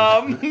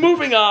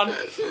 Moving on.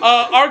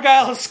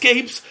 Argyle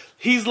escapes.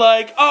 He's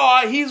like,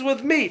 he's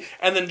with me.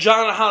 And then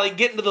John and Holly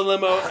get into the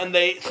limo, and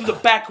through the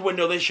back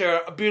window, they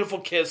share a beautiful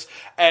kiss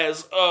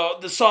as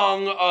the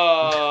song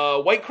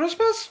White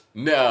Christmas?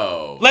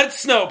 No. Let It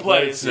Snow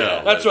plays. Let It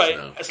Snow. That's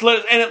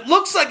right. And it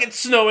looks like it's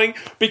snowing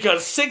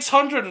because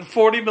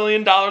 $640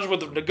 million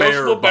worth of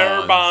negotiable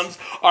bearer bonds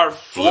are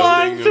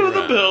flying through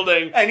the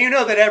building. And you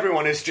know that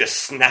everyone is just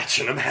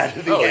snatching them out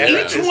of the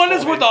air. Each one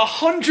is worth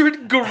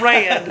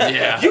 $100,000.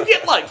 Yeah. You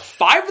get like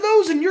 5 of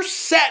those and you're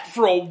set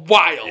for a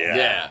while.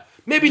 Yeah.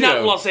 Maybe not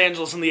in Los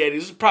Angeles in the 80s.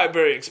 It's probably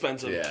very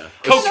expensive. Yeah.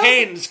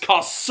 Cocaine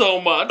costs so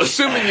much.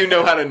 Assuming you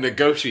know how to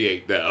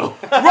negotiate, though.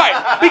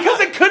 Right. Because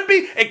it could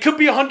be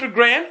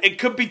 $100,000. It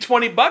could be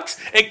 $20.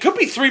 It could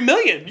be $3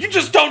 million. You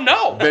just don't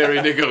know.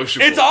 Very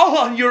negotiable. It's all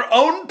on your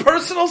own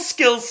personal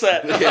skill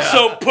set. Yeah.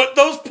 So put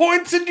those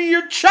points into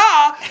your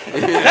cha.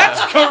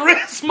 That's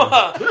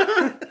charisma.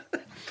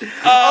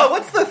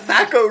 What's the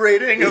THACO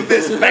rating of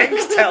this bank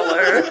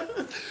teller?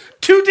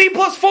 2D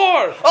plus 4.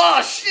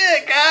 Oh,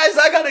 shit, guys.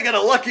 I gotta get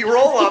a lucky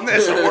roll on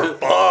this or we're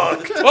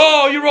fucked.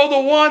 Oh, you rolled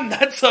a 1.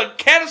 That's a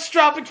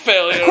catastrophic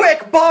failure.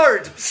 Quick,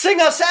 Bard,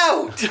 sing us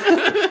out.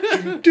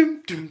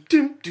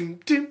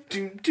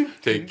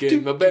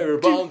 Taking my bearer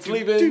bonds,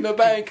 leaving the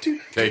bank.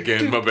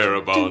 Taking my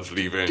bearer bonds,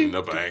 leaving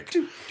the bank.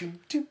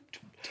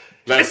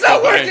 It's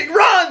not working,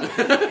 run!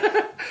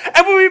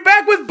 And we'll be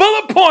back with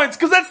bullet points,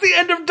 because that's the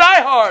end of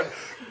Die Hard.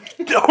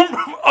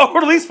 Or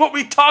at least what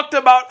we talked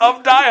about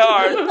of Die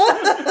Hard.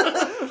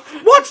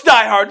 Watch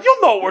Die Hard.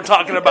 You'll know what we're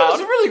talking about. It was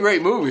a really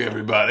great movie,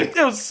 everybody.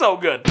 It was so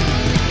good.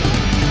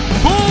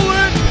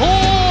 Bullet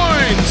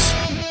points!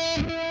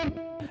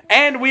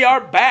 And we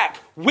are back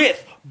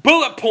with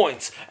bullet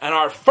points. And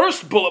our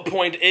first bullet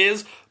point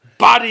is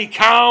body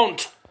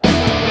count.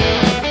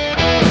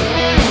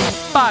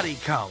 Body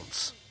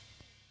counts.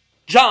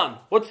 John,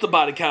 what's the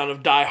body count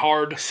of Die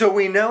Hard? So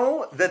we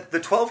know that the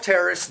 12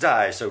 terrorists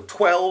die, so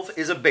 12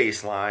 is a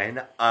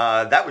baseline.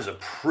 That was a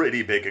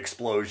pretty big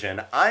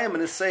explosion. I am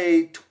going to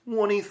say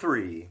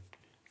 23.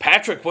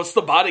 Patrick, what's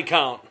the body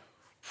count?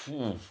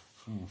 I'm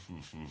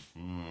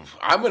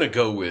going to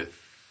go with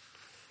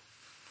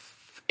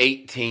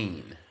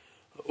 18.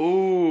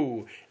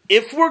 Ooh.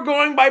 If we're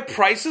going by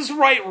Price is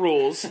Right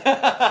rules,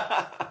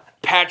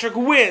 Patrick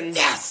wins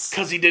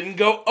because he didn't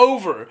go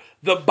over.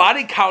 The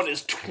body count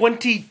is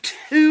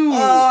 22.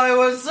 Oh, it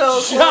was so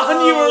close.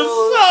 John, you were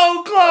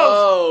so close.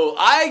 Oh,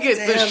 I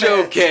get the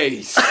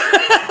showcase.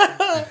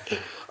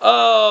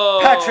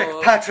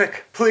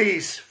 Patrick,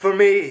 please, for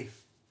me,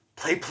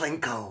 play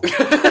Plinko.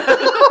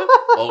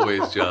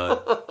 Always, John.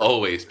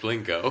 Always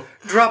Plinko.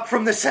 Drop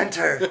from the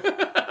center.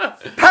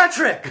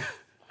 Patrick,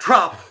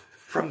 drop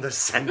from the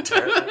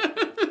center.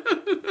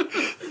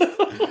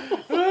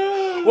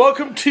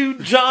 Welcome to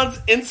John's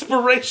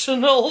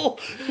inspirational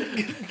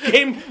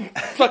game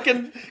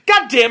fucking...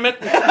 God damn it.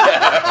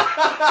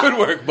 Good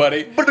work,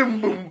 buddy.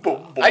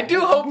 I do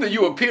hope that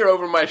you appear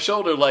over my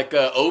shoulder like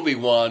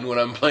Obi-Wan when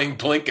I'm playing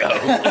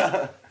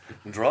Plinko.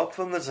 Drop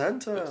from the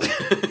center.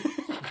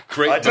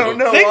 Great. I don't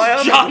know Thanks, why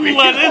I'm John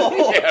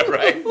Lennon. Yeah,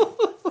 right.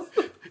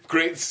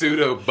 Great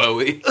pseudo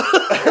Bowie.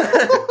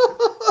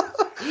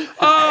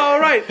 All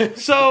right.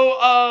 So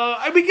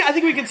I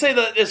think we can say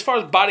that as far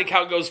as body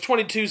count goes,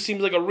 22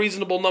 seems like a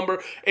reasonable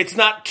number. It's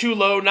not too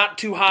low, not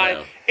too high.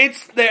 Yeah.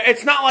 It's there.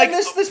 It's not like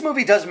And this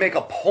movie does make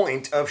a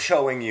point of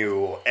showing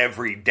you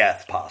every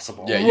death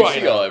possible. Yeah, you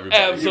see all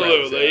everybody.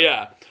 Absolutely,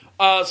 yeah.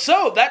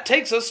 So that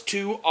takes us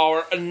to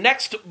our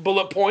next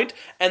bullet point,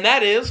 and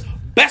that is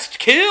best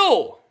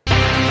kill.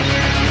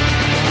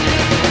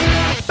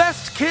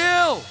 Best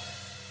kill.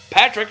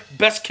 Patrick,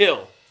 best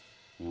kill.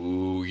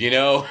 Ooh, you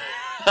know,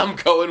 I'm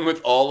going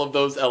with all of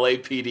those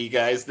LAPD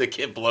guys that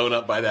get blown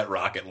up by that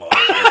rocket launcher.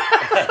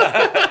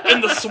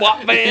 In the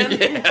SWAT van?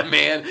 Yeah,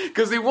 man.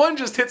 Because the one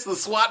just hits the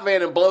SWAT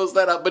van and blows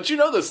that up. But you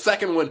know the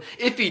second one,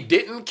 if he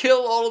didn't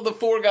kill all of the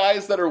 4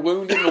 guys that are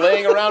wounded and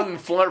laying around in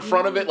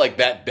front of it, like,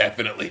 that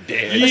definitely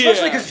did.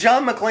 Especially because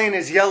John McClane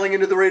is yelling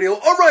into the radio,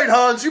 all right,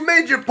 Hans, you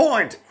made your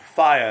point.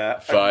 Fire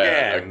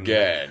Fire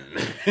again.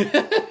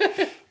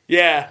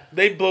 Yeah,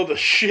 they blow the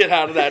shit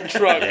out of that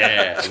truck.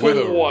 Yeah, with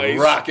a twice.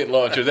 rocket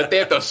launcher that they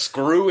have to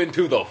screw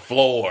into the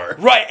floor.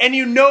 Right, and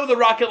you know the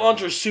rocket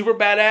launcher is super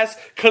badass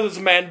because it's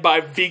manned by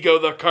Vigo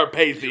the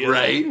Carpathian.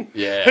 Right?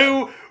 Yeah.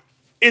 Who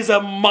is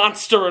a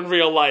monster in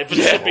real life, it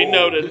should be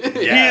noted.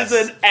 Yes. He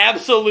is an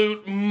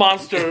absolute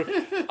monster.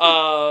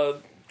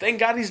 Thank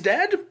God he's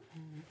dead.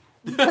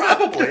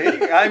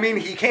 Probably. I mean,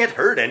 he can't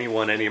hurt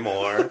anyone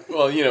anymore.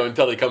 Well,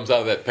 until he comes out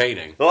of that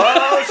painting.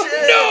 Oh,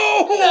 shit!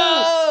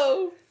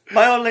 No!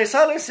 My only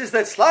solace is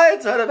that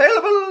slides are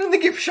available in the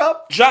gift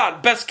shop.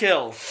 John, best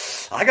kill.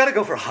 I gotta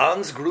go for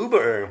Hans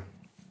Gruber.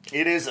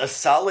 It is a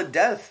solid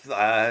death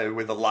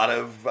with a lot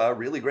of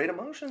really great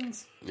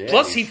emotions. Yeah,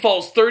 Plus, he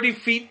falls 30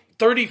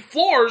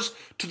 floors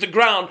to the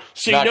ground,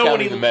 so not you know when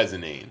counting he... the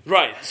mezzanine.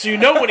 Right, so you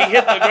know when he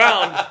hit the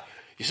ground...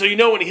 So you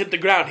know when he hit the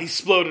ground, he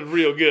exploded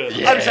real good.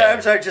 Yeah.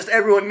 I'm sorry, just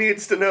everyone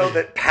needs to know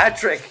that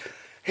Patrick,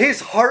 his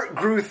heart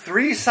grew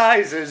 3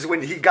 sizes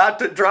when he got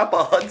to drop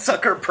a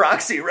Hudsucker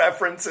Proxy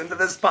reference into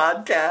this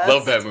podcast.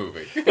 Love that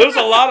movie. There's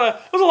a lot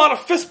of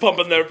fist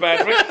pumping there,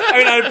 Patrick. I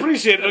mean, I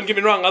appreciate it. Don't get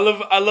me wrong.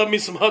 I love me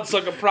some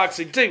Hudsucker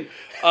Proxy too.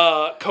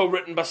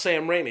 Co-written by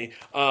Sam Raimi.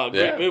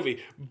 Great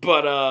movie.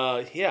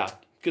 But yeah,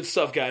 good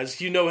stuff,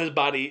 guys. You know his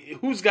body.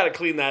 Who's got to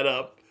clean that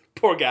up?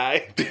 Poor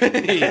guy.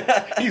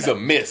 He's a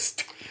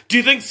mist. Do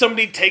you think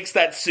somebody takes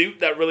that suit,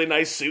 that really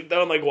nice suit,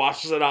 though, and like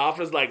washes it off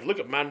and is like, look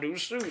at my new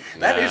suit?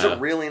 That is a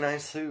really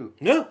nice suit.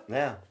 Yeah.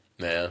 Yeah.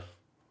 Yeah.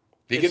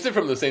 He gets it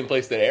from the same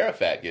place that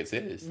Arafat gets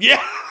his.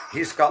 Yeah.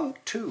 He's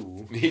got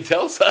 2. He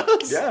tells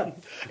us. Yeah.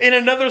 In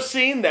another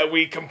scene that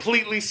we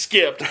completely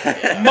skipped,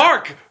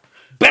 Mark,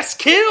 best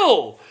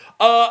kill.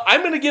 I'm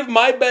going to give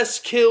my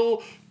best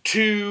kill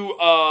to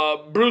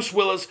Bruce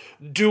Willis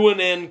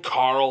doing in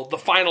Carl, the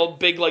final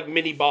big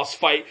mini boss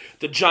fight,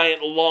 the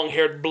giant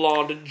long-haired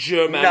blonde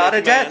German. Not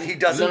a death. He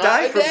doesn't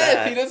die from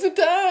that. He doesn't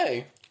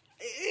die.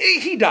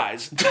 He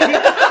dies.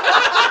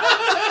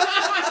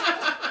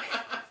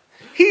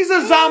 He's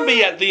a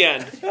zombie at the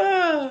end.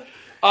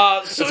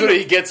 That's when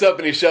he gets up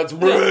and he shouts,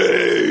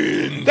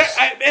 brains!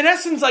 In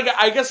essence,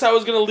 I guess I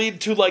was going to lead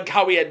to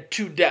how he had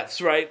 2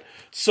 deaths, right?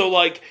 So,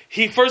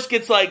 he first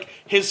gets,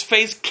 his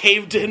face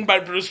caved in by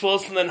Bruce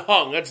Willis and then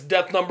hung. That's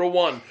death number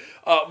 1.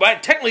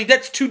 But technically,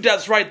 that's 2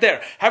 deaths right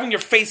there. Having your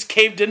face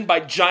caved in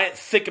by giant,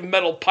 thick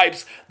metal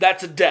pipes,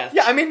 that's a death.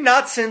 Yeah, I mean,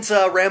 not since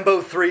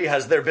Rambo 3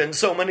 has there been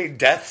so many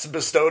deaths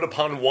bestowed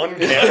upon one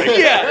character.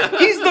 Yeah,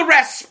 he's the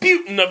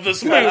Rasputin of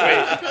this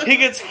movie. He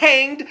gets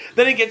hanged,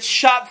 then he gets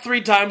shot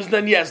 3 times, and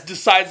then, yes,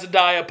 decides to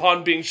die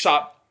upon being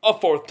shot a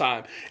 4th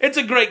time. It's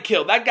a great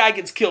kill. That guy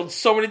gets killed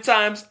so many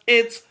times,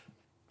 it's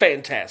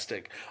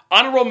fantastic.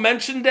 Honorable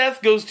mention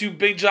death goes to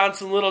Big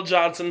Johnson, Little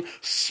Johnson,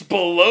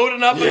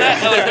 exploding up in that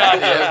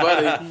helicopter.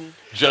 Yeah, buddy.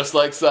 Just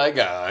like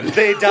Saigon.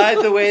 They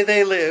died the way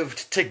they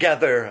lived,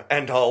 together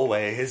and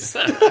always.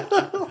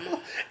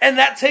 And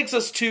that takes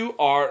us to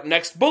our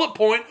next bullet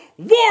point,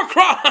 war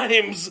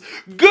crimes!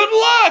 Good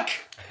luck!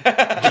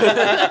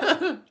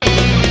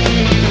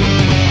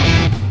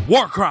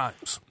 War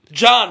crimes.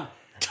 John,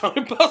 tell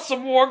me about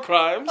some war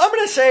crimes. I'm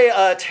going to say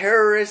a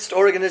terrorist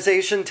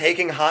organization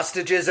taking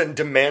hostages and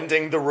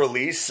demanding the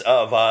release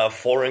of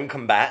foreign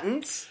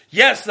combatants.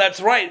 Yes, that's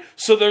right.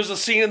 So there's a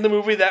scene in the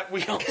movie that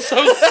we also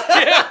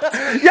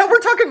skipped. Yeah, we're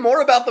talking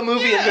more about the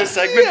movie in this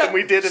segment than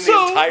we did in the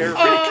entire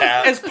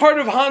recap. As part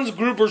of Hans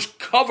Gruber's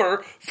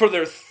cover for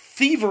their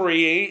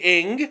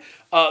thieving,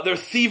 their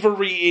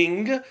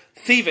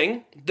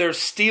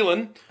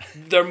stealing,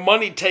 their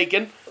money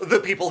taken. The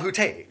people who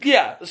take.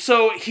 Yeah,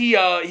 so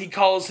he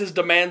calls his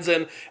demands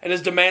in, and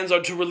his demands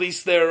are to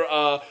release their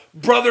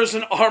brothers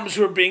in arms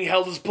who are being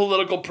held as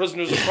political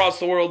prisoners across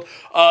the world.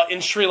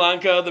 In Sri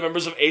Lanka, the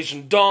members of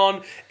Asian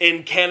Dawn.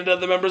 In Canada,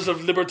 the members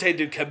of Liberté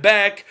du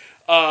Québec.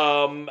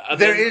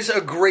 There is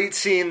a great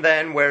scene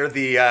then where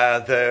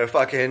the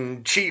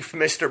fucking chief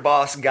Mr.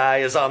 Boss guy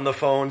is on the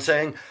phone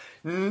saying,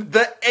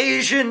 the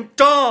Asian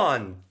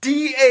Dawn,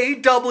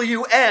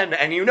 DAWN,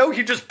 and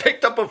he just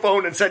picked up a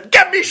phone and said,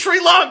 "Get me Sri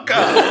Lanka!"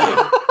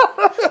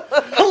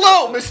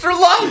 Hello, Mr.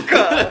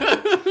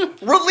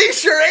 Lanka!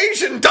 Release your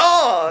Asian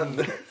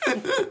Dawn!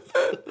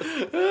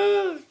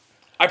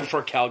 I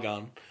prefer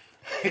Calgon.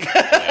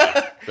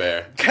 Yeah,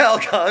 fair.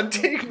 Calgon,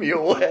 take me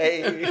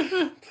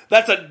away.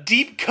 That's a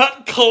deep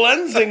cut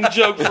cleansing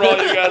joke for all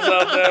you guys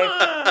out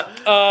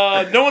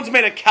there. No one's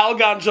made a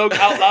Calgon joke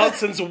out loud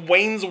since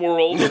Wayne's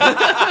World.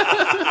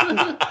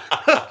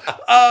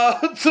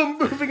 So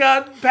moving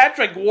on,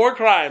 Patrick, war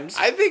crimes.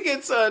 I think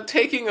it's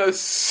taking a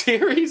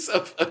series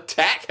of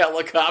attack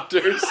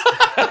helicopters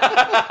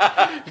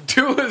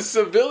to a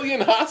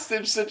civilian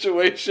hostage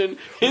situation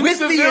in with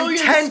the civilian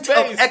intent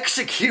space. of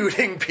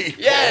executing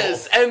people.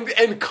 Yes,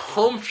 and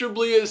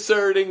comfortably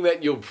asserting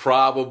that you'll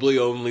probably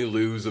only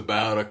lose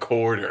about a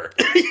quarter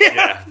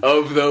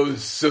of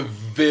those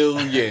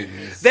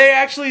civilians. They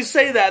actually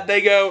say that.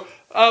 They go,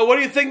 what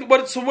do you think?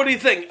 What do you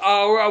think?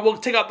 We'll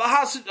take out the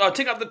hostage,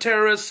 take out the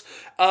terrorists,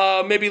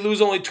 maybe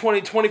lose only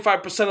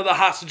 20-25% of the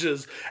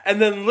hostages.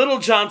 And then Little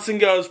Johnson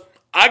goes,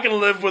 I can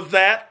live with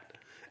that.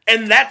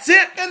 and that's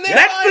it. And they're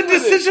that's fine the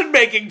with it.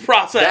 decision-making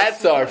process.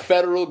 That's our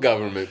federal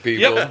government,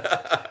 people.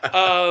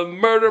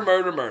 Murder,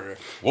 murder, murder.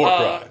 War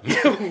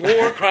crime.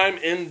 War crime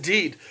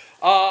indeed.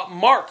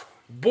 Mark,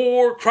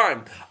 war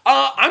crime.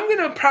 I'm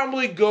going to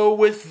probably go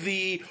with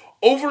the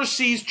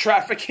overseas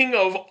trafficking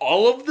of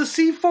all of the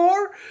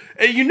C4.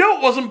 You know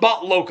it wasn't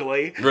bought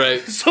locally.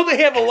 Right. So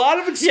they have a lot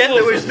of explosives. Yeah,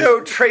 there was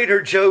no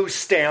Trader Joe's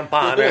stamp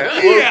on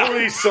it. Yeah.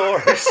 Locally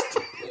sourced.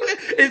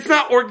 It's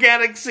not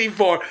organic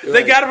C4.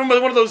 They got it from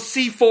one of those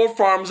C4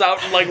 farms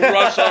out in like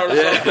Russia or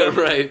something. Yeah,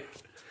 right.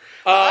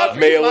 I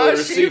Mail feed my order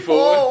C4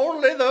 C4.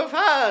 only the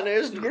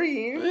finest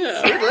greens.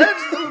 It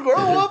lets them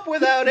grow up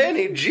without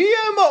any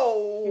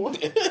GMO.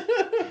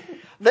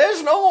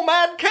 There's no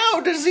mad cow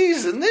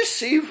disease in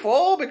this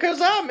C4 because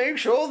I make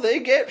sure they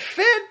get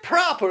fed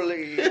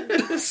properly.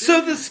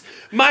 So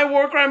my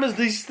war crime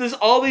is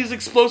all these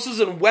explosives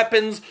and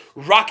weapons,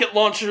 rocket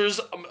launchers,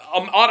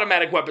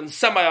 automatic weapons,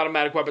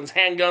 semi-automatic weapons,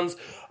 handguns,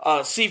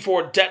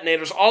 C4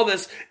 detonators. All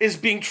this is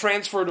being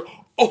transferred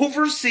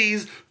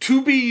overseas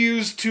to be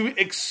used to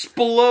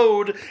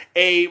explode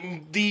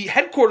the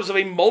headquarters of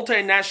a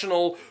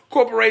multinational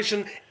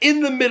corporation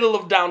in the middle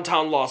of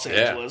downtown Los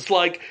Angeles.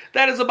 Like,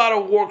 that is about a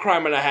war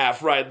crime and a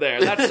half right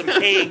there. That's some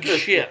Hague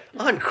shit.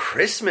 On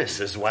Christmas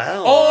as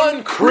well.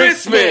 On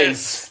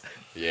Christmas!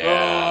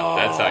 Yeah,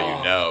 that's how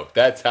you know.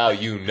 That's how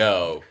you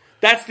know.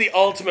 That's the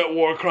ultimate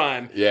war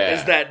crime. Yeah.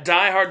 Is that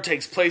Die Hard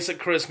takes place at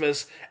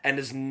Christmas and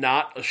is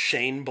not a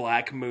Shane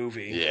Black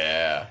movie.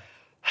 Yeah.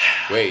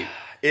 Wait.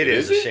 It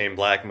is a Shane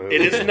Black movie.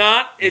 It is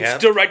not. It's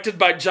Yep. directed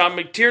by John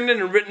McTiernan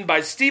and written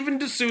by Steven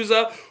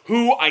D'Souza,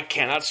 who, I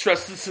cannot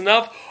stress this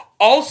enough,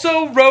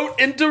 also wrote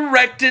and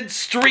directed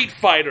Street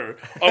Fighter,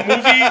 a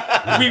movie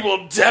we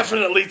will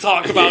definitely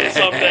talk about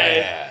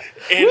someday.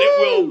 And it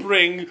will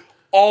bring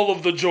all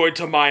of the joy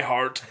to my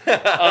heart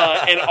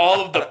and all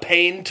of the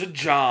pain to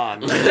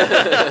John.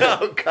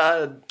 Oh,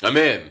 God. I'm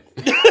in.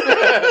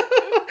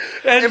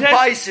 And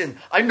Bison,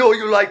 I know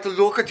you like to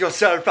look at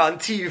yourself on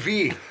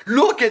TV.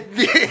 Look at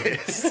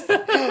this.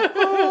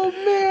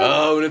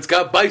 Oh, and it's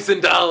got bison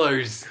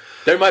dollars.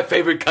 They're my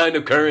favorite kind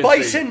of currency.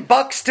 Bison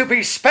bucks to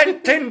be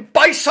spent in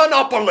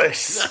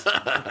Bisonopolis.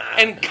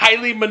 And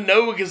Kylie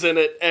Minogue is in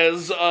it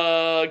as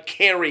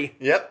Carrie.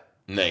 Yep.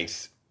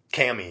 Nice.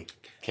 Cammy.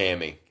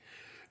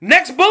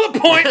 Next bullet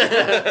point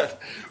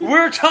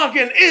we're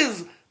talking,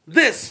 is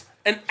this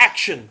an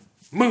action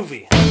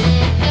movie?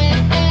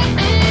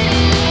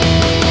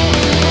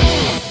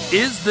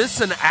 Is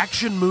this an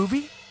action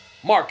movie?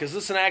 Mark, is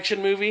this an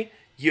action movie?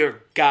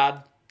 You're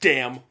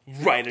goddamn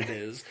right it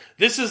is.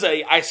 This is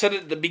I said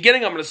it at the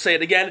beginning, I'm going to say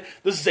it again.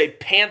 This is a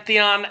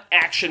Pantheon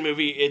action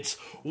movie. It's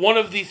one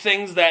of the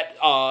things that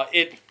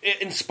it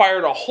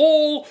inspired a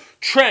whole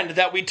trend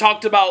that we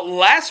talked about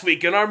last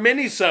week in our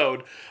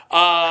mini-sode.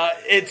 They're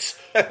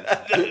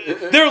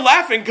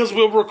laughing because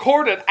we'll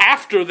record it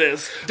after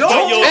this. Don't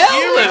tell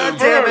them.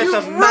 Damn it, You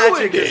the magic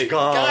ruined is it.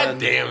 gone. God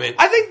damn it.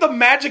 I think the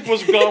magic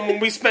was gone when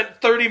we spent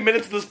 30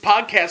 minutes of this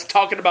podcast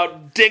talking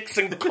about dicks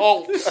and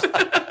cults.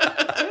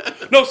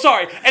 No,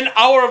 sorry, an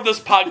hour of this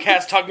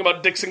podcast talking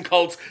about dicks and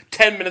cults,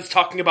 10 minutes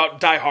talking about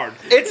Die Hard.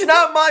 It's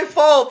not my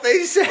fault.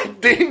 They said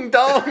ding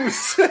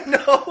dongs.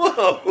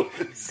 No.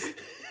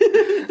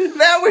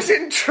 That was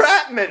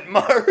entrapment,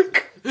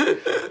 Mark.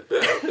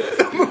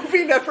 The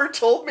movie never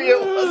told me it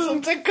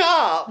wasn't a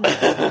cop.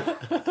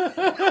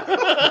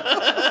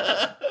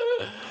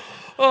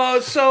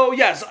 So,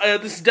 yes,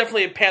 this is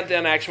definitely a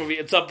Pantheon action movie.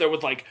 It's up there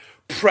with, like,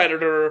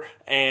 Predator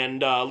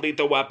and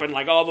Lethal Weapon,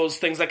 like, all those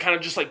things that kind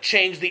of just, like,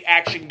 change the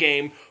action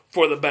game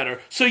for the better.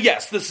 So,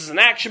 yes, this is an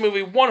action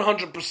movie,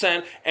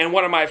 100%, and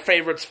one of my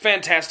favorites.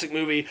 Fantastic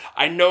movie.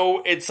 I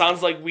know it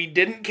sounds like we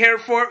didn't care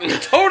for it. We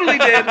totally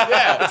did.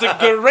 It's a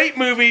great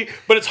movie,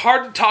 but it's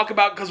hard to talk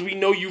about because we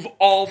know you've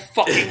all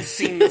fucking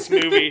seen this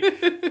movie,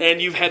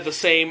 and you've had the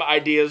same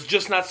ideas,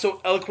 just not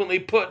so eloquently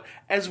put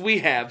as we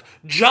have.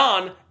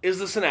 John, is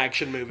this an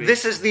action movie?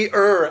 This is the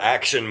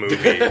action movie.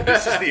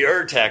 This is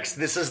the text.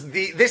 This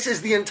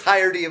is the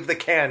entirety of the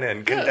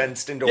canon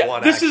condensed into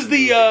one. This is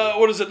the movie.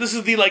 what is it? This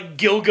is the like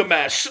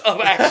Gilgamesh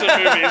of action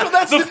movies.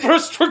 That's the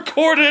first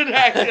recorded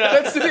action.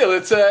 That's the deal.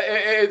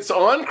 It's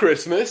on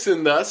Christmas,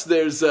 and thus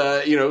there's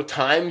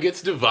time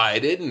gets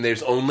divided, and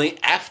there's only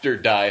after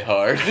Die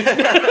Hard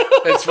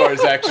as far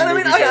as action I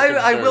mean, movies are I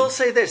concerned. will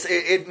say this: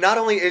 it not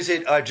only is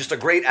it just a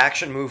great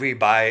action movie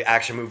by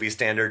action movie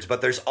standards,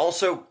 but there's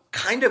also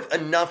kind of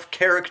enough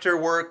character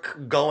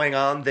work going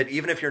on that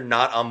even if you're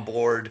not on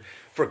board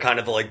for kind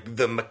of like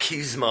the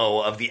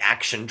machismo of the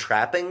action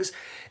trappings,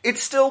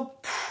 it's still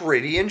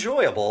pretty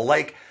enjoyable.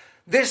 Like,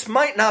 this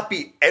might not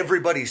be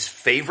everybody's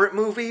favorite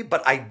movie,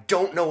 but I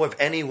don't know of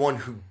anyone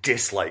who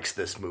dislikes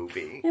this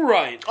movie.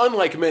 Right.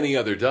 Unlike many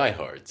other Die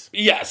Hards.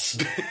 Yes.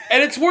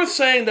 And it's worth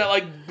saying that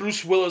like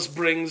Bruce Willis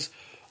brings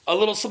a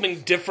little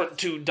something different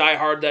to Die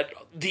Hard that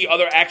the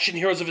other action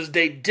heroes of his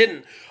day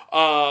didn't.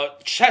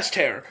 Chest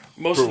hair.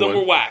 Most of them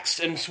were waxed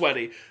and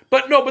sweaty.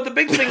 But the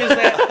big thing is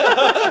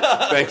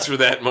that... Thanks for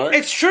that, Mark.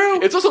 It's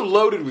true. It's also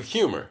loaded with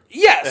humor.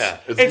 Yes. Yeah,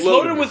 it's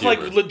loaded with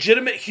humor. like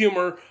legitimate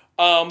humor.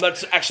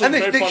 That's actually And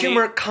very the funny.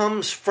 humor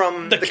comes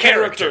from the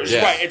characters,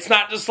 Yeah. right? It's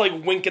not just like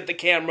wink at the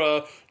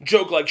camera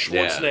joke like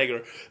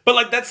Schwarzenegger. But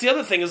like that's the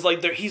other thing is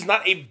like he's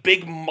not a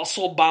big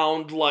muscle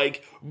bound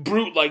like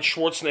brute like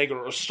Schwarzenegger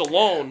or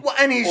Stallone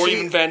or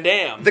even Van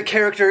Damme. The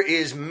character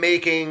is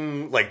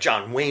making like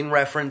John Wayne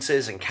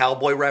references and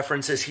cowboy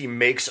references. He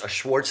makes a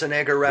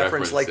Schwarzenegger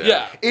reference. Like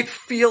yeah. it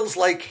feels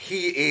like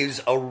he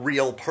is a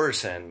real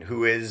person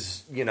who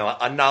is,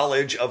 a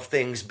knowledge of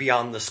things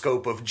beyond the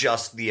scope of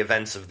just the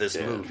events of this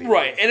movie.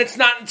 Right, and it's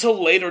not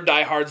until later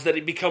Die Hards that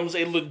he becomes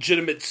a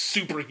legitimate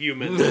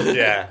superhuman.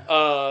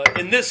 Yeah.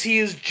 In this, he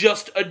is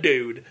just a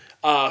dude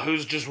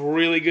who's just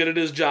really good at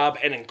his job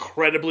and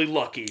incredibly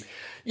lucky.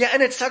 Yeah,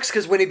 and it sucks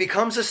because when he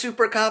becomes a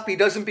super cop, he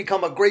doesn't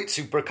become a great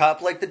super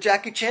cop like the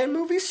Jackie Chan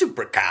movie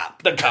Super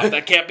Cop. The cop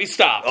that can't be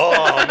stopped.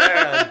 Oh,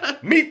 man.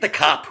 Meet the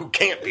cop who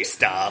can't be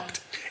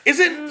stopped.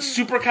 Isn't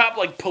Super Cop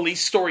like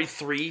Police Story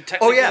 3,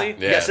 technically? Oh, yeah.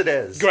 Yes, it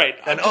is. Great.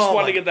 I just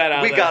wanted to get that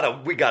out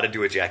there. We gotta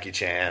do a Jackie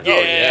Chan. Yeah. Oh,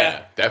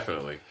 yeah,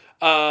 definitely.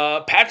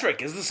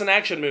 Patrick, is this an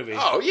action movie?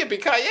 Oh,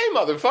 yippee-ki-yay,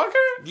 motherfucker!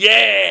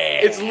 Yeah!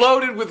 It's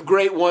loaded with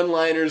great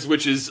one-liners,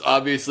 which is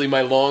obviously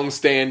my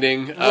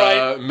long-standing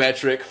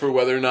metric for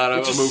whether or not a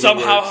movie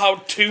somehow works. how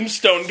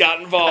Tombstone got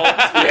involved.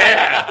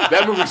 Yeah,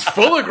 that movie's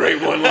full of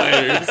great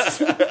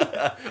one-liners.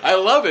 I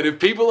love it.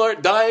 If people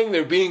aren't dying,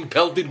 they're being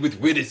pelted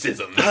with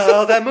witticisms.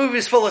 Oh, that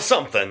movie's full of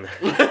something.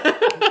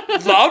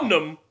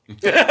 Laudanum.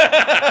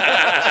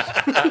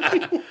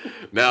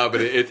 No,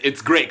 but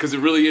it's great because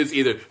it really is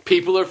either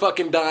people are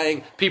fucking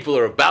dying, people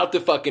are about to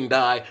fucking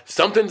die,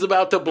 something's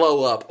about to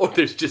blow up, or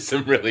there's just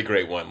some really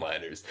great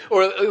one-liners,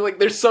 or like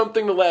there's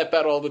something to laugh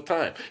at all the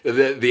time. The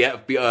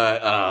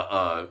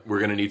FBI, we're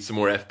gonna need some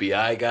more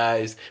FBI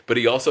guys, but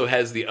he also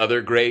has the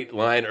other great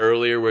line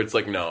earlier where it's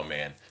like, no,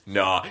 man.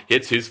 Nah,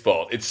 it's his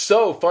fault. It's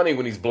so funny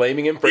when he's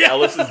blaming him for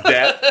Ellis's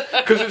death.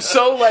 Because it's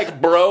so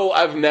like, bro,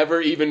 I've never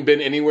even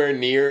been anywhere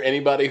near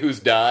anybody who's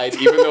died,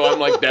 even though I'm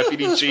like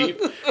deputy chief.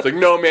 It's like,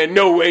 no, man,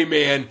 no way,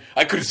 man.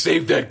 I could have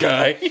saved that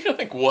guy. You're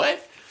like,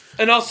 what?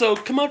 And also,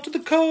 come out to the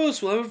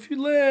coast, we'll have a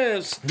few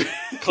laughs.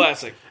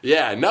 Classic.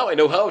 Yeah, now I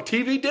know how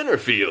TV dinner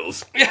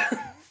feels.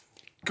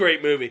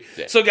 Great movie.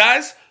 Yeah. So,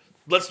 guys,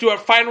 let's do our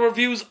final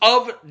reviews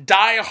of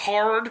Die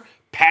Hard.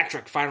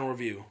 Patrick, final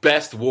review.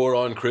 Best War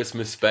on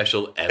Christmas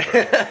special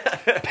ever.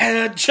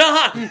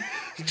 John,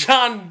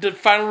 the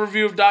final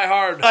review of Die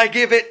Hard. I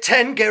give it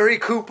 10 Gary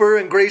Cooper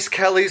and Grace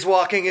Kelly's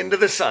walking into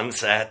the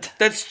sunset.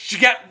 It is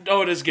Gary Cooper.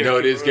 No, it is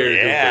Gary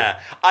Cooper. Yeah,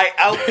 I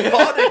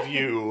outthought of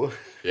you.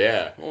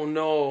 Yeah. Oh,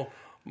 no.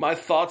 My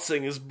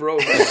thought-sing is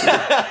broke.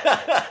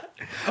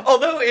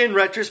 Although, in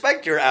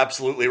retrospect, you're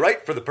absolutely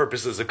right. For the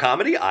purposes of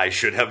comedy, I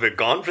should have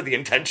gone for the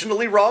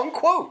intentionally wrong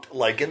quote,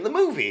 like in the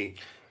movie.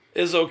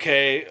 Is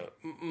okay.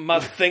 My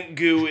think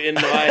goo in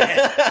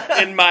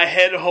my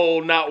head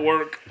hole not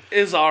work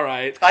is all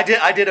right.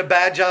 I did a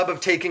bad job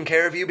of taking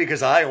care of you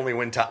because I only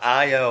went to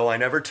IO. I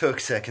never took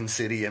Second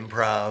City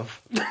Improv.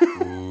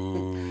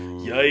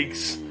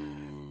 Yikes.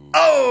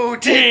 Oh,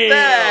 take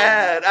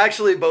that!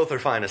 Actually, both are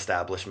fine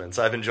establishments.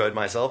 I've enjoyed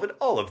myself at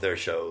all of their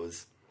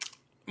shows.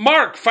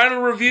 Mark,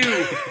 final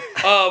review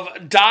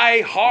of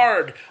Die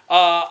Hard.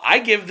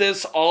 I give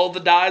this all the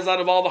dies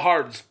out of all the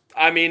hards.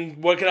 I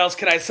mean, what else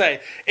can I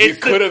say? You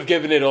could have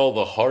given it all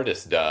the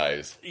hardest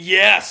dies.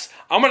 Yes.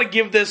 I'm going to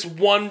give this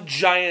one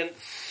giant,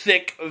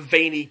 thick,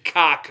 veiny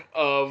cock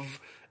of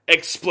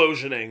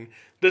explosioning.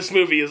 This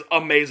movie is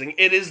amazing.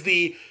 It is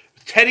the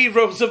Teddy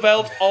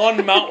Roosevelt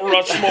on Mount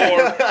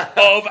Rushmore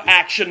of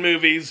action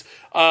movies.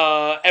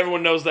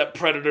 Everyone knows that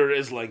Predator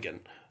is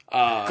Lincoln.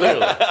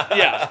 Clearly.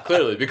 Yeah.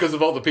 Clearly, because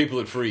of all the people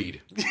it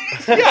freed.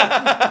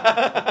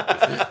 Yeah.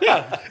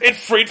 It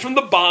freed from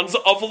the bonds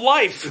of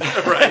life.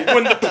 Right.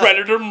 When the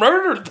Predator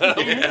murdered them.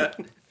 Yeah.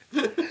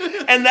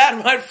 And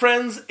that, my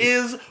friends,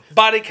 is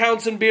Body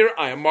Counts and Beer.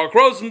 I am Mark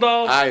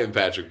Rosendahl. I am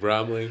Patrick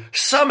Bromley.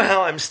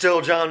 Somehow I'm still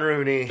John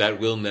Rooney. That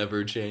will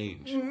never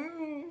change.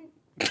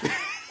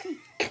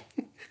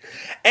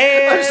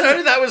 And I'm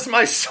sorry, that was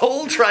my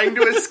soul trying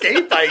to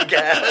escape, I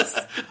guess.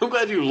 I'm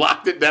glad you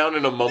locked it down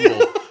in a mumble.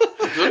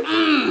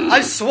 I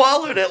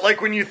swallowed it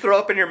like when you throw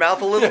up in your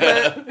mouth a little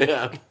bit.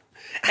 Yeah.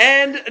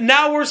 And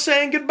now we're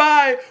saying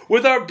goodbye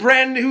with our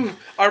brand new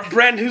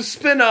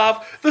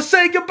spin-off, the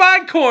Say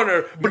Goodbye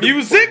Corner.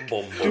 Music.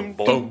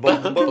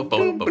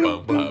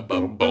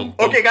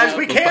 Okay, guys,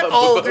 we can't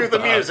all do the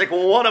music.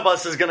 One of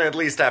us is going to at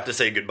least have to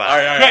say goodbye.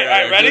 All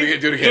right, ready?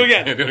 Do it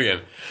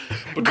again.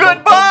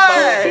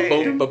 Goodbye!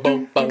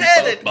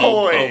 Edit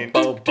point!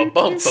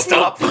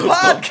 Stop the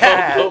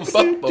podcast!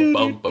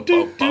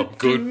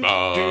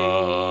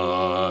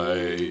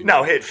 Goodbye.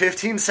 Now hit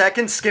 15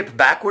 seconds, skip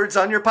backwards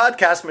on your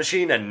podcast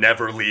machine, and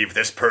never leave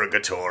this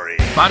purgatory.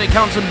 Body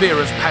Counts and Beer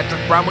is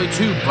Patrick Bromley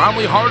 2,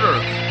 Bromley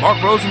Harder, Mark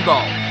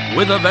Rosendahl,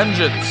 With a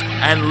Vengeance,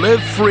 and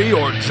Live Free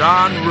or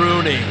John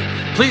Rooney.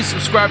 Please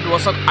subscribe to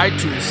us on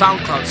iTunes,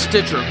 SoundCloud,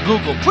 Stitcher,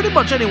 Google, pretty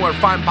much anywhere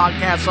fine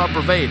podcasts are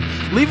pervade.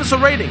 Leave us a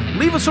rating,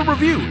 leave us a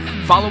review,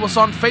 follow us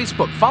on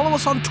Facebook, follow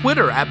us on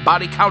Twitter at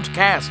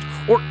BodyCountCast,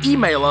 or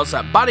email us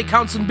at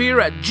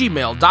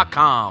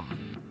bodycountsandbeer@gmail.com.